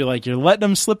you'd laugh. You're like, you're letting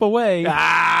them slip away.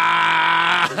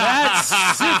 That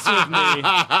sits with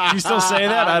me. You still say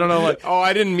that? I don't know.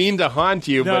 I didn't mean to haunt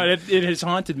you. No, but it has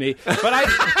haunted me. But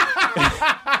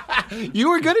You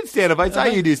were good at stand-up. I saw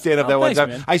you do stand-up that one thanks, time.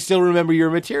 man. I still remember your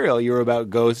material. You were about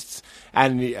ghosts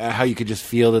and how you could just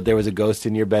feel that there was a ghost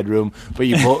in your bedroom, but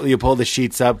you pull the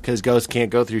sheets up because ghosts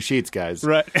can't go through sheets, guys.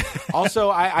 Right. Also,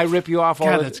 I rip you off all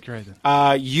God, the that's crazy.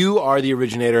 You are the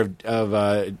originator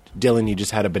of Dylan, You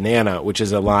Just Had a Banana, which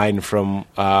is a line from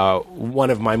one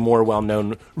of my more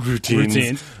well-known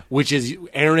routines. Which is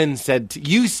Aaron said,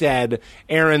 you said,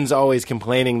 Aaron's always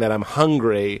complaining that I'm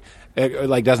hungry.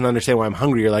 Like doesn't understand why I'm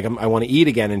hungry. You're like, I want to eat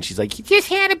again, and she's like, you just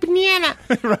had a banana,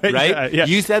 right? Yeah.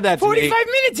 You said that to 45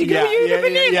 me. minutes ago, you had a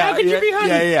banana. How could you be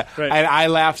hungry? Yeah. Right. And I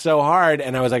laughed so hard,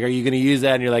 and I was like, are you going to use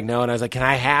that? And you're like, no. And I was like, can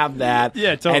I have that?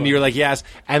 Yeah, totally. And you were like, yes.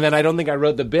 And then I don't think I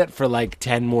wrote the bit for like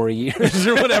 10 more years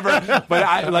or whatever. But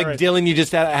I like Right. Dylan, You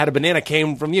Just Had a Banana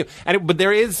came from you. But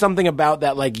there is something about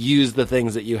that, like, use the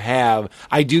things that you have.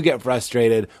 I do get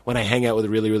frustrated when I hang out with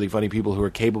really, really funny people who are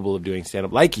capable of doing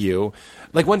stand-up like you.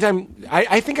 Like one time,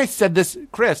 I think I said this,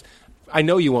 Chris, I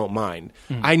know you won't mind.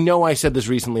 I know I said this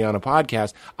recently on a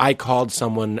podcast. I called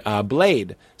someone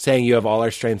Blade, saying you have all our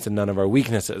strengths and none of our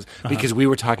weaknesses, because we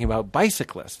were talking about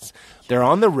bicyclists. They're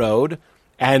on the road,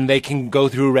 and they can go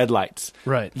through red lights.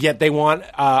 Right. Yet they want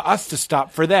us to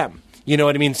stop for them. You know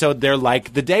what I mean? So they're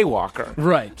like the day walker.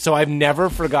 Right. So I've never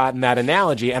forgotten that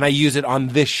analogy, and I use it on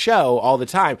this show all the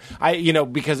time.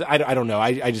 Because I don't know.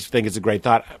 I just think it's a great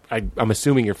thought. I'm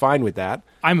assuming you're fine with that.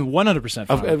 I'm 100%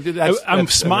 fine. I'm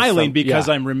smiling because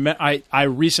I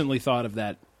recently thought of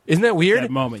that. Isn't that weird?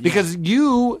 That moment, yeah. Because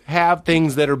you have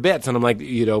things that are bits, and I'm like,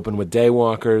 you'd open with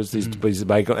daywalkers, these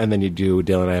bike, and then you do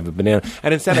Dylan, I Have a Banana,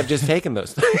 and instead I've just taken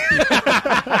those things.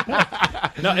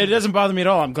 No, it doesn't bother me at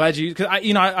all. I'm glad you, because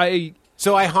I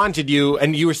So I haunted you,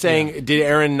 and you were saying, did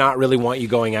Erin not really want you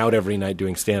going out every night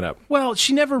doing stand-up? well,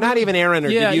 she never. Not even Erin, or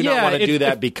did you not want to do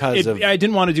that because of... I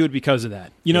didn't want to do it because of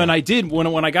that. And I did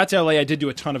when I got to LA. I did do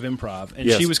a ton of improv, and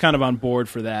Yes. she was kind of on board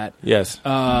for that. Yes.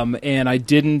 And I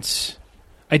didn't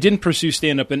pursue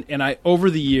stand up, and I over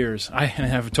the years I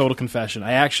have a total confession.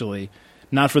 I actually,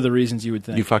 not for the reasons you would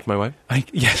think. You fucked my wife?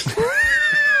 Yes.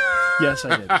 Yes,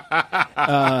 I did.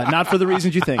 Not for the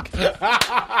reasons you think.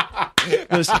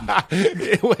 Listen,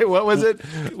 Wait, what was it?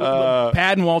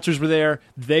 Pat and Walters were there.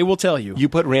 They will tell you. You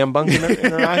put ram bunk in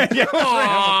her eye?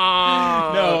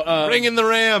 No, Bring in the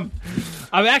ram.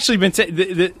 I've actually been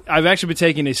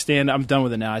taking a stand. I'm done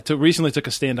with it now. I recently took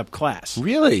a stand up class.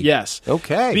 Really? Yes.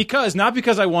 Okay. Not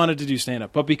because I wanted to do stand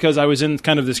up, but because I was in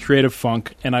kind of this creative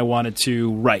funk and I wanted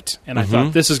to write, and I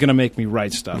thought this is going to make me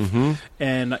write stuff.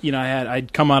 And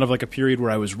I'd come out of like a period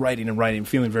where I was writing,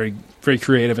 feeling very, very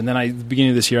creative, and then at the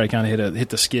beginning of this year I kind of hit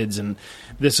the skids, and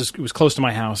it was close to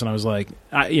my house, and I was like,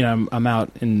 I'm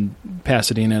out in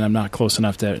Pasadena and I'm not close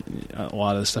enough to a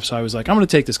lot of this stuff, so I was like, I'm going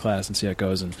to take this class and see how it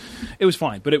goes, and it was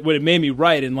fine. But it made me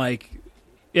write, and like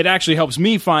it actually helps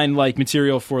me find like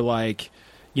material for like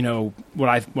when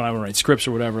I want to write scripts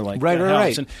or whatever, like right.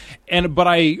 but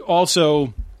I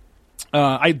also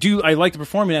I like the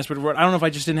performing aspect of it. I don't know if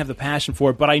I just didn't have the passion for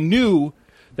it, but I knew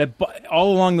that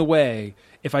all along the way,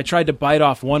 if I tried to bite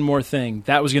off one more thing,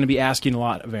 that was going to be asking a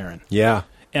lot of Aaron. Yeah.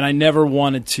 And I never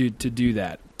wanted to do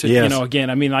that. Yes.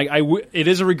 Again, I mean, it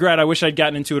is a regret. I wish I'd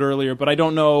gotten into it earlier, but I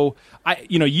don't know.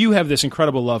 You have this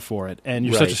incredible love for it, and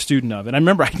you're such a student of it. And I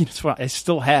remember, I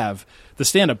still have the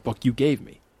stand-up book you gave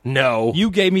me. No. You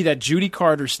gave me that Judy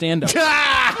Carter stand-up.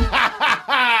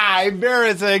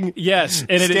 Embarrassing. Yes.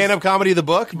 And Stand-up comedy, the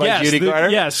book by Judy Carter?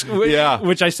 Yes. Yeah.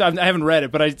 Which I haven't read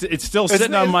it, but it's still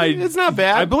sitting on my... It's not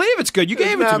bad. I believe it's good. You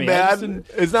gave it to me.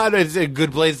 It's not bad. It's a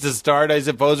good place to start, I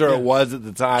suppose, or it was at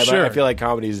the time. Sure. I feel like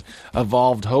comedy's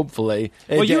evolved, hopefully.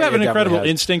 Well, you have an incredible has.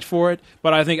 instinct for it,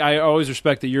 but I think I always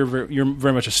respect that you're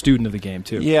very much a student of the game,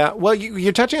 too. Yeah, well,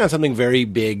 you're touching on something very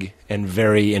big and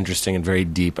very interesting and very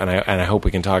deep, and I hope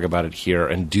we can talk about it here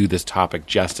and do this topic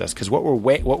justice, because what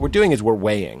we're doing is we're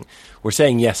weighing. We're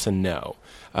saying yes and no.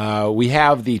 We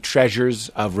have the treasures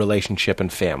of relationship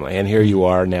and family, and here you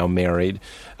are now married.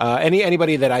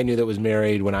 Anybody that I knew that was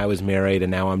married when I was married,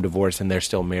 and now I'm divorced and they're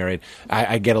still married,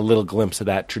 I get a little glimpse of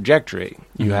that trajectory.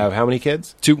 You have how many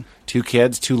kids? Two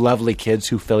kids, two lovely kids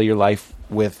who fill your life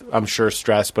with, I'm sure,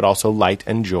 stress, but also light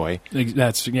and joy.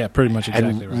 That's pretty much exactly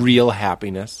and right. real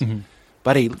happiness.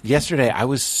 Buddy, yesterday I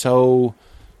was so...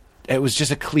 It was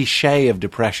just a cliche of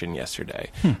depression yesterday.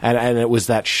 And it was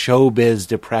that showbiz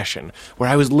depression where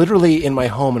I was literally in my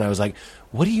home and I was like,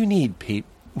 what do you need, Pete?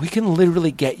 We can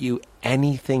literally get you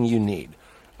anything you need.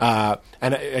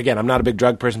 And again, I'm not a big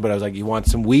drug person, but I was like, you want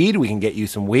some weed? We can get you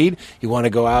some weed. You want to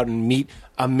go out and meet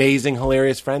amazing,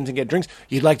 hilarious friends and get drinks?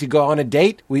 You'd like to go on a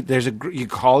date? You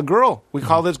call a girl. We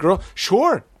call this girl.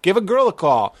 Sure. Give a girl a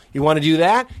call. You want to do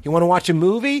that? You want to watch a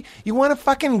movie? You want to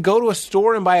fucking go to a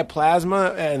store and buy a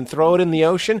plasma and throw it in the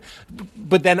ocean?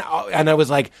 But then, and I was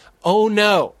like, oh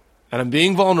no. And I'm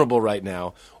being vulnerable right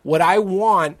now. What I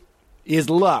want is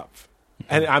love.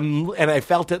 And I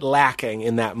felt it lacking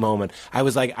in that moment. I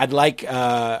was like, I'd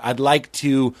like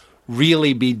to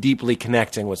really be deeply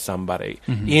connecting with somebody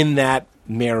in that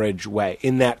marriage way,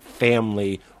 in that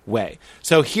family way.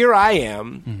 So here I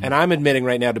am, and I'm admitting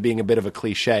right now to being a bit of a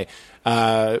cliche,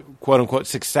 quote unquote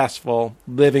successful,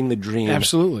 living the dream.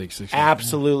 Absolutely.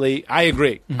 Absolutely. I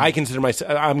agree. I consider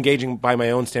myself, I'm gauging by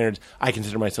my own standards, I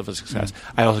consider myself a success.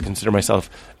 I also consider myself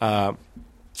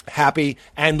happy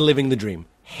and living the dream.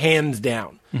 Hands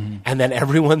down. And then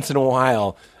every once in a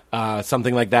while,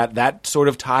 something like that sort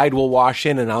of tide will wash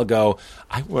in and I'll go,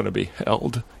 I want to be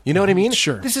held. You know what I mean?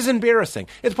 Sure. This is embarrassing.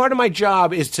 It's part of my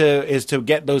job is to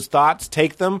get those thoughts,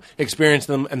 take them, experience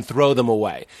them, and throw them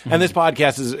away. And this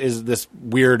podcast is this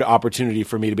weird opportunity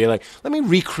for me to be like, let me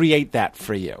recreate that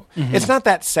for you. It's not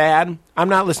that sad. I'm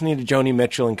not listening to Joni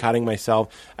Mitchell and cutting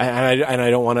myself, and I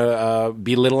don't want to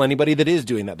belittle anybody that is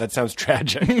doing that. That sounds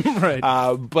tragic. Right.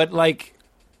 But like,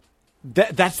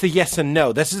 that's the yes and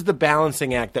no. This is the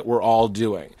balancing act that we're all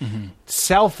doing.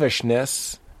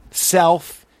 Selfishness,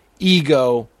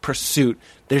 ego, pursuit.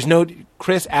 There's no...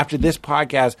 Chris, after this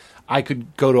podcast, I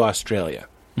could go to Australia.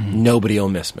 Nobody will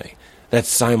miss me. That's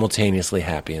simultaneously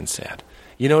happy and sad.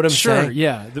 You know what I'm saying? Sure,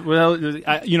 yeah. Well,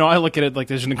 I look at it like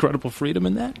there's an incredible freedom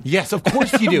in that. Yes, of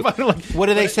course you do. What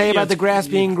do they say about the grass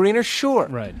being greener? Sure.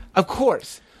 Right. Of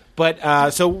course.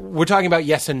 But so we're talking about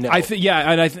yes and no.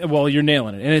 Well, you're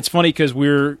nailing it, and it's funny because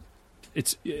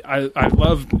I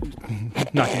love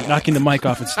knocking the mic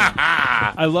off its stand.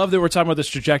 I love that we're talking about this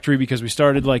trajectory because we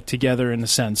started like together in a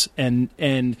sense,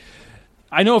 and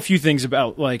I know a few things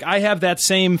about like I have that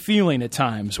same feeling at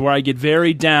times where I get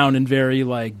very down and very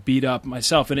like beat up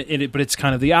myself, but it's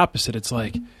kind of the opposite. It's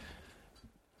like,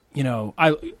 you know,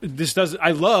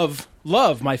 I love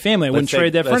my family. I wouldn't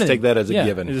trade that for anything. Let's take that as a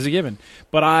given. It is a given.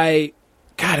 But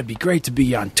it'd be great to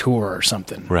be on tour or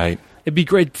something. Right. It'd be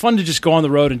fun to just go on the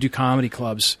road and do comedy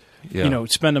clubs. Yeah. You know,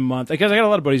 spend a month. Because I got a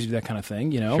lot of buddies who do that kind of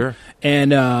thing. You know, sure.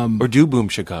 And or do Boom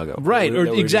Chicago, right? Or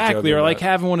exactly, or like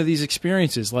having one of these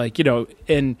experiences, like you know,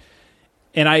 and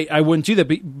I wouldn't do that.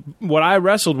 But what I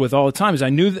wrestled with all the time is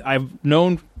I've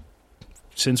known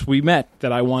since we met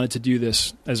that I wanted to do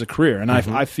this as a career, and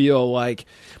I feel like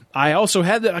I also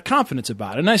had a confidence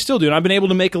about it, and I still do. And I've been able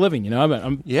to make a living. You know,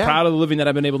 I'm proud of the living that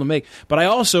I've been able to make. But I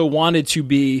also wanted to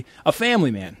be a family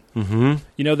man.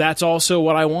 You know, that's also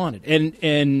what I wanted,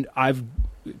 and I've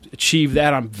achieved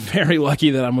that. I'm very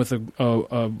lucky that I'm with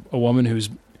a woman who's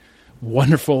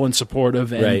wonderful and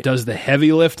supportive and does the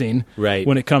heavy lifting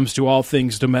when it comes to all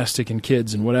things domestic and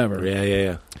kids and whatever.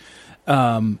 Yeah.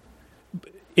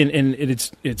 And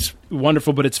it's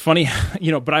wonderful, but it's funny,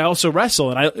 you know. But I also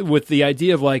wrestle, with the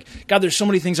idea of like, God, there's so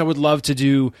many things I would love to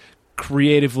do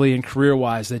creatively and career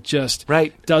wise that just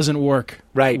doesn't work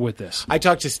with this. I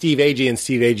talked to Steve Agee, and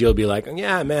Steve Agee will be like,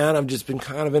 "Yeah, man, I've just been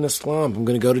kind of in a slump. I'm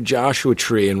going to go to Joshua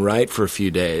Tree and write for a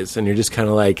few days." And you're just kind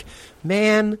of like,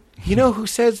 "Man, you know who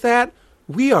says that?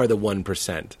 We are the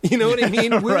 1%. You know what I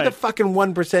mean? We're the fucking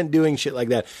 1% doing shit like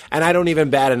that." And I don't even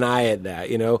bat an eye at that,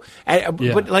 you know.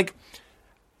 But like.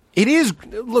 It is,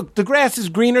 look, the grass is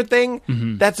greener thing,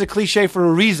 that's a cliche for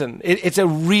a reason. It's a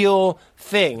real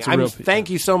thing. Thank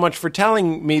you so much for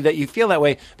telling me that you feel that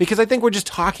way, because I think we're just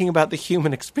talking about the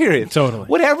human experience. Totally.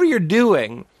 Whatever you're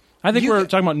doing. I think we're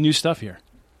talking about new stuff here.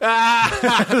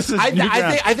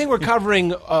 I think we're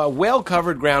covering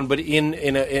well-covered ground, but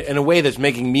in a way that's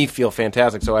making me feel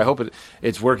fantastic, so I hope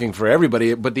it's working for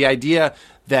everybody. But the idea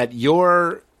that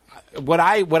what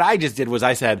I just did was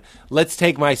I said, let's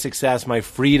take my success, my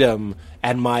freedom,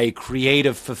 and my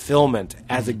creative fulfillment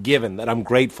as a given, that I'm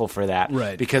grateful for that.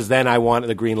 Right. Because then I want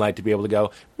the green light to be able to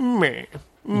go, I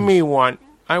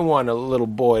want a little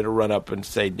boy to run up and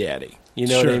say, Daddy. You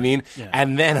know what I mean? Yeah.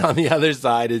 And then on the other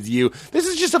side is you. This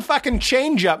is just a fucking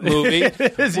change-up movie.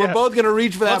 We're both going to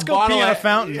reach for that bottle. Let's go pee on a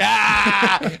fountain.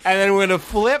 And then we're going to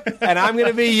flip, and I'm going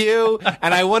to be you,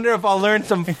 and I wonder if I'll learn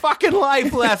some fucking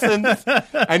life lessons,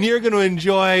 and you're going to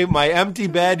enjoy my empty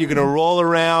bed. You're going to roll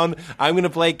around. I'm going to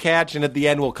play catch, and at the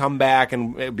end we'll come back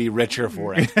and be richer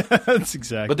for it. That's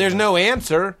exactly. But there's no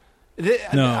answer.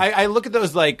 No. I look at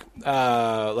those like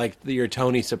your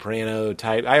Tony Soprano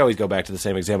type. I always go back to the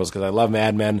same examples because I love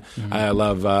Mad Men. I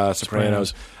love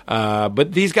Sopranos.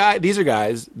 But these are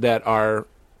guys that are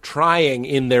trying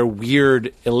in their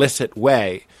weird, illicit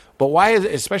way. But why is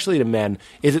it, especially to men,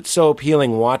 is it so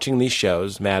appealing watching these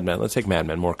shows, Mad Men, let's take Mad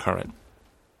Men, more current.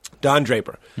 Don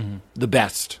Draper, the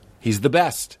best. He's the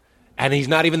best. And he's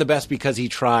not even the best because he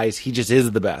tries. He just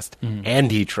is the best. And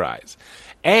he tries.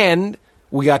 And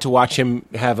we got to watch him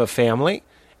have a family.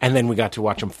 And then we got to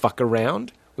watch him fuck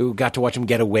around. We got to watch him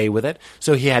get away with it.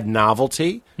 So he had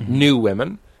novelty, new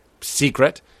women,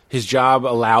 secret. His job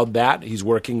allowed that. He's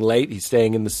working late. He's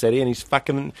staying in the city. And he's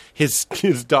fucking his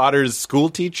daughter's school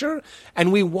teacher.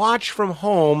 And we watch from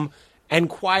home and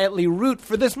quietly root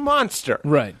for this monster.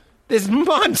 Right. This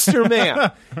monster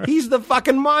man. He's the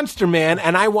fucking monster man.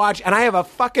 And I watch, and I have a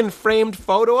fucking framed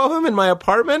photo of him in my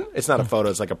apartment. It's not a photo,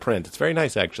 it's like a print. It's very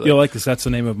nice, actually. You'll like this. That's the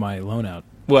name of my loan out.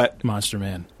 What? Monster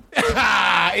Man.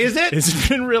 Is it?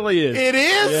 It really is. It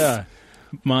is? Yeah.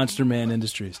 Monster Man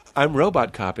Industries. I'm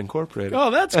Robot Cop Incorporated.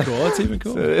 Oh, that's cool. That's even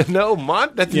cooler. No,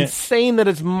 that's insane that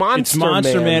it's Monster It's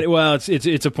Monster Man. Man. Well,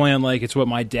 it's a plan like it's what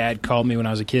my dad called me when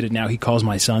I was a kid, and now he calls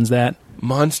my sons that.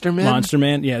 Monster Man? Monster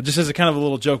Man. Yeah, just as a kind of a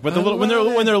little joke. But when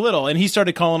they're little, and he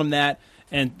started calling him that,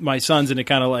 and my sons, and it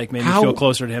kind of like made me feel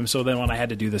closer to him. So then when I had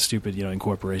to do the stupid,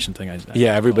 incorporation thing,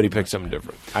 everybody picked something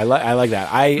different. I like that.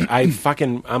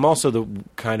 I'm also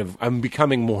I'm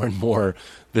becoming more and more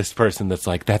this person that's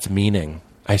like, that's meaning.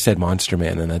 I said Monster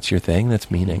Man, and that's your thing? That's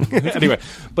meaning. Anyway,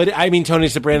 but I mean, Tony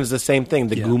Soprano is the same thing.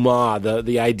 The guma,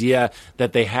 the idea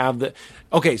that they have the...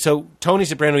 Okay, so Tony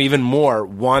Soprano even more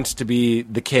wants to be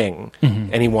the king,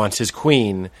 and he wants his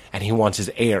queen, and he wants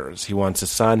his heirs. He wants a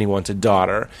son, he wants a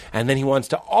daughter, and then he wants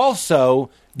to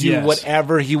also do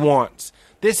whatever he wants.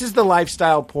 This is the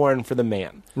lifestyle porn for the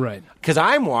man. Right. Because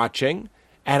I'm watching...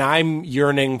 And I'm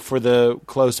yearning for the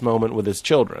close moment with his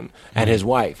children and his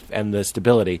wife and the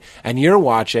stability. And you're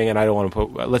watching, and I don't want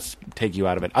to let's take you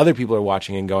out of it. Other people are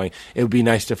watching and going, it would be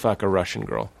nice to fuck a Russian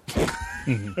girl.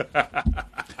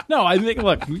 No, I think,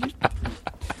 look,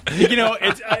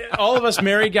 all of us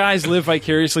married guys live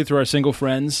vicariously through our single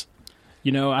friends.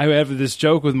 I have this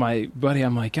joke with my buddy.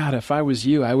 I'm like, God, if I was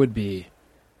you, I would be...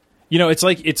 it's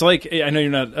like I know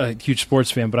you're not a huge sports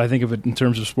fan, but I think of it in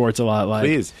terms of sports a lot. Like,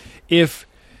 please, if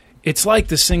it's like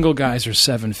the single guys are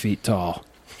 7 feet tall,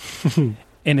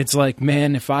 and it's like,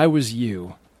 man, if I was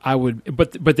you, I would.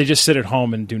 But they just sit at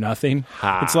home and do nothing.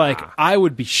 It's like I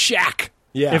would be Shaq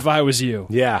if I was you.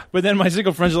 Yeah. But then my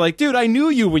single friends are like, dude, I knew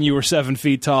you when you were 7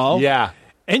 feet tall. Yeah.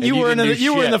 And you were in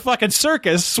the fucking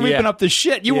circus sweeping up the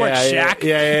shit. You weren't Shaq.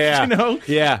 Yeah.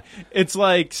 Yeah. It's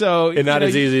like so. It's not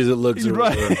as easy as it looks.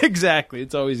 Right. Exactly.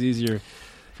 It's always easier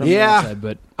from the outside.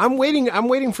 But I'm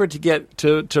waiting for it to get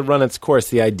to run its course.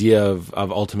 The idea of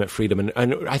ultimate freedom,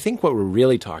 and I think what we're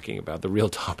really talking about, the real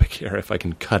topic here, if I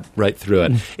can cut right through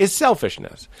it, is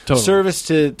selfishness. Totally. Service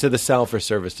to the self or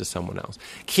service to someone else.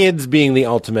 Kids being the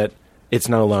ultimate. It's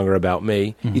no longer about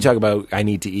me. You talk about I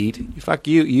need to eat. Fuck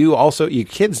you. You also, your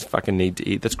kids fucking need to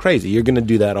eat. That's crazy. You're going to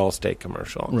do that Allstate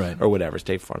commercial, right? Or whatever,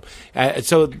 State Farm.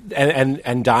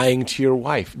 And dying to your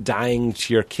wife, dying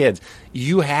to your kids.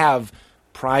 You have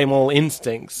primal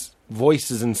instincts,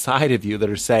 voices inside of you that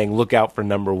are saying, "Look out for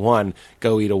number one.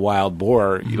 Go eat a wild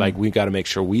boar." Like we got to make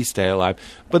sure we stay alive.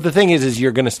 But the thing is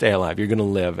you're going to stay alive. You're going to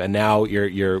live, and now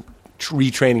you're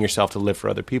retraining yourself to live for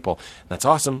other people. That's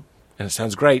awesome. And it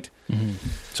sounds great.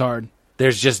 It's hard. There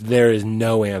is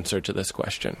no answer to this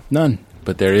question. None.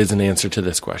 But there is an answer to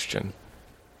this question.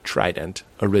 Trident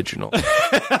Original. That's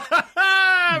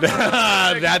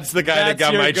the guy that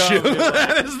got my chew.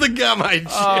 That is the gum I chew.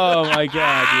 Oh, my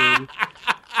God, dude.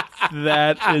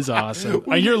 That is awesome.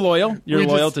 You're loyal? You're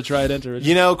loyal to Trident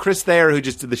Original? Chris Thayer, who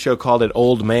just did the show, called it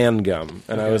Old Man Gum.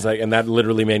 And I was like, and that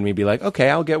literally made me be like, okay,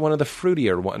 I'll get one of the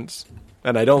fruitier ones.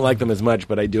 And I don't like them as much,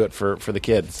 but I do it for the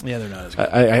kids. Yeah, they're not as good.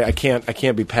 I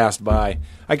can't be passed by.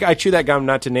 I chew that gum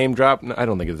not to name drop. I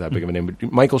don't think it's that big of a name,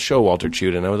 but Michael Showalter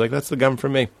chewed it, and I was like, that's the gum for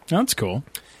me. That's cool.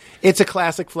 It's a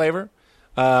classic flavor.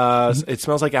 It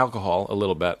smells like alcohol a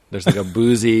little bit. There's like a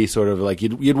boozy sort of like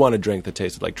you'd want a drink that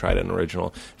tasted like Trident Original.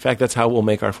 In fact, that's how we'll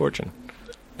make our fortune.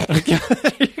 There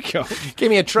you go.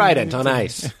 Give me a Trident on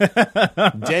ice.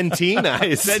 Dentine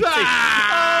ice.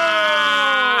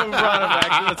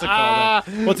 That's a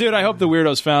callback. Well, dude, I hope the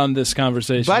weirdos found this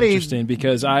conversation interesting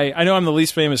because I know I'm the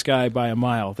least famous guy by a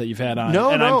mile that you've had on.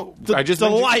 No. I'm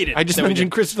delighted. I just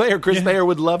mentioned Chris Thayer. Chris Thayer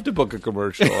would love to book a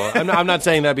commercial. I'm not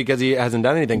saying that because he hasn't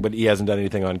done anything, but he hasn't done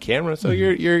anything on camera. So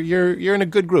you're in a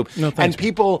good group. No, thanks, and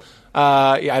people.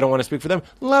 I don't want to speak for them.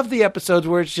 Love the episodes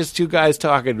where it's just two guys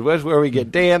talking, where we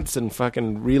get dance and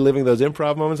fucking reliving those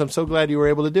improv moments. I'm so glad you were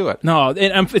able to do it. No,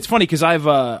 it's funny because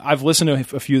I've listened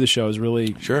to a few of the shows. Really,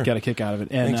 got a kick out of it.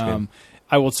 And Thanks,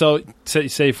 I will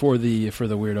say for the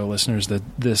weirdo listeners that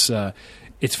this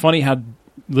it's funny how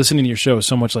listening to your show is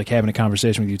so much like having a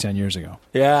conversation with you 10 years ago.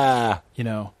 Yeah. You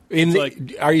know? In It's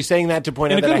the, are you saying that to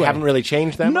point in out a that good I way. haven't really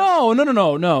changed that much? No.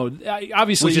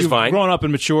 Obviously, Which is you've fine. grown up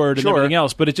and matured and Sure. everything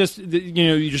else, but it just,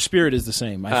 your spirit is the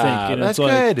same, I think. You know, that's it's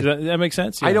like, good. Does that make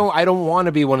sense? I Yeah. don't want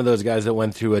to be one of those guys that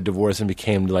went through a divorce and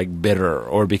became like bitter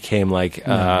or became like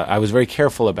I was very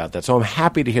careful about that. So I'm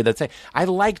happy to hear that say I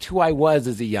liked who I was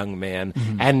as a young man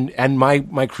and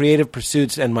my creative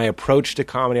pursuits and my approach to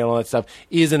comedy and all that stuff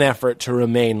is an effort to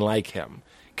remain like him.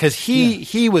 Because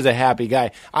he was a happy guy.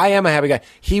 I am a happy guy.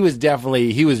 He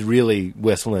was really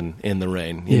whistling in the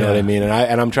rain. You know what I mean?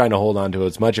 And I'm trying to hold on to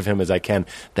as much of him as I can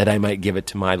that I might give it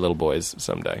to my little boys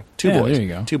someday. Two boys. There you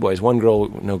go. 2 boys. 1 girl.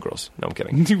 No girls. No, I'm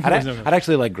kidding. 2 boys, I'd no girls.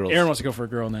 actually like girls. Aaron wants to go for a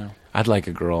girl now. I'd like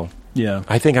a girl. Yeah.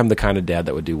 I think I'm the kind of dad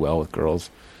that would do well with girls.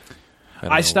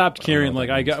 I stopped carrying. I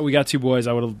don't know Like we got 2 boys.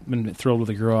 I would have been thrilled with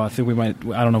a girl. I think we might.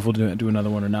 I don't know if we'll do another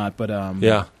one or not. But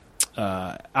Yeah.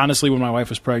 honestly, when my wife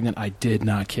was pregnant, I did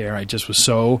not care. I just was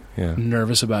so Yeah.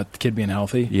 nervous about the kid being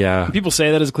healthy. Yeah. People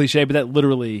say that as a cliche, but that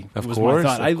literally Of was course, my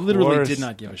thought. of I literally course. did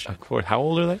not give a shit. Of course. How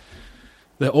old are they?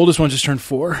 The oldest one just turned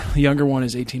 4. The younger one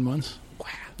is 18 months. Wow.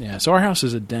 Yeah. So our house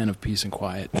is a den of peace and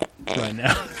quiet right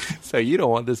now. So you don't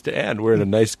want this to end. We're in a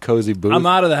nice, cozy booth. I'm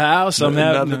out of the house. I'm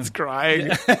having. Nothing's crying.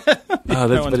 one's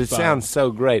But it fine. sounds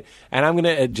so great. And I'm going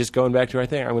to, just going back to our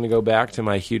thing, I'm going to go back to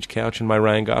my huge couch and my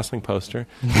Ryan Gosling poster.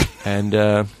 And,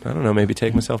 I don't know, maybe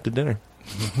take myself to dinner.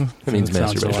 That means That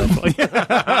sounds masturbation.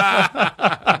 delightful.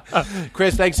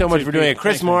 Chris, thanks so much for doing it.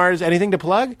 Chris Thanks, man. Mars, anything to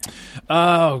plug?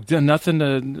 Oh, nothing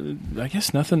to. I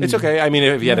guess nothing. It's okay. I mean,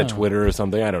 if you had a No. Twitter or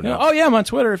something, I don't know. Oh yeah, I'm on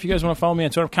Twitter. If you guys want to follow me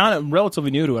on Twitter, I'm kind of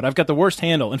relatively new to it. I've got the worst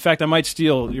handle. In fact, I might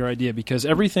steal your idea because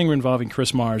everything involving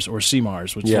Chris Mars or C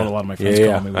Mars, which is what a lot of my friends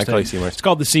Yeah, call me. I call you C Mars. It's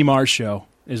called the C Mars Show.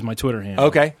 Is my Twitter handle.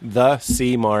 Okay. The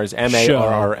C Mars,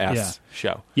 M-A-R-R-S Yeah.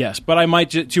 show. Yes, but I might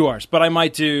 2 R's. But I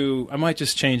might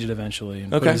just change it eventually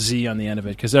and put Okay. a Z on the end of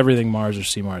it because everything Mars or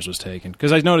C Mars was taken.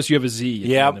 Because I noticed you have a Z. at the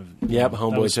Yep. end of- Yep. that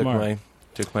Homeboy was smart.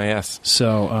 took my S.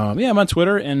 So yeah, I'm on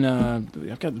Twitter and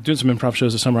I've got doing some improv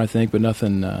shows this summer, I think, but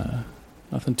nothing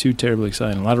too terribly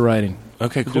exciting. A lot of writing.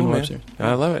 Okay, We're cool, doing man. upstairs.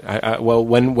 I love it. Well,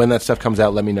 when that stuff comes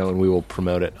out, let me know and we will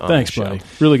promote it on Thanks, the show. buddy.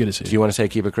 Really good to see Do you. you want to say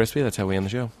keep it crispy? That's how we end the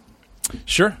show.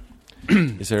 Sure.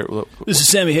 Is there? This is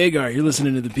Sammy Hagar. You're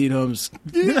listening to the Pete Holmes.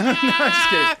 No, I'm just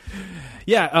kidding.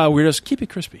 Yeah, weirdos, keep it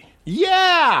crispy.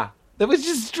 Yeah, that was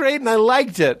just straight, and I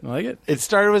liked it. I like it. It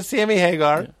started with Sammy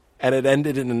Hagar, and it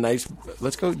ended in a nice.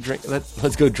 Let's go drink.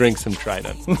 Let's go drink some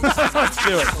Trident. Let's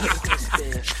do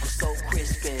it.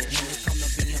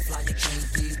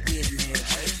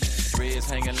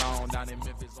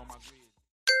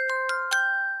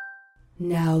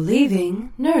 Now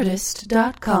leaving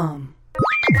Nerdist.com.